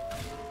minigame?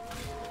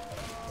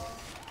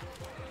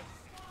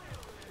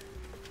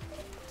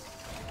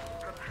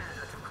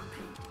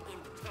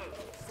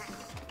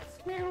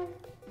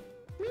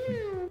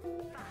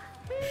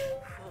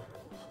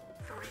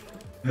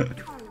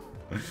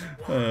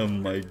 Oh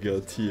my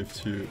god,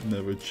 TF2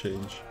 never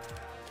change.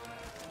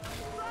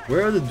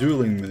 Where are the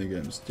dueling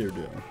minigames? There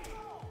they are.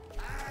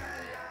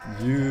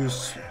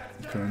 Use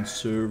current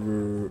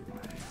server.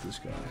 This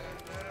guy.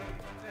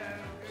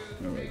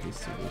 Alright,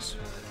 let's do this.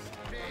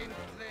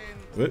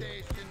 What?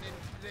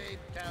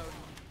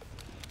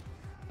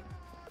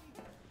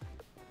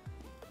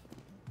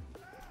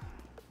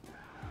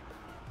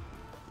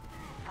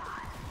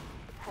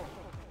 4,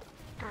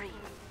 3,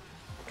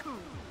 2,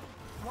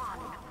 1.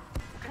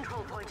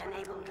 Control point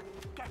enabled.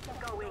 Get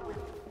going.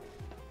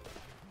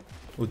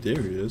 Oh,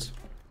 there he is.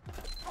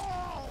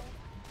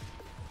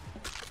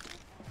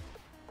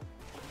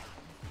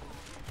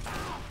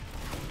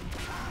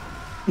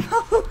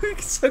 No,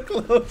 So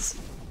close.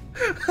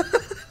 We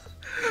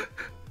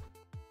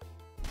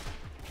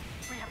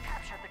have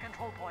captured the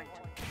control point.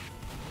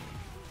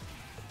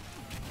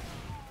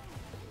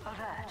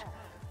 Alert.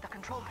 The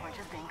control point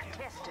is being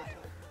contested.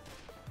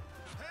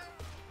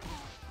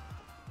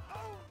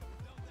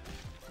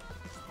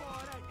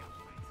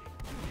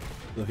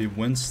 So he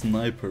went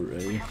sniper,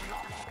 eh? We have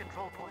lost the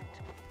control point.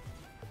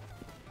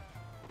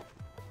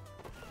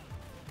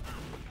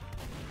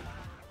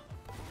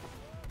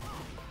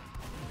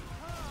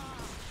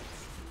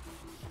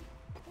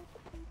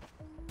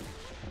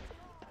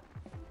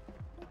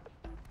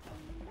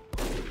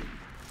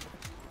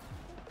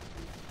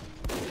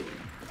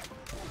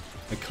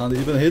 I can't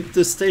even hit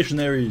the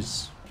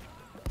stationaries.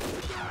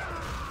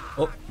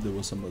 Oh, there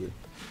was somebody.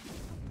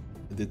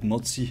 I did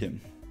not see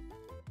him.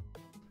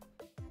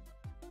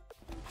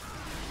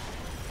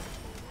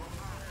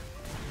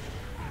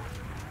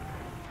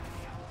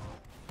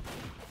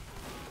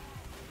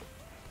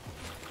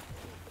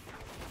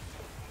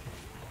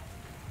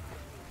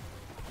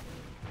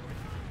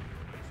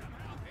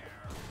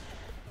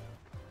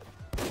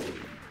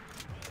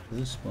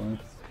 This is fine.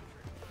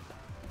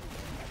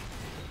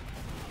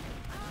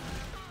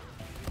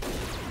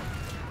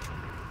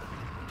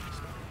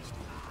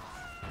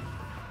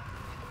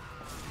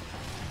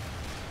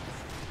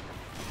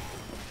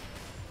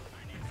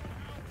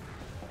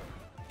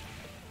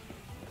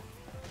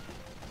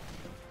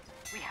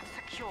 We have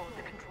secured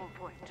the control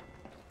point.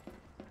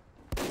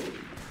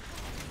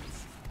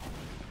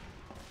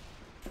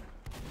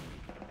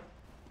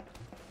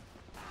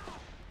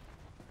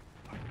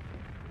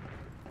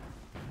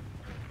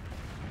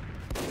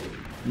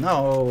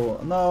 No,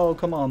 no,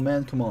 come on,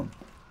 man, come on.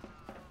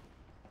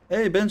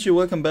 Hey, Benji,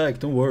 welcome back.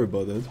 Don't worry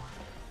about it.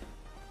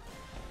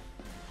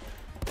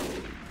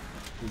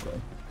 Okay.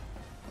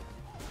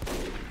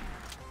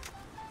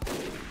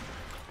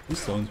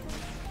 Please don't.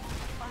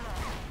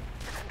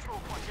 The control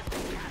point is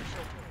being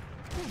captured.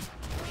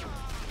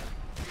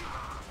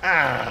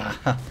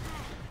 Ah!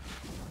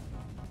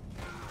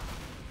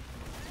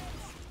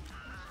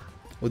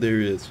 Oh, there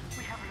he is.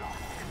 We have lost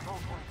the control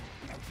point.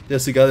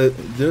 Yes, he got it.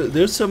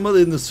 There's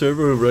somebody in the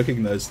server who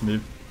recognized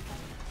me.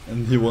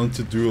 And he wanted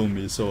to duel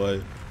me, so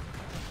I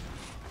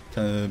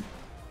kinda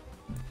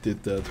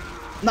did that.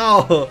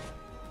 No!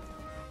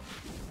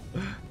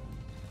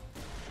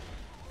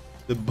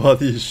 The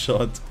body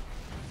shot.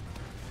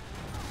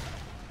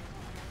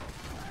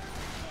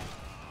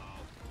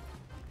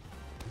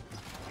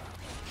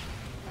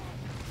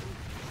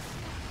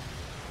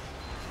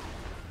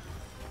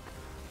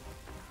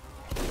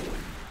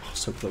 Oh,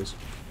 so close.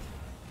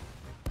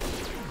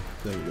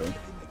 There we go.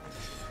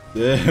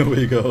 There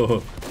we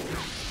go.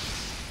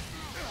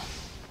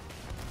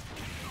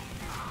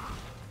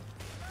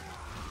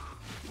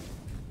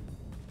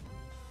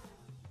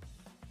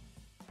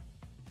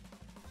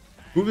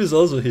 Boob is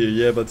also here,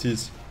 yeah, but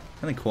he's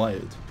kinda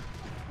quiet.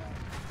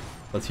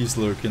 But he's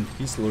lurking,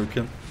 he's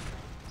lurking.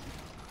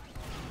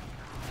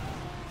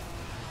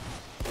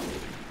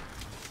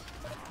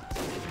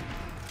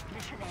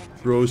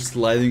 Bro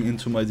sliding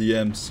into my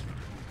DMs.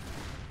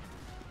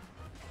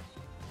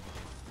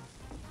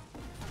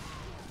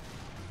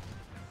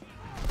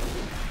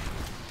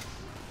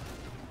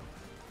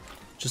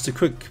 Just a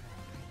quick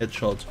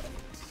headshot.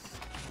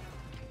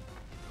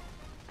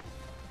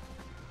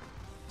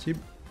 Is he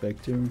back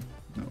there?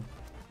 No.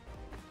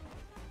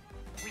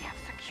 We have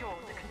secured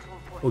the control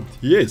point. Oh,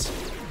 he is.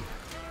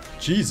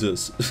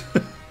 Jesus.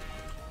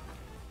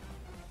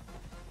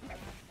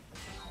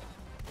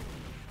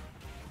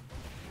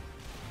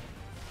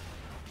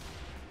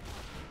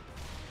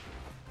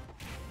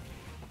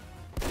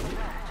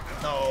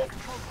 No.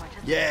 Control point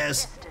is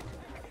Yes. being contested.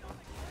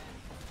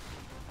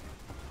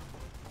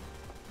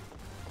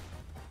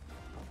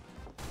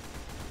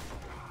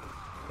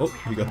 Oh,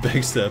 he got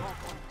backstabbed.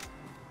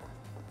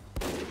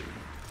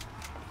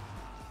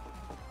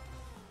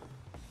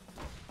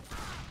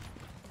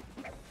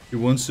 He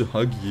wants to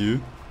hug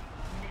you.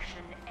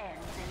 Mission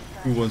ends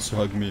in Who wants to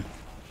hug me?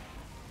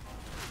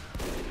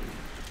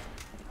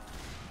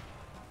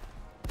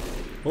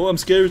 Oh, I'm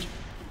scared.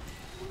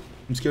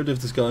 I'm scared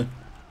of this guy.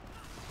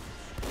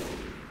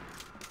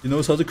 He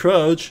knows how to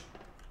crouch.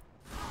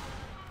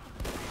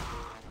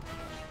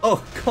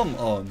 Oh, come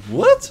on.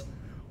 What?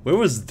 Where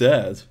was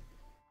that?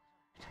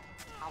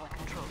 our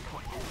control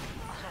point.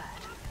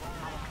 Alert.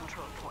 Our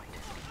control point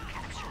is being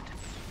captured.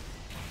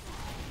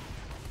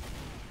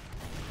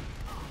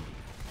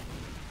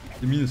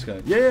 The meanest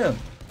guy. Yeah. Alert.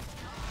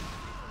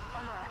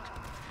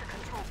 The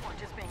control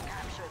point is being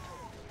captured.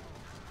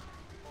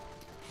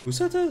 Who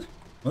said that?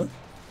 What?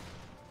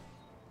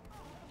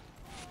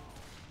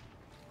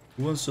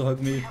 Who wants to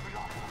hug me?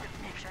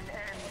 Mission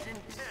ends in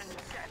 10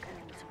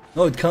 seconds.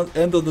 No, it can't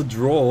end on the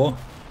draw.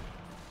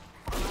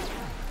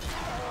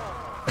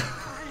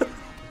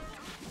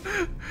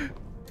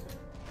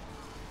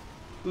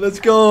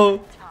 Let's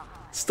go!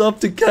 Stop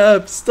the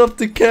cap! Stop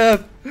the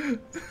cap!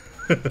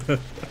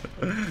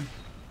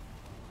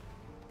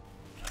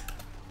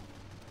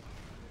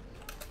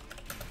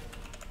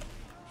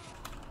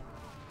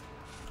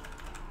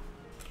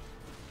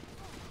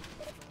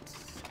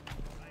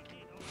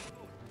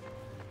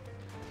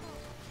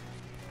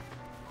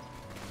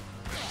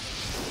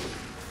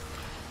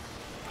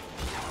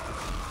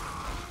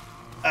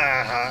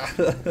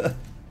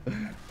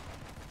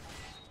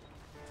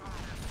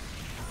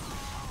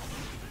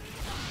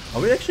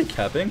 Are we actually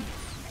capping?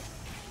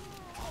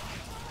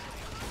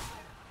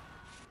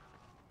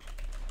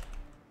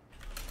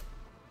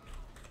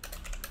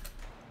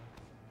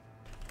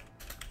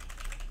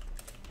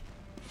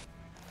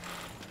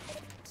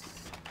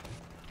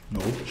 No,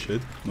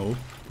 shit, no,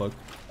 fuck.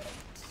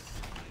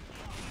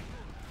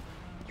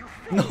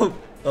 No!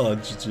 Oh,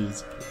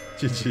 GG's.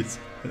 GG's.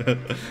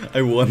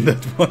 I won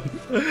that one.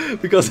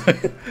 Because I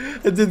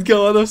didn't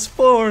go out of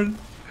spawn.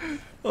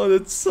 Oh,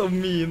 that's so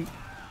mean.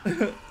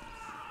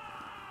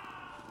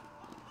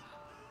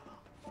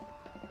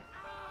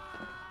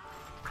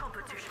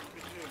 Competition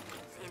begins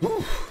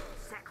in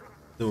seconds.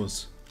 That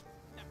was...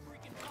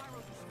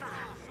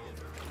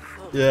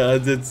 Yeah, I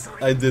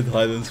did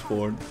hide and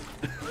spawn.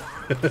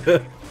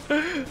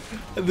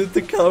 I did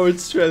the coward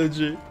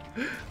strategy.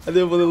 I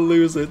didn't want to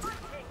lose it.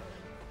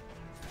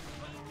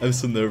 I'm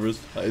so nervous.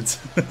 Hide.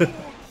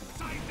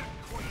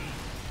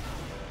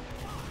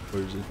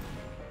 Where is it?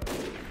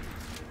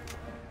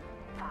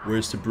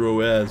 Where's the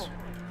bro ass?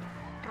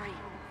 3,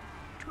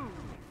 2,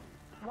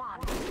 1.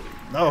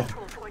 No!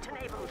 Control point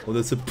enabled. Oh,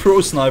 that's a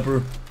pro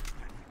sniper.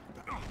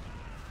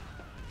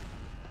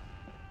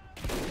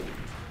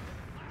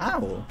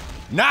 Ow!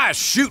 Nice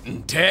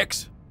shooting,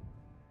 Tex.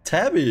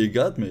 Tabby, you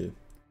got me.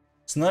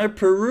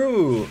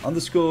 Sniperu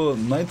underscore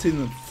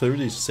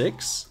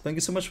 1936. Thank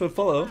you so much for the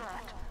follow.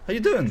 How you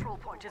doing? Control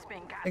point is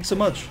being captured. Thanks so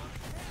much.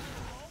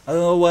 I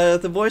don't know why I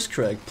had the voice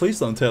crack. Please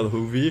don't tell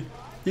Hoovy.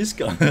 He's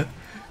gonna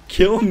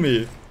kill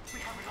me.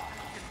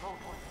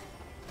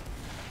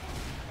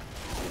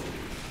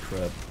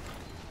 Crap.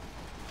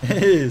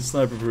 Hey,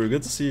 Sniper Brew,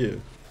 good to see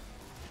you.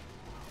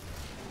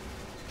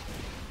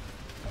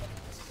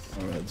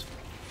 Alright.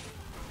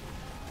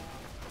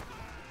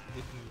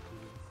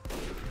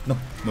 No,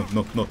 no,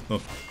 no, no,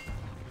 no.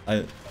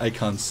 I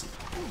can't.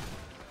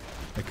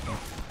 I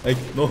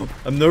can't. No,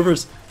 I'm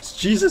nervous.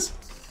 Jesus!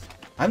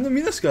 I'm the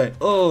meanest guy.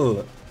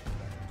 Oh!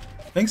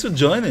 Thanks for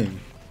joining.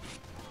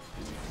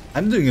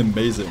 I'm doing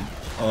amazing.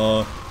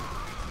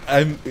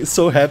 I'm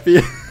so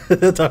happy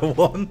that I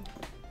won.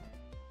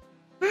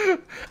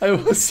 I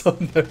was so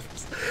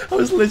nervous. I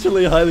was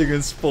literally hiding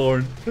in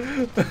spawn.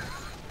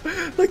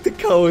 Like the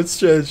coward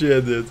strategy I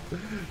did.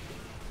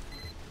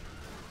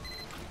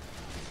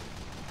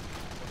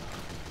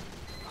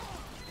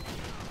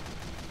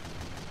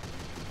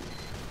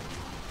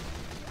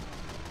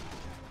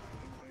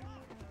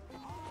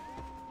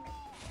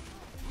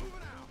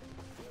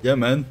 Yeah,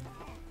 man.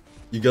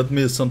 You got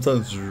me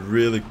sometimes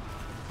really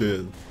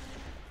good.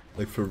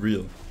 Like, for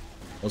real.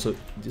 Also,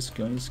 this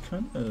guy is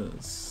kinda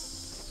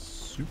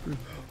super...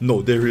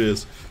 No, there he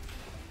is.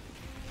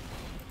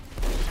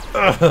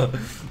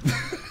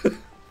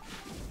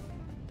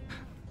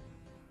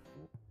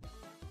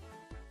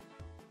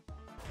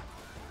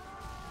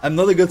 I'm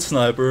not a good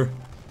sniper,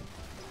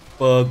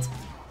 but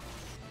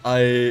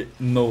I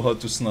know how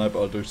to snipe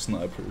other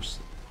snipers.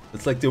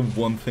 It's like the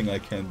one thing I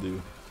can do.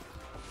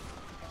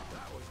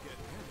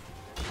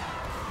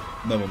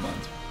 Never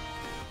mind.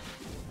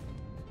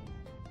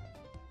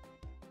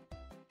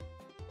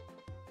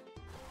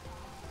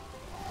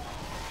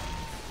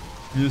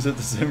 You had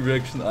the same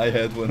reaction I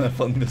had when I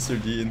found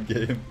Mr. D in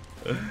game.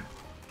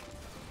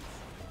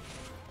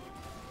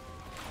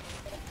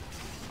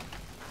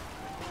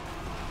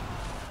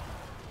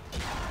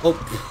 Oh,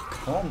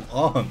 come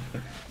on.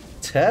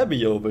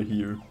 Tabby over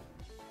here.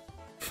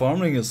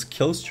 Farming his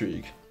kill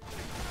streak.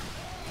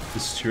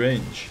 It's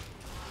strange.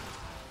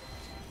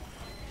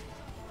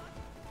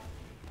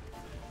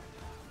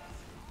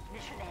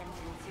 Mission ends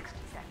in 60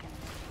 seconds.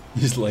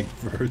 He's like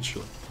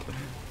virtual.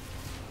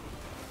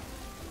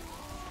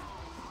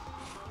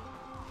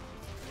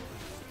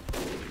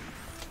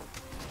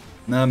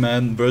 Nah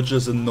man, Virgil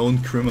is a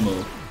known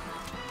criminal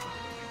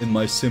in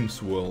my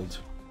Sims world.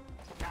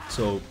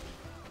 So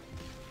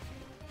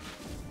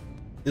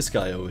this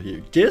guy over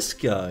here, this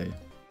guy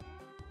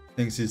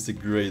thinks he's the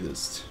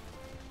greatest.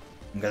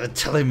 I'm gonna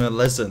tell him a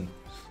lesson.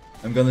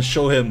 I'm gonna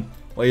show him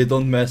why you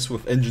don't mess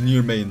with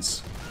engineer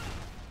mains.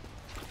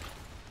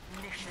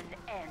 Mission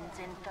ends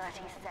in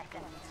 30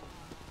 seconds.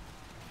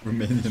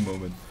 Romanian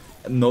moment.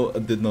 No, I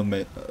did not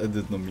mean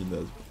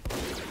that.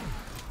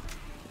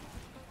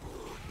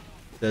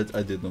 That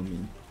I did not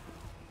mean.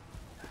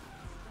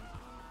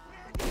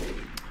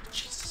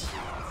 Jesus.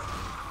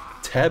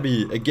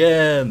 Tabby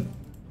again.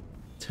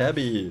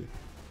 Tabby.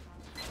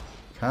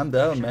 Calm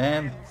down,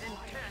 man.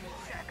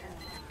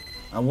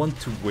 I want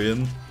to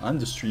win. I'm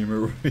the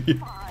streamer over here.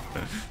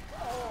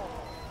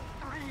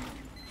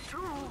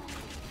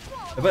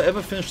 Have I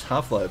ever finished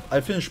Half-Life?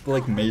 I finished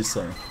Black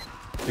Mesa.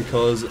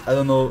 Because, I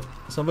don't know,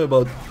 something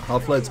about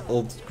Half-Life's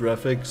old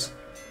graphics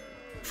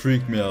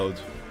freaked me out.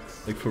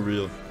 Like, for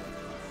real.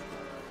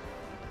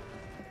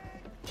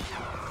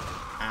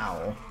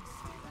 Ow.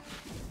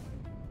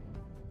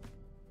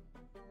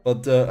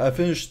 But I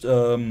finished,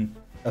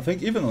 I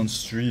think even on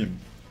stream,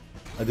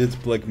 I did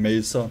Black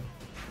Mesa.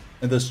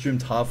 And I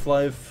streamed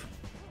Half-Life.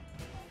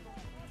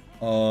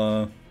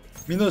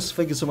 Minos,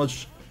 thank you so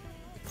much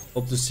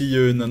Hope to see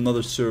you in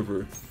another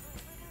server.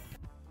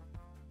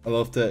 I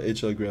love the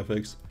HL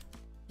graphics.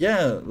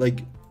 Yeah,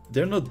 like,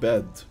 they're not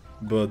bad,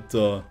 but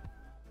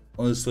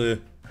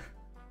honestly,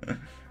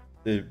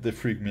 they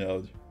freak me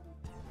out.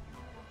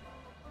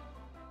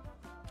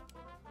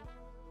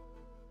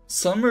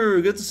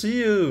 Summer, good to see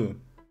you!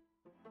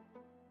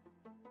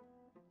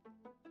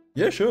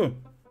 Yeah, sure.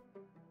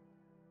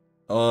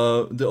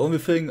 The only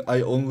thing,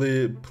 I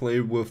only play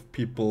with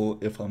people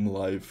if I'm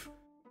live.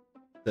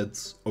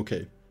 That's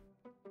okay.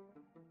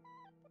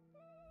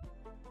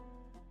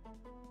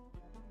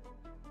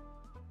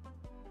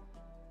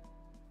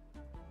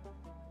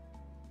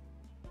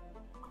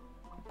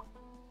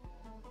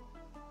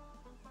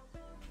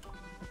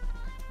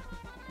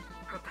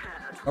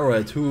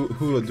 Alright, who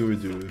do we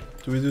do?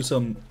 Do we do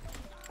some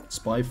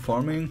spy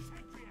farming?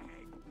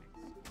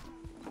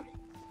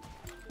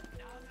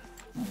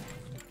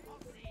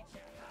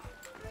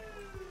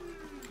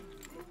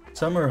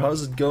 Summer,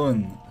 how's it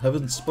going?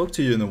 Haven't spoke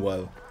to you in a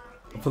while.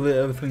 Hopefully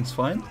everything's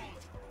fine.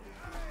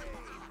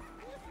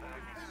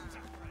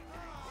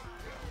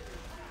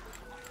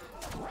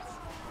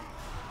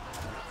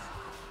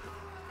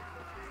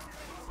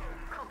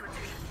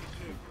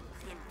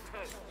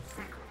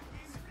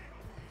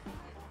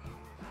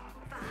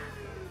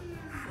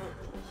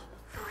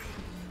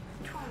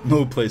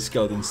 No, play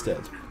scout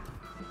instead.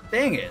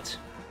 Dang it!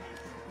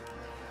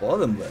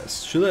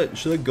 Bottomless. Should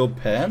I go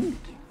pan?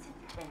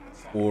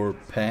 Or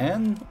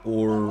pan?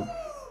 Or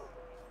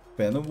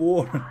fan of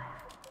war?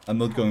 I'm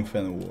not going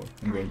fan of war.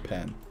 I'm going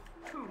pan.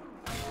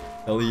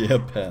 Hell yeah,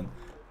 pan.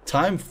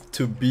 Time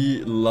to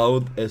be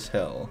loud as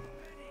hell.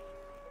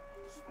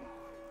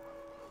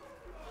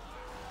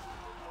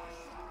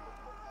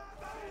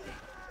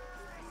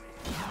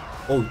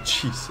 Oh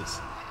Jesus.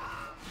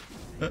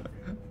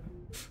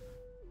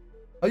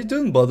 How you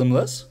doing,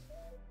 Bottomless?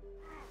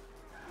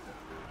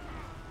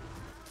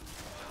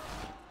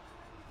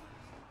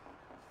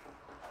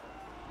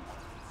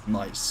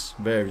 Nice,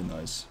 very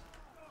nice.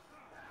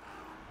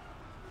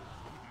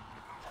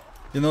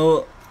 You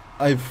know,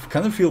 I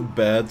kind of feel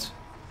bad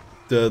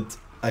that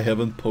I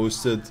haven't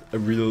posted a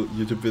real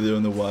YouTube video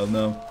in a while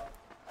now.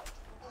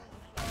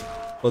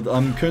 But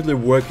I'm currently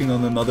working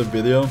on another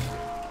video,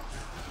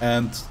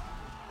 and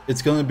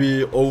it's gonna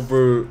be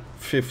over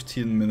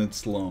 15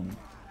 minutes long.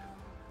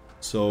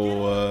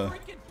 So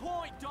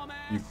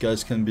you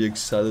guys can be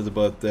excited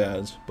about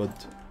that.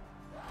 But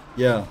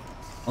yeah,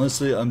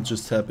 honestly, I'm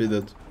just happy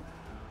that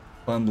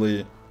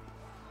finally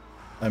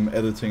I'm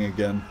editing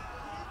again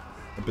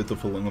a bit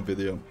of a longer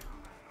video.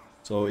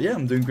 So yeah,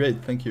 I'm doing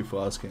great, thank you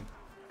for asking.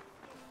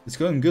 It's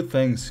going good,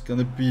 thanks.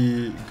 Gonna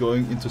be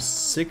going into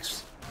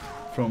 6th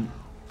from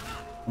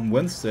on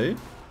Wednesday,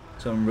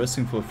 so I'm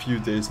resting for a few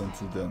days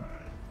until then.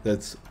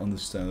 That's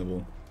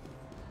understandable.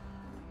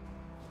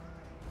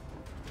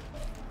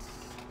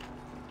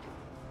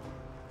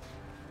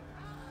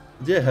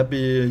 Yeah, happy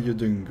you're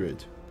doing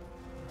great.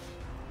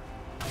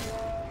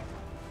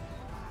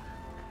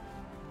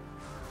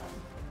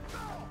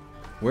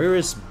 Where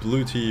is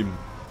blue team?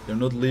 They're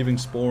not leaving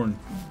spawn.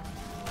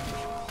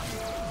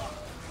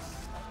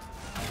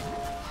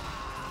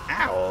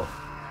 Ow!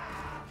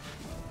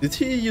 Did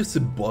he use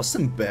the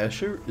Boston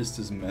Basher? Is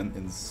this man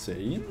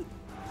insane?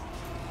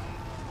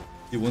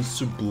 He wants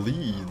to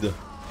bleed.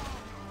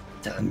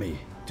 Tell me,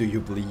 do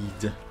you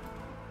bleed?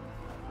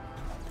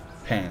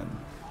 Pan.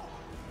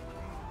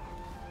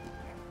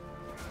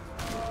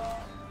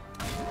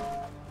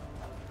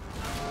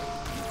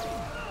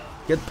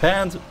 Get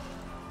panned!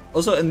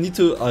 Also, I need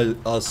to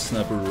ask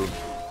Snapperoo,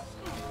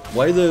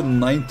 why the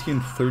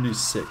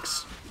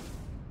 1936?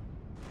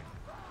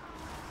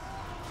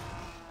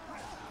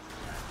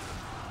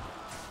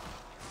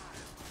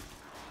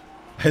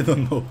 I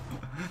don't know.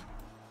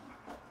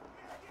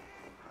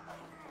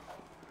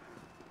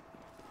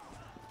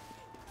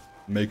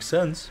 Makes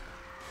sense.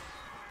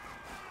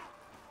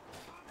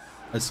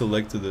 I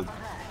selected it.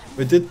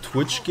 Wait, did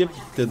Twitch give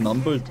the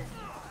number?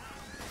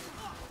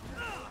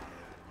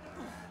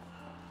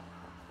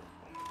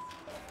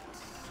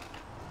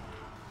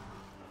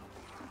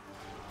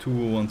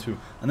 2012.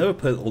 I never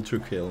played Ultra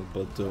Kale,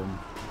 but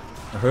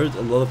I heard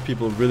a lot of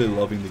people really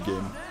loving the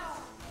game.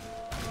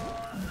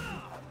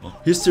 Oh,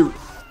 here's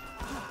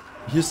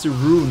the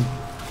rune.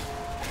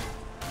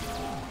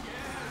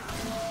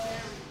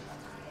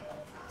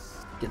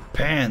 Get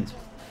panned.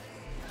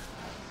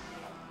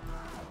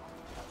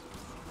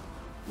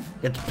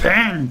 Get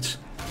panned.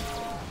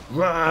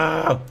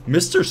 Wow.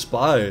 Mr.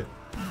 Spy.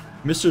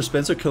 Mr.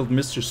 Dispenser killed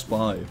Mr.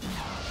 Spy.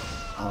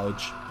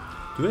 Ouch.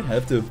 Do I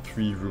have the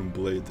 3 rune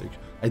blade?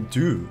 I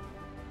do.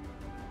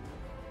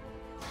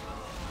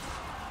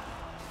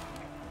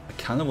 I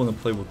kinda wanna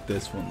play with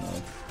this one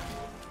now.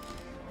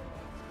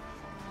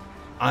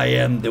 I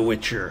am the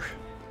Witcher.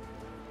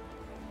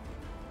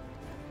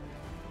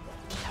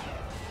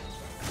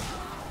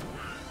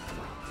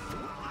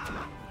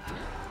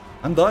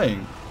 I'm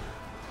dying.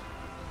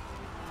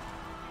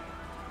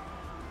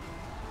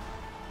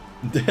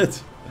 Dead.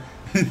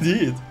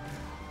 Indeed.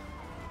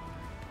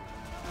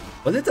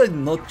 Why did I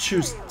not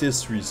choose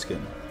this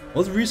reskin?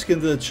 What reskin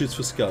did I choose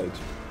for Scout?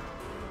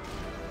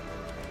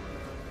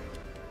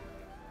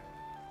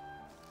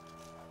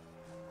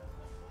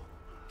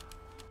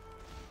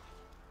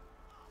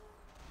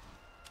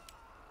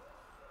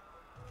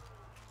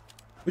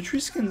 Which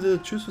reskin did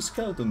I choose for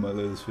Scout in my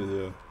latest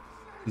video?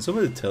 Can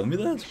somebody tell me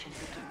that?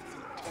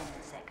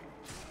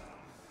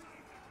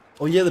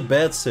 Oh yeah, the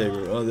Bat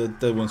Saber. Oh,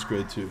 that one's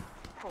great too.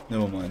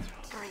 Never mind.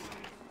 3,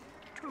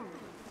 2,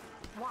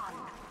 1.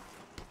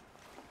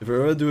 If I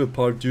ever do a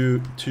part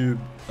 2,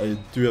 I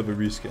do have a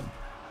reskin.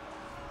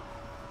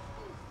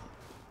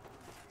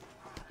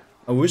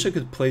 I wish I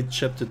could play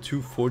Chapter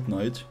 2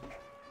 Fortnite.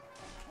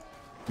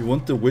 You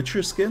want the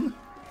Witcher skin?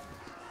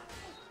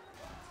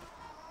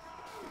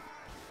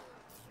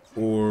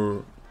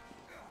 Or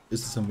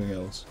is it something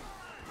else?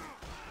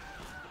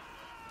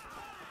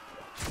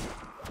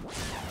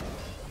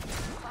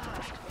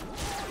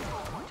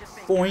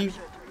 Boing!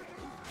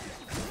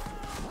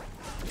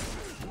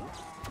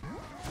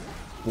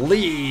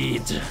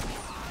 Lead!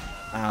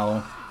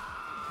 Ow.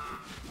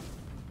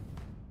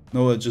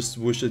 No, I just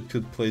wish I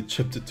could play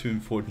Chapter 2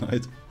 in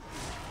Fortnite.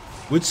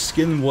 Which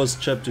skin was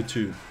Chapter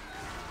 2?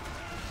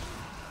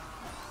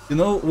 You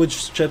know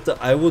which chapter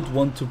I would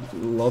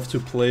love to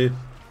play?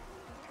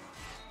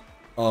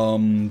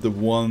 The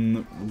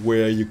one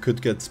where you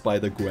could get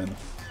Spider-Gwen.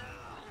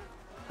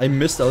 I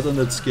missed out on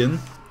that skin,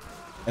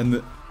 and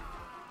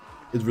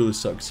it really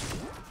sucks.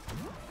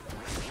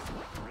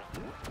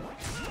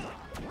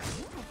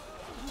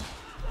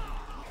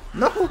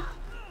 No!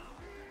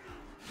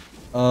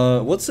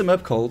 What's the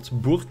map called?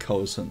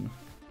 Burghausen.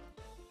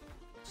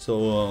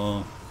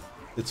 So,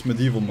 it's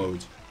medieval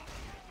mode.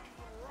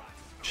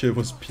 Shit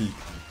was peak.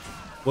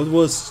 What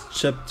was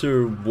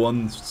chapter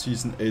 1,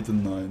 season 8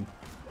 and 9?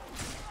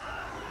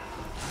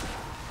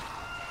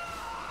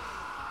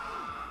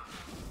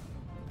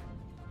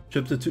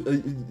 Chapter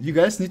 2, you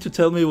guys need to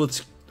tell me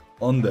what's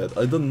on that.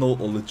 I don't know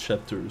all the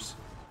chapters.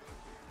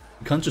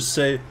 You can't just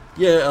say,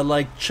 yeah, I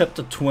like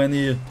chapter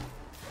 20,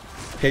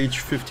 page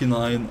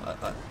 59.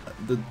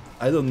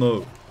 I don't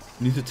know.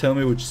 You need to tell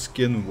me which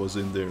skin was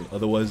in there.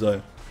 Otherwise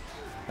I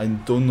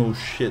don't know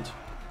shit.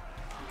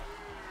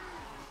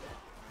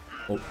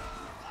 Oh.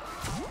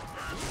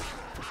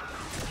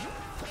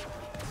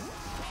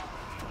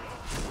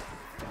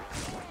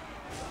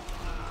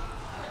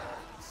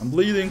 I'm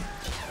bleeding.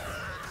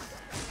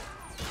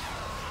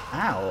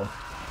 Ow.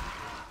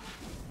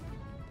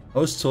 I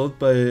was told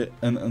by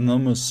an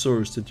anonymous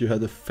source that you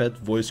had a fat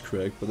voice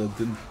crack, but I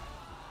didn't.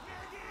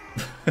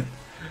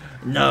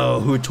 No,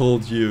 who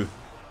told you?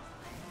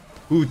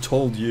 Who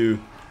told you?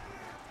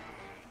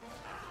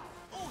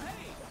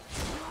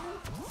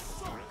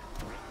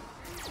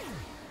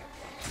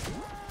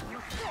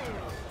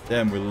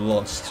 Damn, we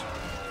lost.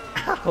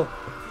 Ow.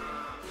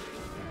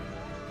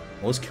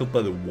 I was killed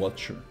by the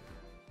Watcher.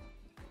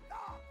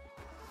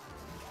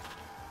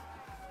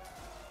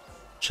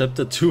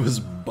 Chapter 2 is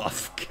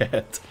Buff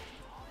Cat.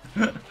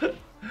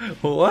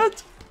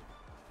 What?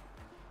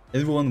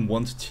 Everyone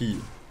want tea.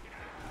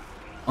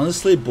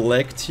 Honestly,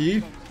 black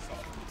tea.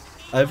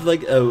 I have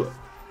like a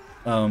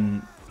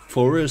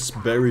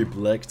forest berry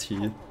black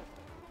tea.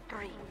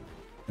 3,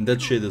 And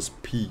that shit is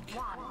peak.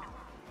 1.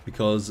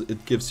 Because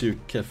it gives you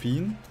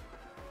caffeine.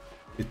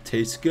 It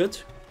tastes good.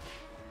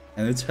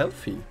 And it's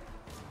healthy.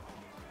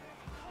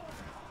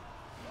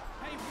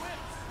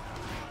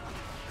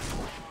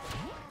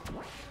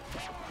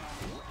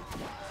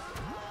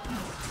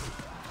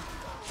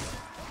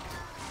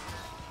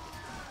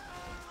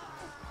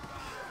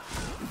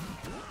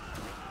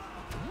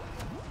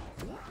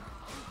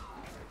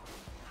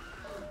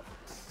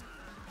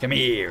 Come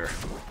here.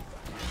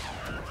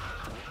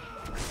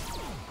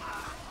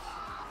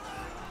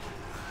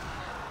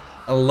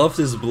 I love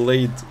this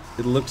blade.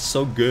 It looks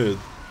so good.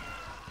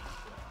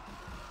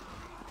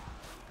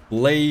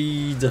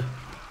 Blade.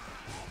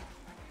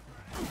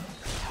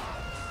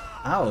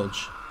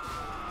 Ouch.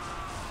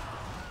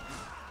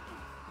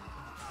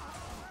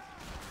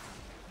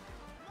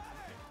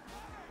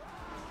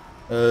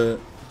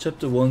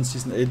 Chapter 1,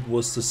 Season 8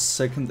 was the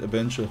second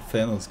Avenger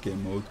Thanos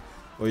game mode,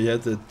 where you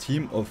had a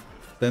team of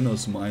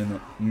Thanos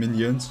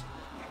minions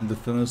and the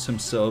Thanos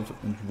himself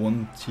and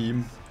one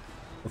team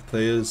of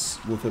players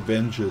with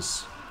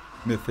Avengers,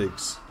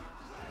 Mythics,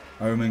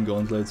 Iron Man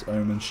Gauntlets,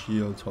 Iron Man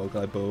Shield,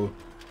 Hawkeye Bow,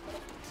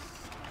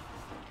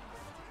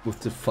 with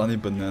the funny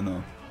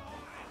banana.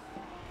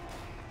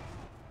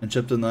 And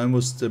Chapter 9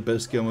 was the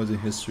best game mode in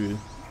history,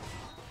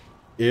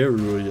 Air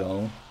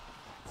Royale,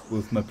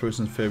 with my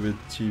personal favorite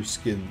tier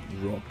skin,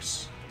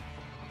 Rocks.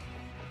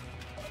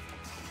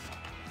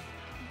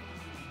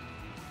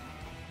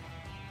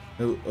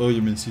 Oh,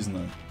 you mean Season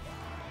 9.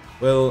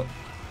 Well,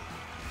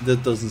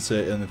 that doesn't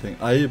say anything.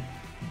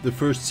 The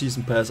first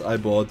Season Pass I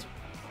bought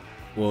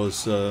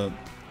was for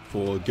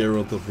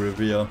Geralt of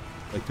Rivia,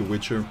 like The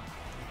Witcher.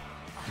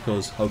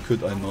 Because how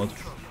could I not?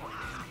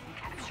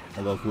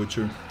 I love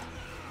Witcher.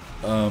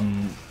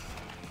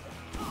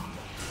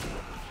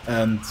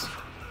 And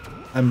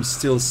I'm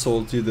still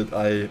salty that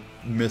I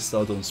missed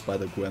out on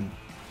Spider-Gwen.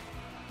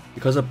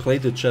 Because I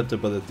played the chapter,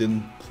 but I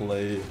didn't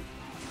play...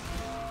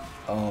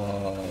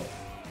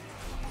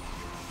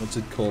 what's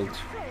it called?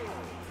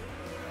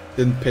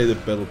 Didn't pay the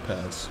battle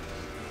pass.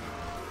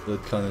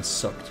 That kinda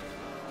sucked.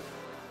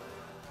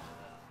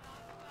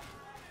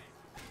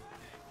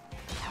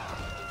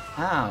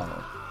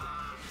 Ow!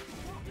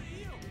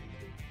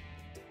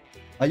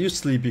 Are you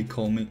sleepy?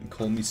 Call me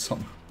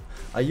some.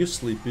 Are you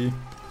sleepy?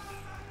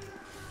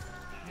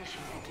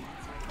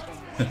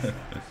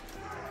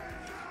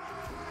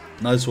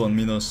 Nice one,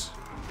 Minos.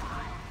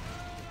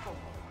 4,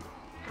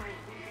 3,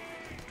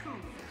 2,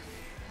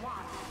 1.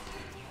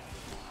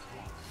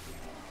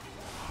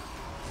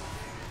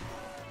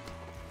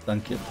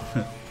 Thank you.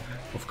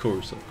 Of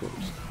course, of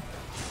course.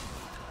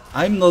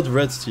 I'm not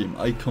red team.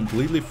 I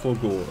completely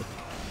forgot.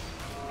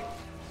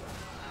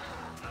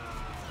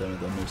 Damn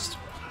it, I missed.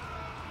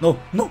 No,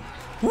 no!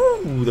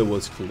 Ooh, that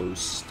was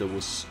close. That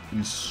was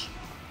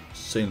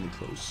insanely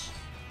close.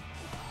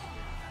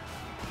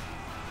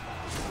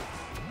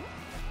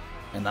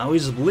 And now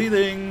he's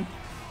bleeding.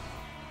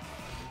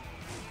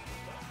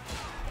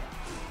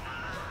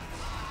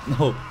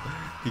 No,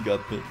 he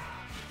got me.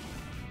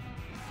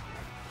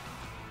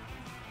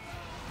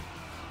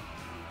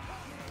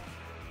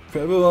 For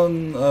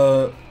everyone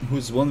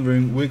who's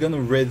wondering, we're gonna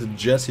raid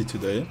Jesse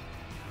today.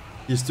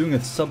 He's doing a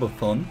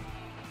subathon.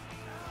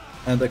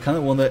 And I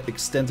kinda wanna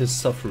extend his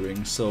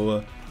suffering,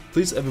 so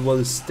please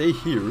everybody stay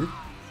here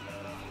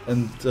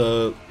and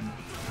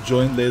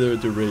join later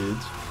at the raid.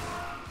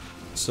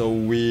 So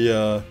we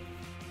have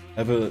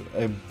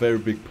a very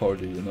big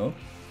party, you know?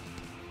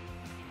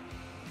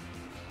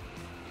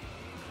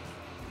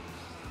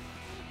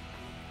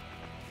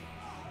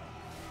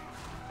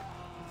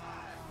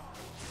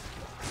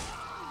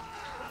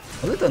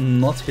 How did I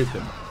not hit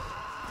him?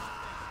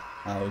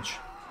 Ouch.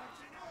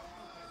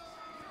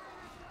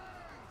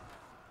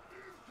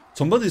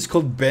 Somebody's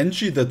called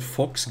Benji, that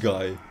fox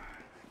guy.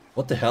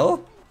 What the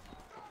hell?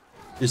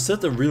 Is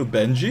that a real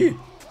Benji?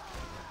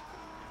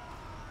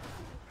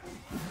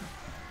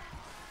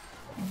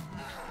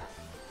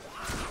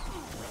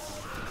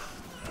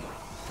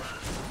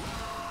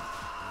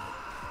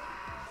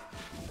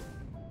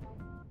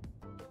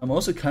 I'm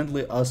also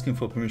kindly asking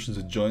for permission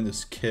to join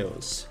this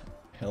chaos.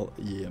 Hell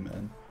yeah,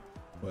 man.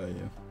 Where are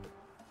you?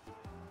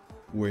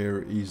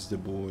 Where is the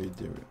boy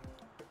there?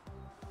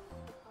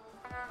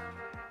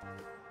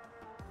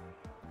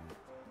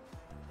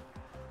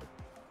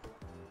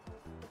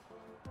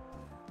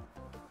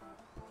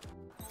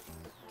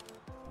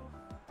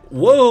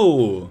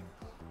 Whoa!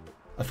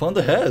 I found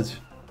a head.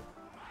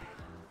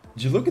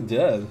 Did you look at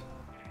that?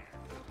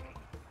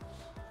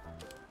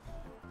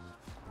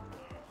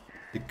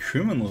 The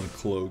criminal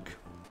cloak.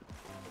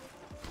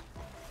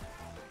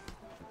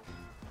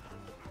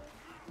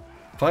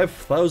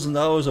 5,000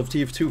 hours of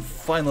TF2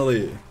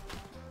 finally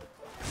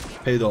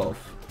paid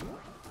off.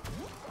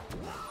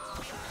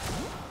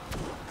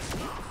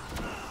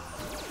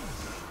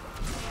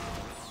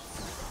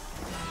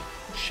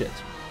 Shit.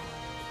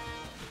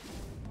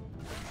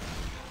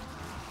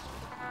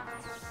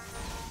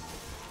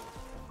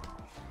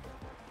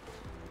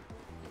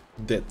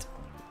 Dead.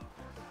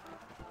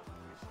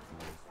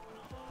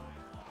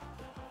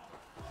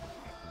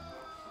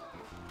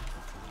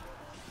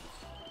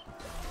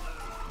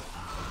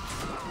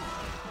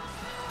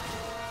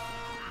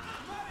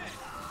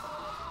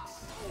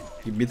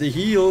 Give me the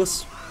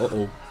heals.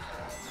 Uh-oh.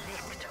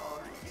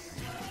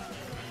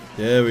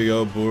 There we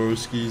go,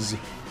 Borowskis.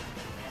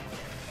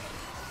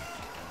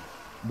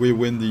 We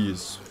win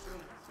these.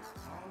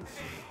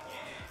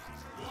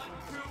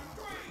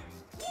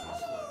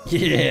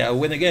 Yeah,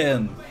 win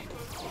again.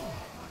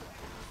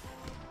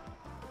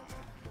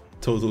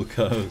 Total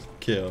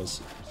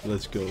chaos.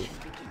 Let's go.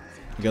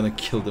 We're gonna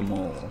kill them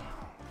all.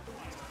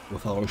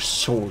 With our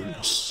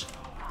swords.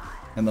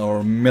 And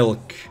our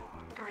milk.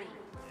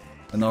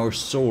 And our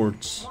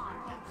swords.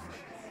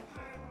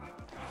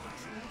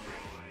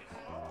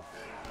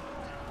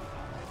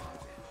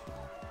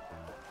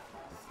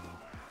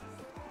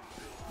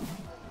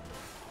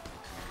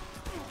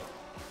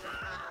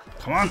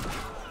 Come on!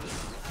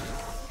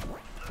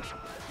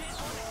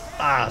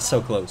 Ah,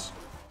 so close.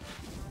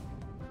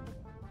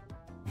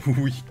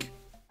 Weak.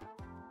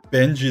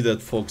 Benji,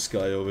 that fox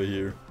guy over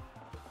here.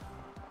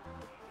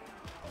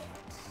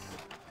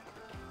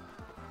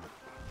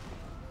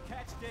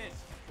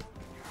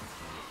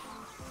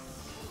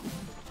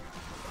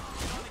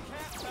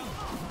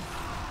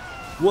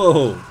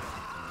 Whoa!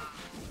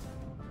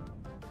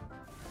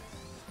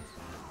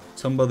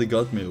 Somebody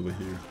got me over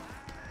here.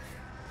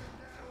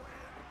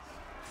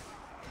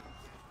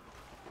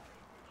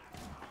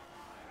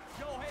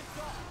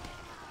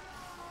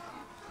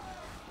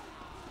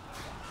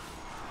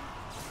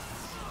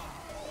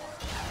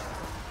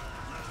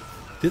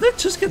 Did I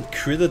just get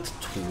critted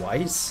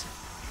twice?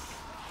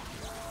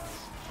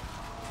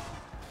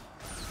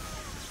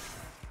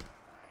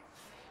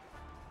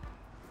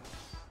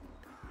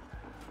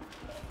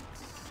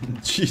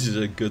 Jesus,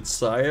 a good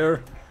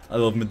sire. I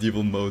love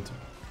medieval mode.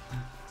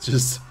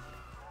 Just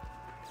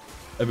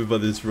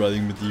everybody's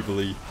running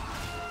medievally.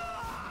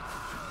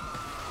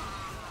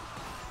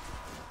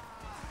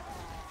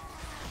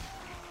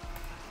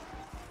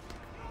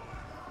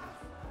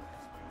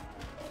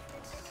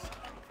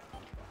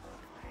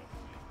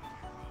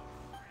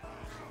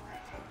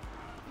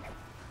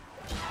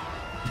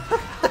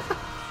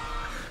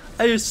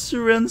 I just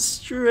ran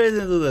straight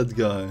into that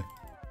guy.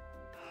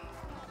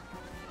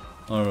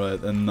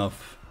 Alright,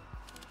 enough.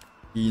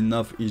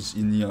 Enough is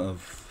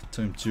enough.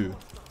 Time to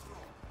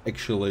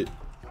actually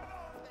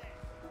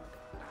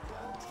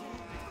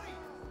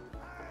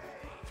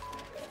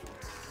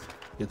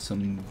get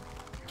some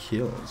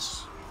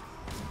kills.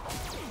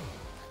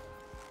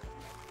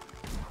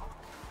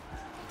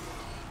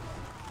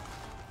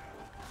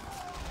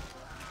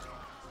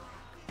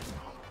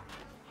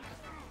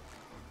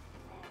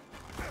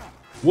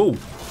 Whoa!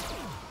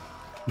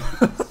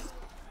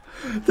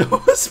 That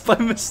was by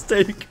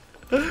mistake.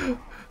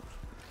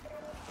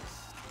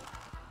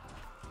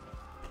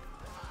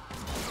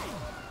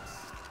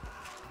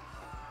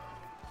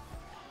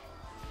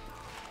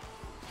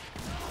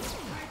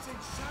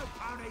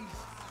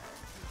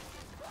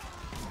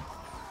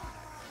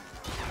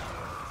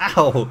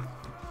 Ow!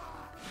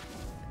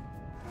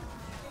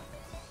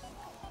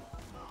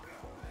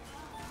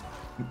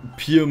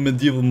 Pure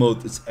medieval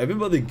mode. Is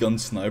everybody gun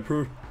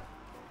sniper?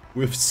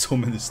 We have so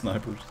many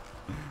snipers.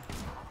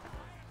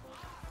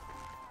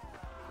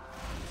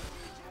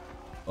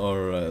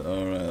 Alright,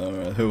 alright,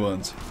 alright. Who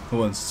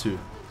wants to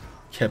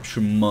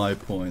capture my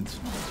point?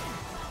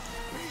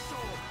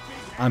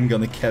 I'm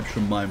gonna capture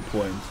my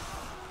point.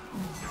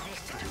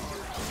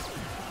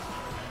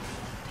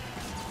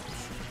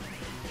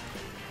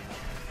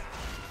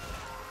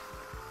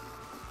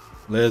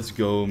 Let's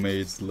go,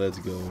 mates, let's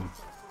go.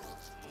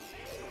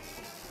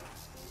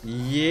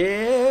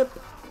 Yep.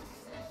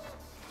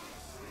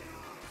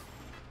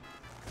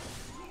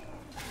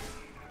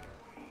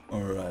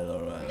 Alright,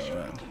 alright,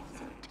 alright.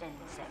 10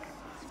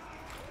 seconds.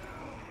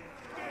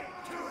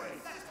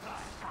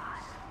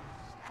 5,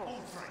 4,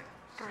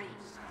 3,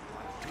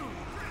 2,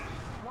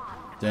 1.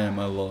 Damn,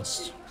 I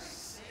lost.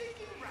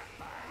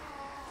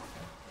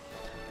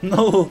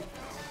 No!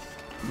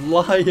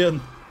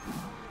 Lion!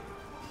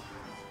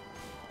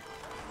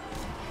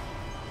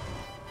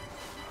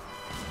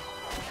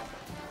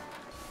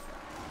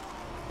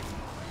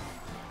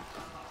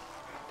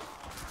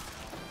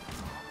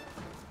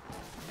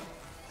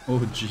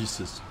 Oh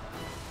Jesus.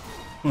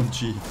 Oh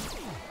gee.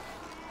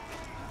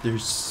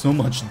 There's so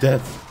much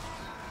death.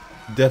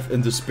 Death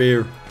and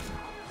despair.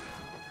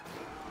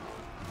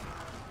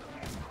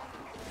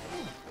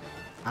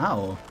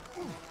 Ow.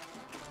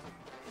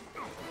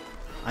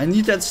 I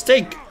need that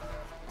steak.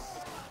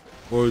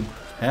 Or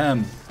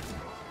ham.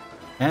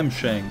 Ham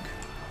shank.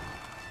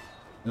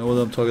 You know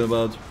what I'm talking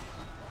about?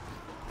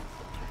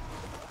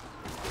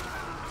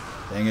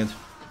 Dang it.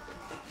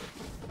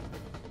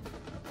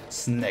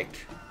 Snack.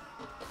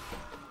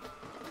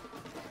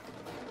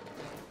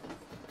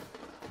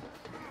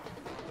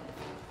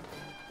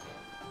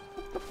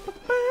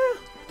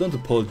 Don't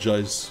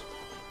apologize,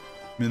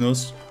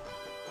 Minos.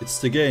 It's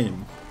the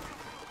game.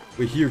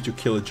 We're here to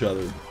kill each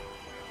other.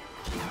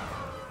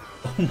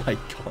 Oh my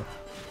god.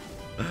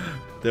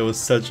 That was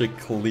such a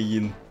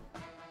clean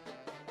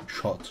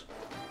shot.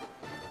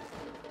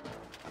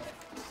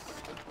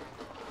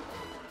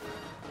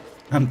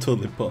 I'm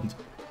totally pumped.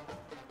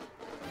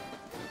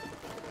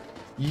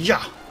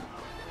 Yeah!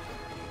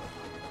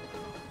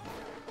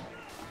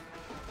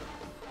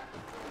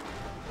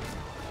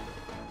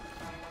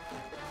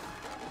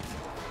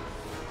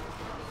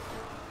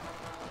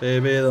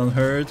 Baby, don't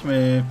hurt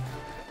me.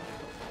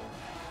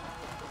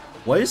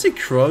 Why is he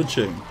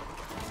crouching?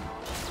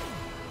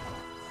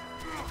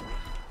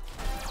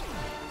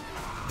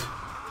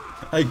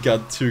 I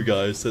got 2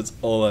 guys, that's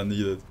all I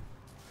needed.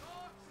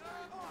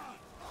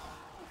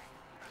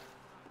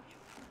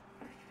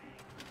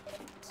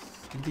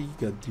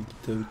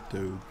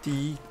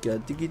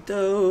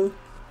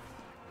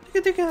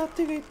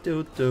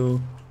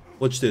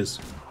 Watch this.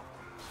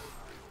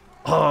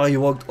 Ah, he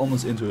walked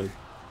almost into it.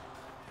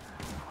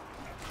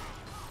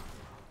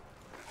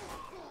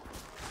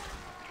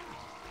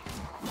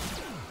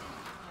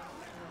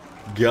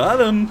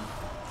 Got him!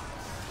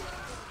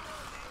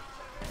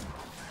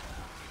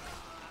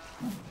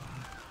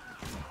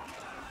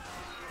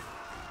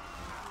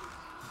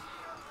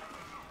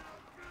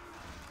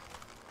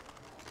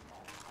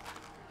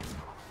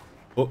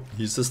 Oh,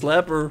 he's the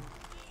slapper.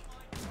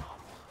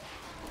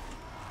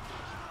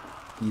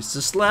 He's the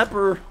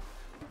slapper.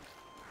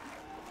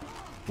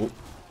 Oh.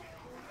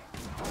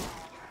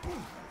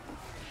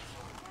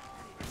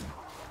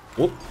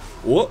 Oh.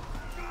 Oh.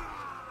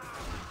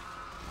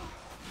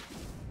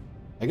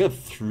 I got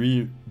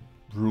 3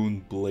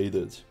 rune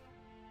bladed.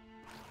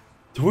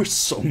 There were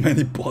so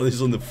many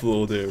bodies on the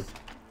floor there.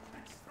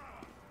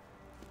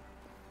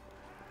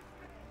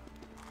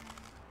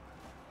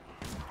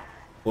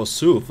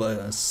 Forsooth,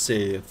 I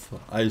say,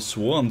 I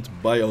swamped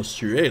by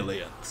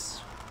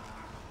Australians.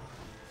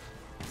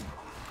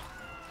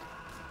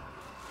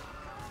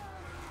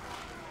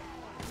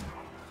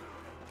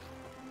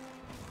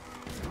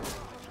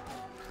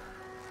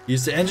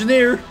 He's the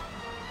engineer.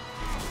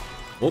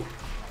 Oh,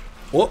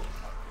 oh.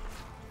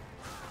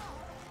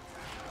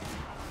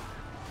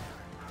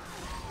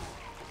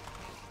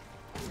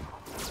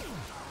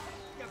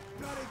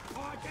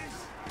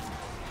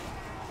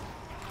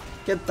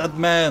 Get that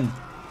man.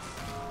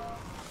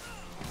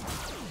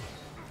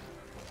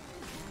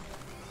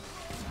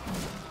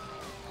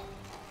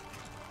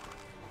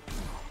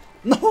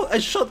 I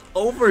shot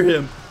over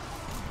him.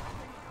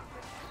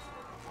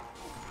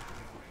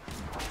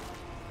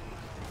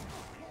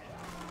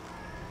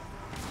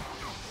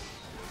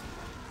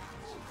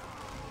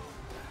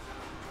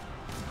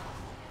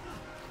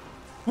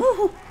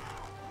 Woohoo!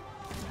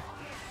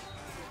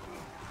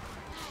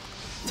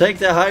 Take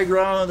the high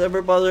ground,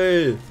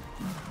 everybody!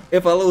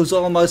 If I lose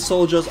all my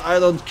soldiers, I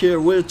don't care.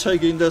 We're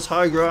taking this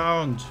high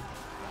ground.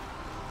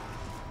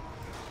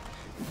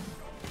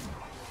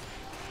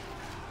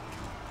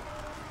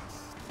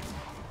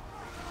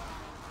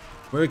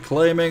 We're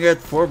claiming it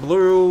for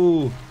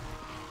blue.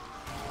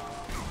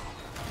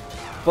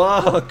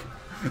 Fuck.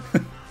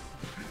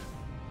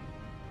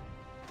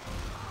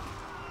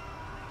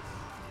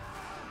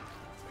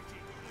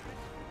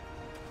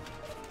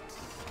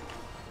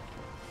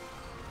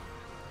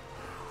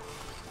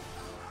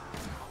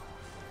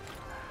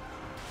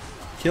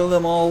 Kill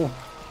them all.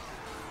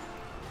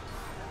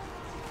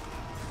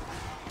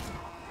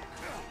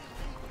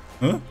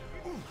 Huh?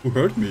 Who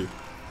hurt me?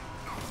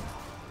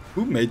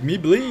 Who made me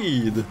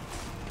bleed?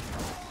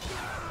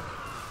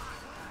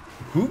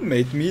 Who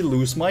made me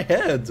lose my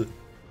head?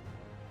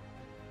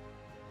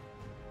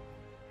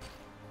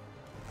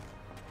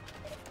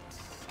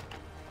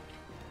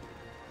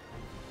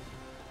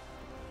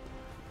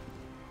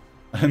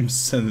 I'm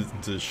sent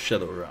into the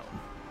Shadow Realm.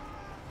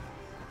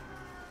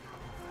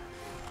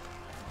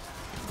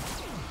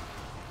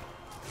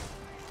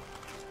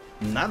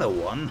 Another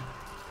one.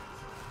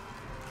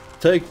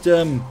 Take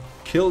them.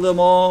 Kill them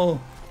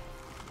all.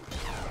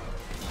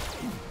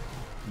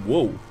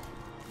 Whoa.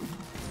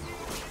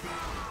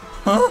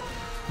 Huh?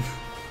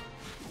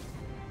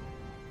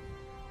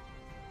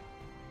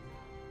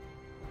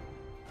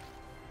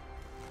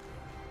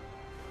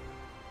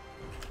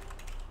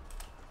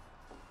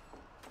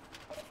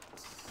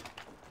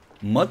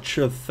 Much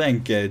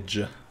thankage.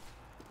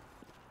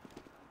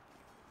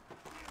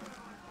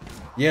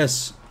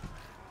 Yes.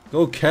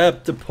 Go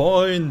cap the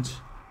point.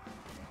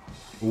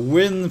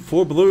 Win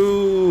for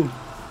blue.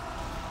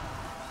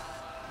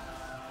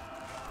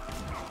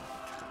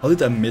 How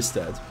did I miss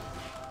that?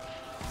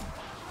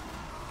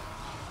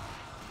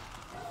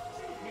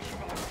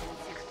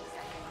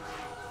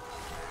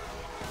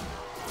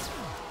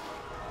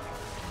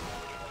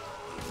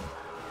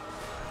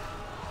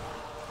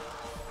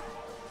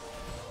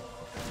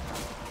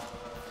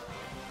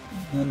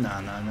 No,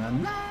 no, no, no,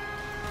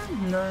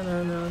 no,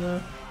 no, no,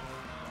 no.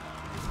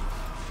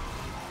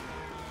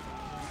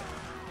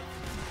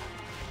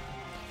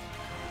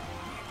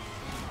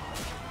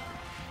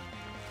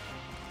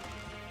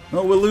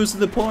 No, we're losing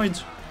the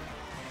point.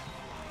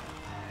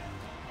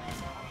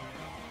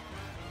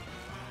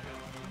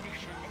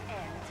 Mission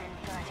ends in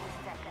 30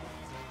 seconds.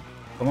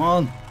 Come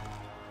on.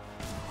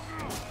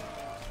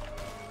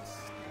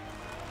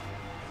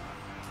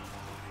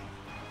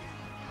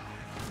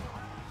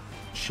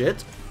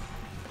 Shit.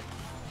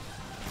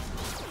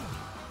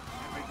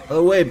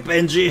 Away,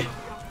 Benji.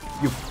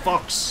 You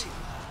fox.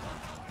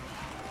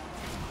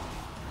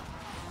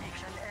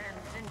 Mission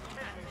ends in 10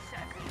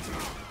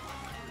 seconds.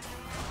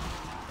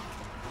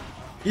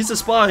 He's a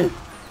spy.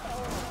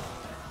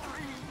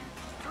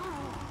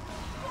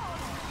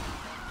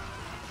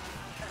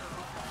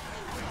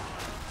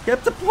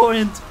 Get the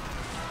point.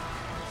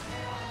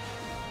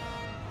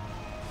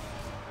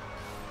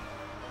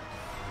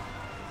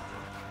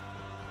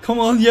 Come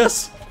on,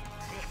 yes.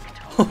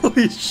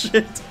 Holy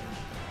shit.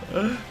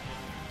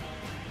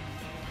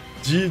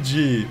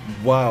 GG.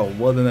 Wow,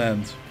 what an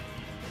end.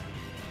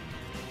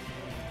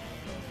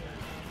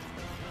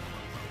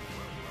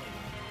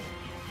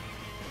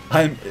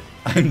 I'm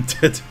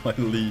dead, my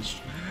leash.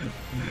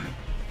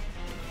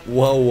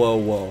 Wow, wow,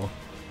 wow.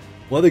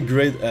 What a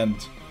great end.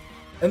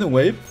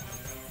 Anyway,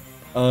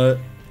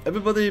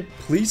 everybody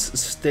please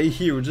stay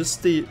here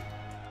just the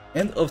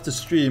end of the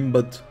stream,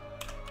 but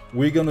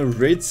we're gonna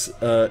raid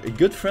a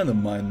good friend of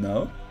mine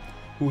now,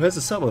 who has a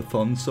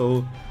subathon,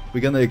 so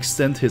we're gonna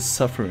extend his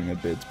suffering a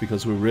bit,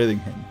 because we're raiding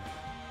him.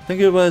 Thank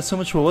you guys so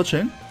much for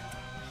watching.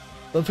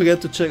 Don't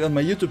forget to check out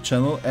my YouTube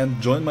channel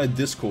and join my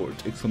Discord,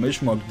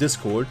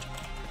 !Discord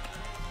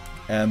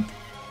and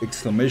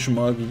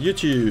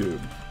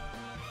 !YouTube.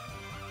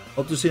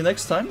 Hope to see you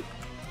next time.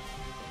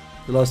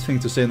 The last thing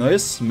to say now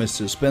is,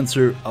 Mr.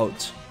 Spencer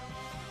out.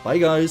 Bye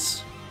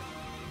guys.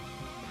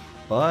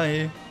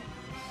 Bye.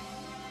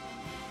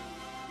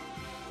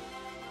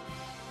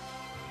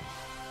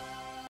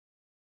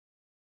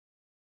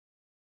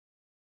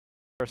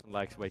 Person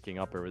likes waking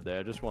up every day.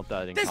 I just want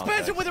that in Dispenser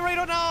context. with a rate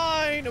of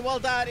 9! Well,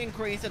 that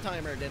increased the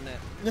timer, didn't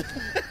it?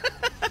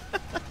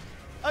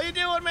 How you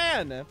doing,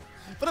 man?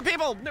 For the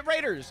people, the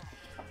raiders.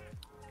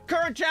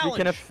 Current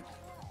challenge.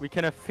 We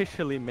can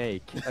officially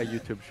make a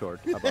YouTube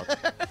short about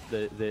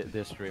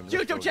this stream.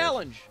 YouTube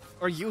challenge.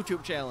 Or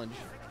YouTube challenge.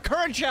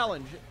 Current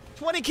challenge.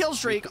 20 kill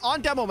streak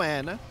on Demo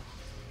Man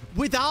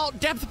without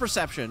depth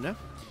perception.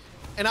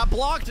 And I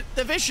blocked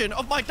the vision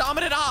of my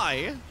dominant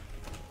eye.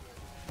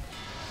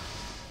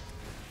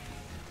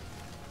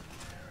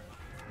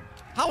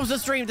 How was the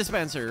stream,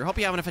 Dispenser? Hope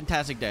you're having a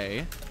fantastic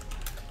day.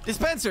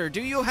 Dispenser,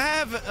 do you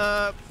have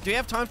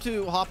time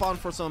to hop on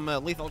for some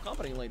Lethal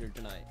Company later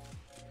tonight?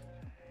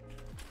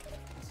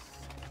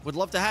 Would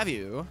love to have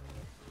you.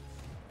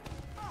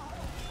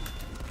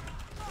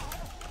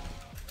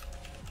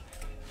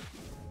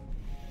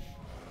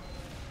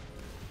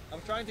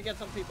 I'm trying to get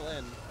some people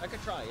in. I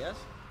could try, yes?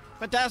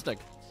 Fantastic.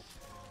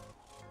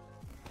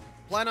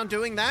 Plan on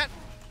doing that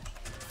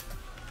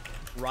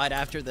right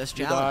after this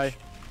You challenge. die.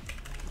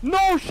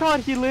 No,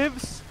 Sean, he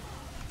lives.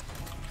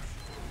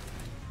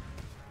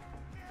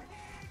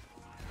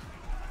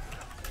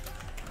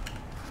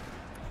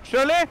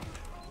 Shirley?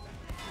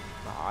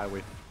 Nah, I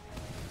whiff.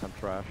 I'm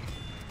trash.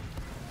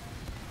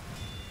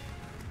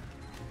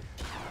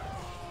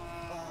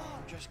 Oh,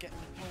 I'm just getting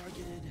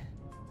targeted.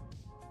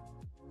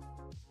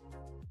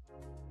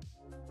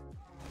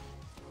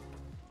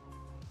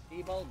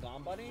 Legal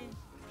Company?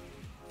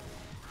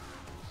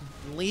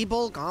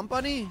 Legal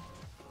Company?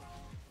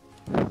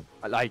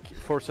 I like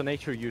Forza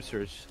Nature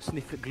users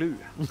sniff glue.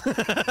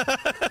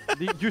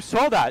 You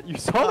saw that? You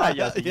saw that,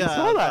 yes? You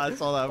saw that? I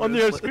saw that on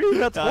your screen.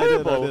 That's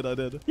horrible. I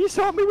did. He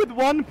shot me with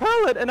one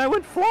pellet and I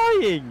went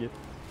flying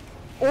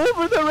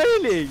over the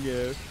railing.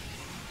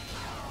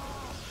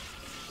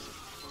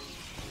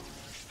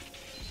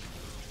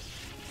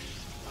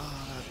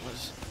 Oh, that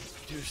was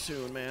too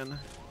soon, man.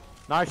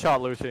 Nice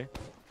shot, Lucy.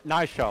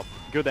 Nice shot.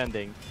 Good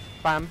ending.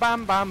 Bam,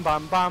 bam, bam,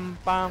 bam, bam,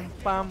 bam,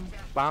 bam,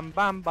 bam,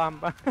 bam, bam,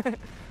 bam.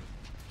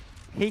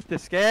 Hate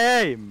this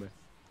game.